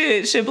city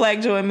should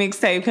Black Joy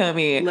Mixtape come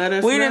in? Let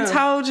us know. We done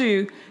told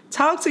you.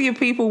 Talk to your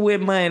people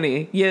with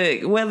money.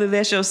 Whether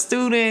that's your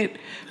student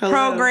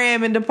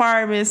programming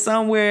department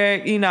somewhere,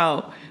 be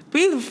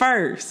the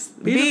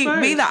first. Be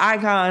the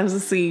icons to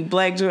see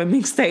Black Joy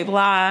Mixtape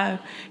live,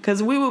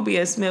 because we will be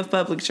at Smith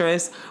Public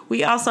Trust.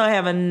 We also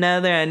have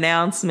another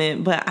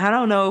announcement, but I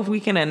don't know if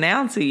we can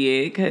announce it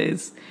yet,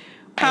 because...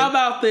 How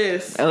about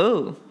this?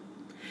 Oh.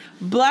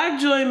 Black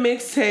Joy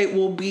Mixtape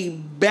will be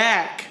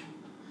back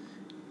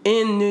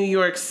in New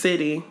York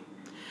City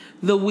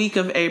the week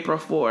of April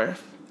 4th.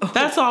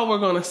 That's all we're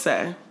going to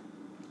say.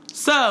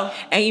 So.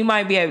 And you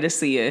might be able to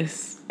see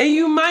us. And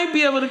you might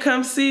be able to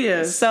come see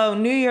us. So,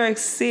 New York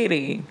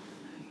City,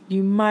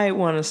 you might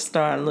want to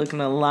start looking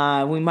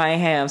alive. We might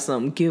have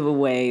some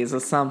giveaways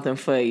or something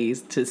for you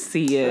to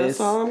see us.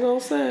 That's all I'm going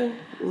to say.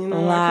 I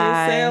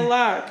can't say a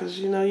lot because,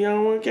 you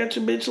don't want to catch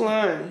a bitch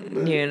lying.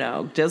 But.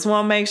 Just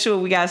want to make sure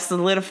we got to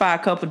solidify a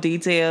couple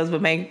details,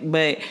 but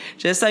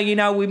just so you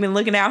know, we've been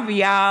looking out for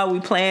y'all. We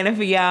planning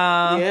for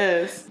y'all.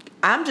 Yes.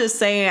 I'm just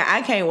saying,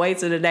 I can't wait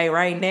till the day.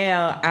 Right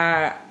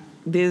now,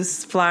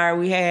 this flyer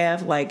we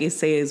have, like, it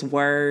says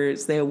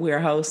words that we're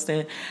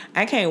hosting.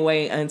 I can't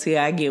wait until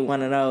I get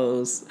one of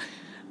those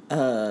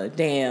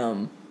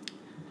damn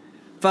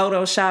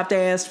photoshopped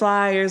ass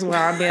flyers where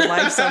I'm in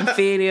like some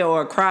fitted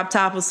or a crop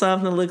top or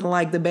something, looking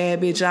like the bad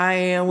bitch I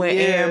am with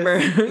Amber.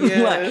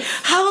 Yes. Like,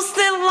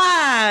 hosting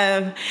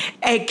live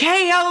at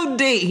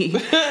KOD, the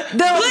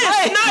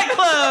Bliss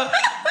nightclub.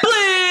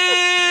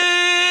 Bliss.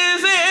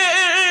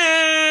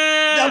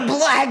 The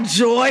Black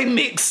Joy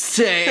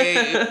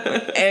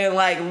Mixtape. And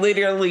like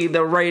literally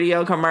the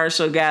radio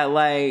commercial got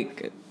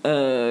like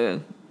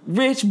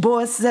Rich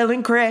boy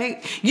selling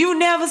crack. You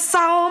never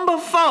saw him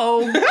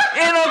before in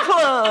a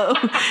club.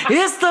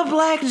 It's the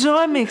Black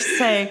Joy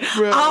Mixtape.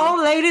 Bro.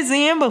 All ladies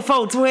in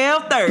before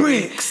 12:30.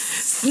 Bricks.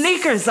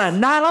 Sneakers are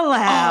not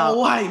allowed.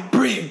 All white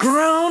bricks.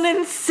 Grown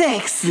and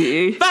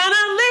sexy.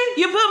 Finally,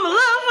 you put my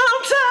love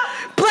on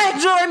top. Black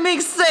Joy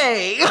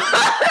Mixtape.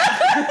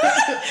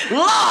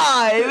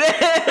 Live.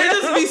 They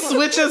just be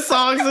switching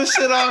songs and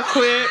shit all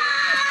quick.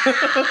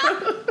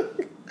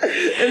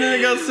 And then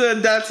it goes to a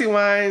dirty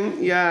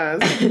wine.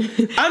 Yes.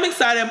 I'm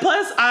excited.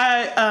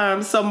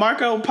 Plus, so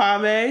Marco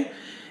Pave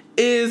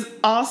is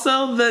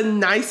also the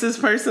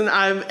nicest person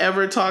I've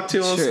ever talked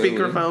to on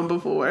speakerphone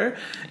before.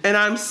 And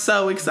I'm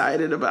so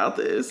excited about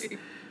this.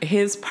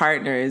 His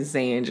partner is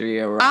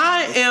Xandria.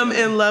 I am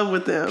in love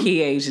with them.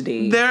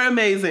 PhD. They're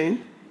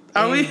amazing.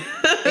 Are we?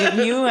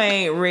 If you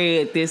ain't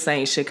read This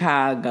Ain't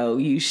Chicago,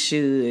 you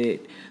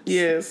should.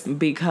 Yes.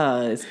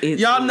 Because it's...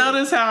 Y'all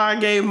notice how I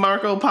gave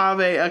Marco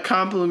Pave a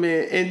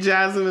compliment and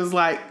Jasmine is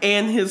like,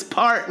 and his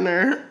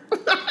partner.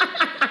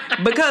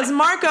 Because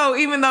Marco,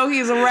 even though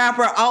he's a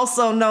rapper,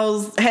 also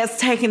has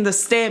taken the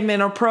Stedman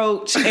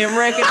approach and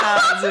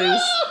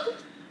recognizes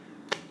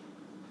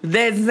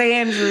that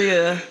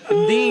Xandria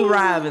D.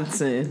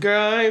 Robinson.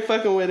 Girl, I ain't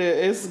fucking with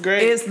it. It's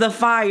great. It's the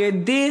fire.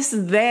 This,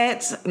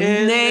 that,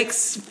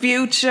 next,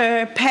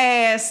 future,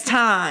 past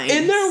time.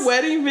 In their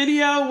wedding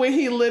video, when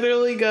he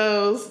literally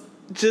goes,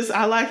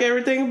 I like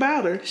everything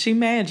about her. She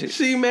magic.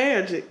 She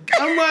magic.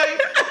 I'm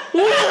like,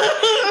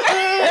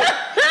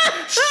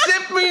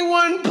 ship me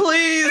one,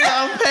 please.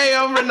 I'll pay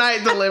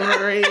overnight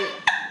delivery.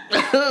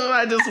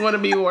 I just want to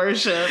be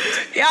worshipped.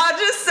 Y'all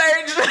just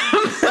search.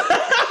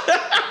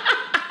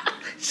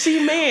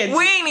 She magic.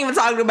 We ain't even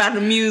talking about the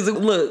music.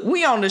 Look,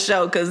 we on the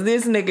show because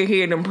this nigga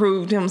here done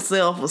proved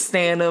himself a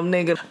stand-up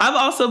nigga. I've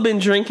also been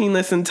drinking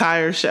this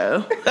entire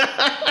show.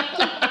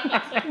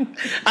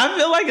 I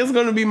feel like it's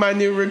going to be my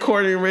new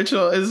recording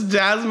ritual. Is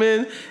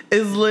Jasmine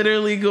is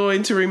literally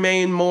going to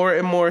remain more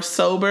and more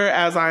sober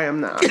as I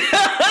am now.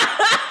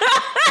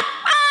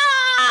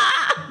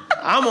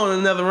 I'm on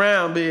another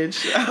round,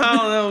 bitch. I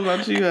don't know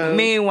about you, honey.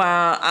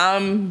 Meanwhile,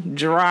 I'm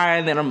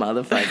drier than a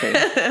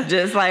motherfucker.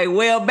 Just like,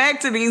 well,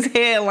 back to these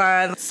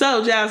headlines.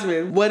 So,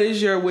 Jasmine, what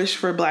is your wish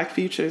for Black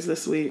futures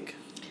this week?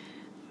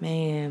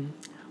 Man,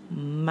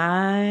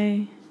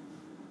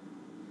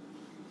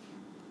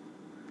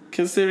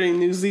 considering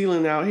New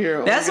Zealand out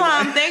here. That's what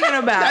I'm thinking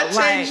about. That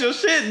changed your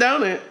shit,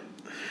 don't it?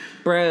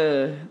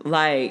 Bruh,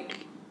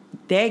 like,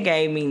 that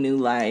gave me new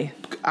life.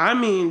 I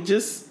mean,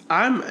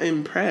 I'm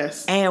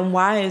impressed. And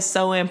why it's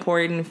so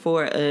important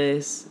for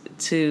us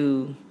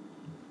to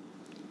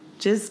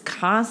just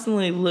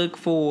constantly look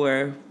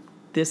for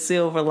the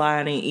silver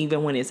lining,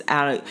 even when it's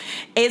out.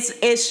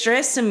 It's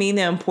stressed to me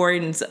the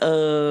importance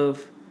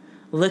of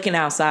looking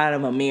outside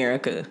of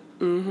America.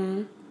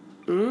 Mm-hmm.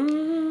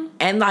 Mm-hmm.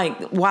 And like,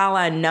 while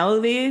I know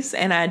this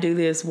and I do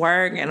this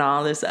work and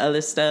all this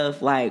other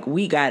stuff, like,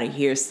 we gotta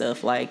hear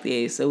stuff like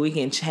this so we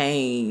can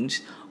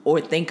change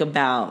or think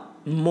about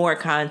more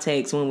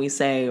context when we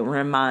say,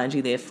 remind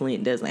you that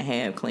Flint doesn't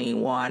have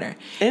clean water.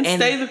 And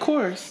stay the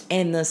course.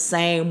 In the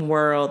same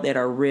world that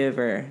a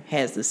river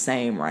has the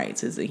same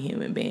rights as a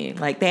human being.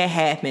 Like, that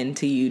happened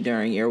to you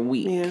during your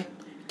week. Yeah.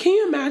 Can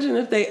you imagine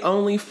if they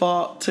only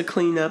fought to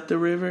clean up the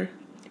river?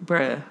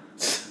 Bruh.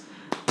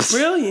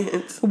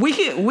 Brilliant.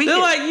 They're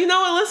like, you know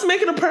what? Let's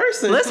make it a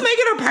person. Let's make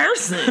it a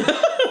person.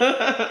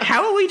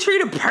 How would we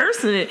treat a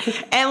person?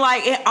 And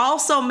like, it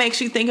also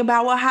makes you think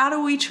about, well, how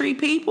do we treat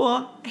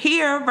people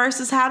here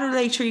versus how do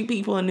they treat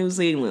people in New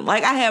Zealand?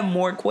 Like, I have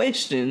more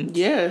questions.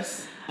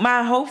 Yes.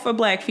 My hope for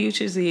Black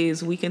futures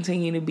is we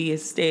continue to be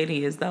as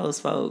steady as those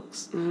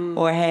folks,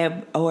 or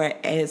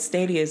as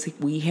steady as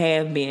we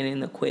have been in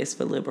the quest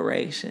for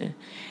liberation.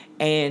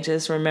 And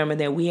just remember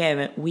that we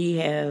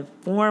have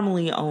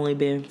formally only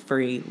been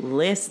free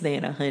less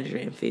than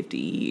 150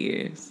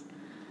 years.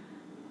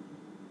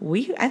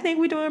 I think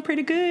we're doing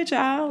pretty good,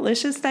 y'all.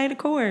 Let's just stay the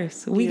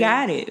course. We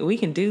got it. We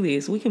can do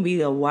this. We can be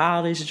the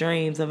wildest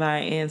dreams of our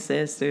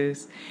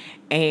ancestors.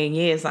 And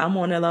yes, I'm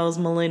one of those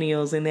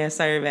millennials in that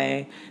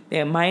survey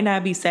that might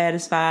not be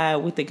satisfied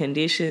with the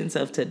conditions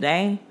of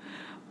today.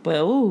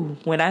 But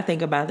when I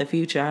think about the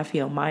future, I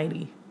feel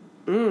mighty.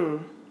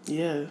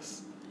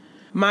 Yes.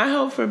 My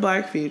hope for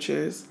Black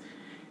futures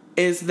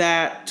is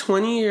that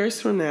 20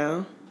 years from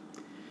now,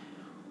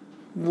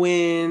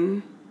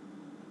 when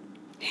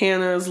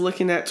Hannah is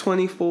looking at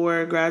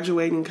 24,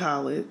 graduating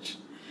college,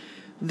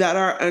 that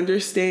our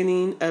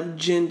understanding of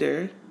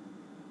gender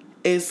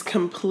is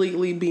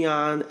completely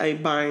beyond a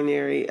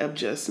binary of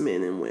just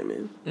men and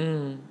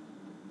women.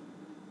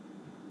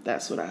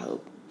 That's what I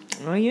hope.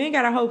 Well, you ain't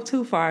got to hope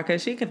too far,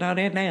 because she could know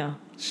that now.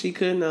 She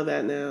could know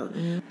that now.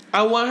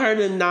 I want her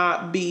to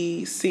not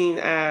be seen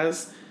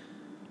as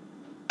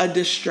a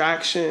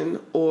distraction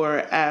or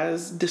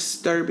as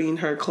disturbing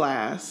her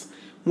class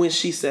when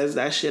she says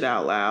that shit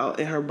out loud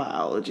in her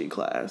biology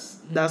class.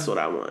 That's what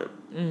I want.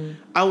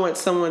 I want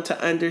someone to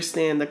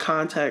understand the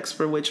context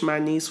for which my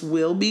niece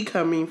will be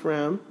coming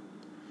from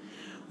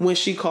when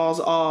she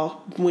calls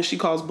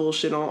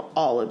bullshit on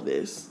all of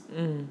this.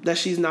 That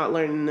she's not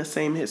learning the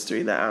same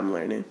history that I'm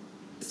learning.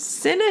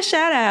 Send us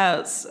shout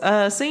outs.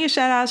 Send your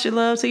shout outs, your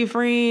love to your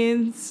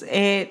friends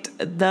at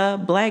the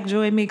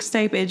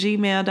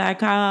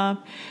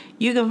blackjoymixtape@gmail.com.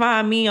 You can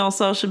find me on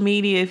social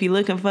media if you're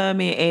looking for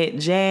me at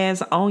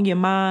Jazz on Your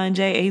Mind,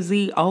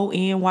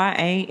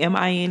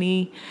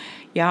 JAZONYAMINE.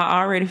 Y'all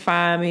already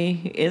find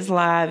me. It's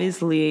live,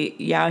 it's lit.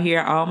 Y'all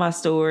hear all my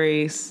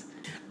stories.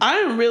 I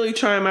am really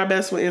trying my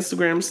best with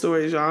Instagram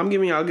stories, y'all. I'm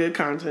giving y'all good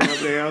content up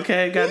there,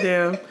 okay?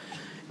 Goddamn.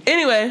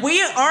 Anyway. We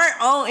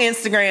aren't on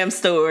Instagram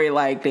story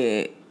like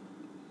that.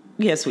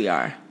 Yes, we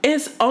are.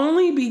 It's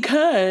only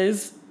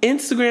because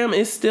Instagram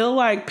is still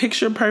like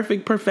picture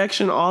perfect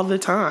perfection all the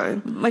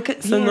time. Like,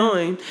 it's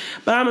annoying.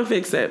 But I'm going to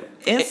fix it.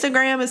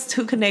 Instagram is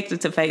too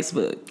connected to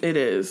Facebook. It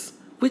is.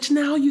 Which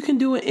now you can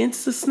do an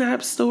Insta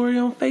Snap story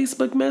on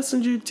Facebook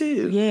Messenger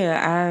too.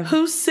 Yeah.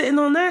 Who's sitting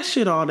on that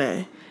shit all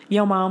day?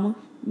 Your mama.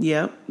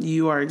 Yep,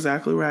 you are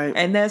exactly right.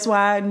 And that's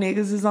why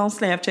niggas is on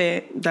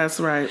Snapchat.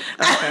 That's right.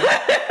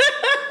 Okay.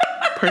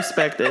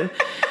 Perspective.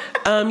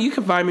 You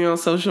can find me on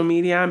social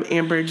media. I'm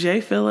Amber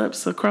J.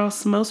 Phillips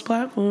across most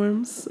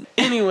platforms.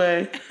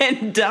 Anyway.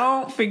 And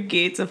don't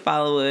forget to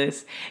follow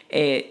us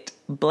at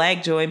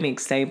Black Joy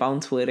Mixtape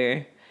on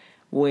Twitter,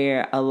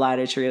 where a lot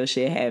of trill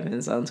shit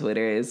happens on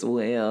Twitter as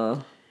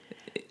well.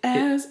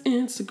 As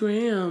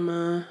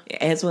Instagram.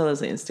 As well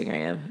as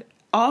Instagram.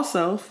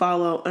 Also,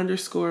 follow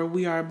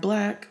 _We Are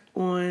Black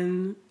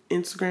on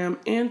Instagram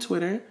and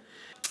Twitter.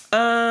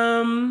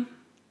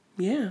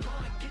 Yeah.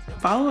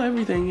 Follow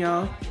everything,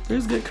 y'all.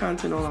 There's good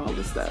content on all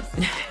this stuff.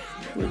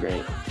 We're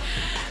great.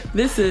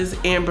 This is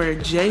Amber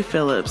J.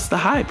 Phillips, the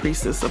High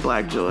Priestess of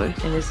Black Joy.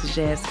 And this is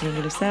Jazz King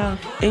of the South.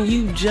 And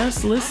you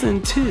just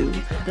listened to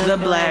the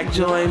Black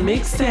Joy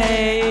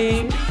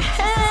Mixtape.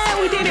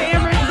 Hey, we did it,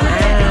 Amber.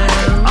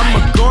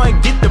 I'ma go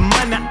and get the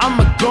money,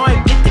 I'ma go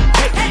and get the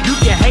cake. You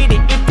can hate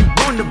it if you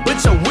want to,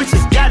 but your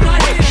wishes gotta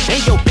wait.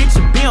 And your bitch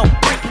will be on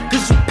break,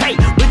 cause you pay,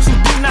 but you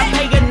do not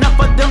pay enough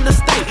for them to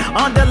stay.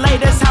 On delay,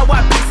 that's how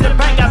I beat to the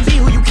bank. I be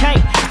who you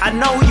can't, I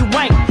know who you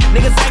ain't.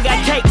 Niggas ain't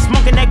got cake,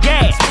 smoking that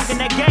gas.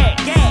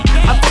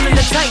 I'm feeling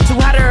the tank, too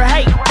hot to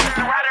hate.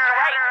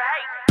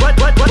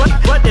 What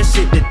that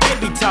shit that they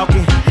be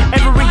talking?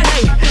 Every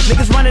day,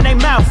 niggas running their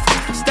mouth,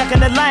 stuck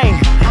in the lane,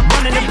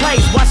 running in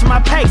place, watching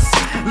my pace,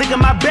 licking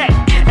my back,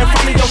 in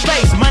front of your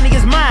face. Money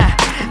is mine,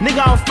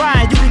 nigga, I'm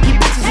fine. You can keep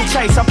bitches in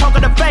chase. I'm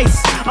poking the face,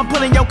 I'm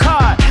pulling your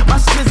card.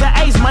 My shit is an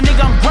ace, my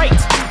nigga, I'm great,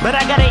 but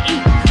I gotta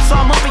eat, so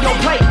I'm up in your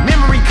plate.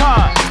 Memory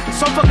card,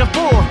 so fucking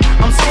full,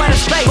 I'm so out of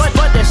space.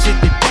 But that shit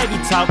that they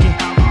be talking,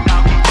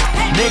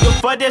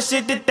 nigga, for that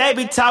shit that they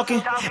be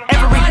talking.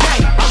 Every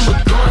day,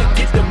 I'ma go and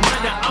get the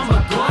money, I'ma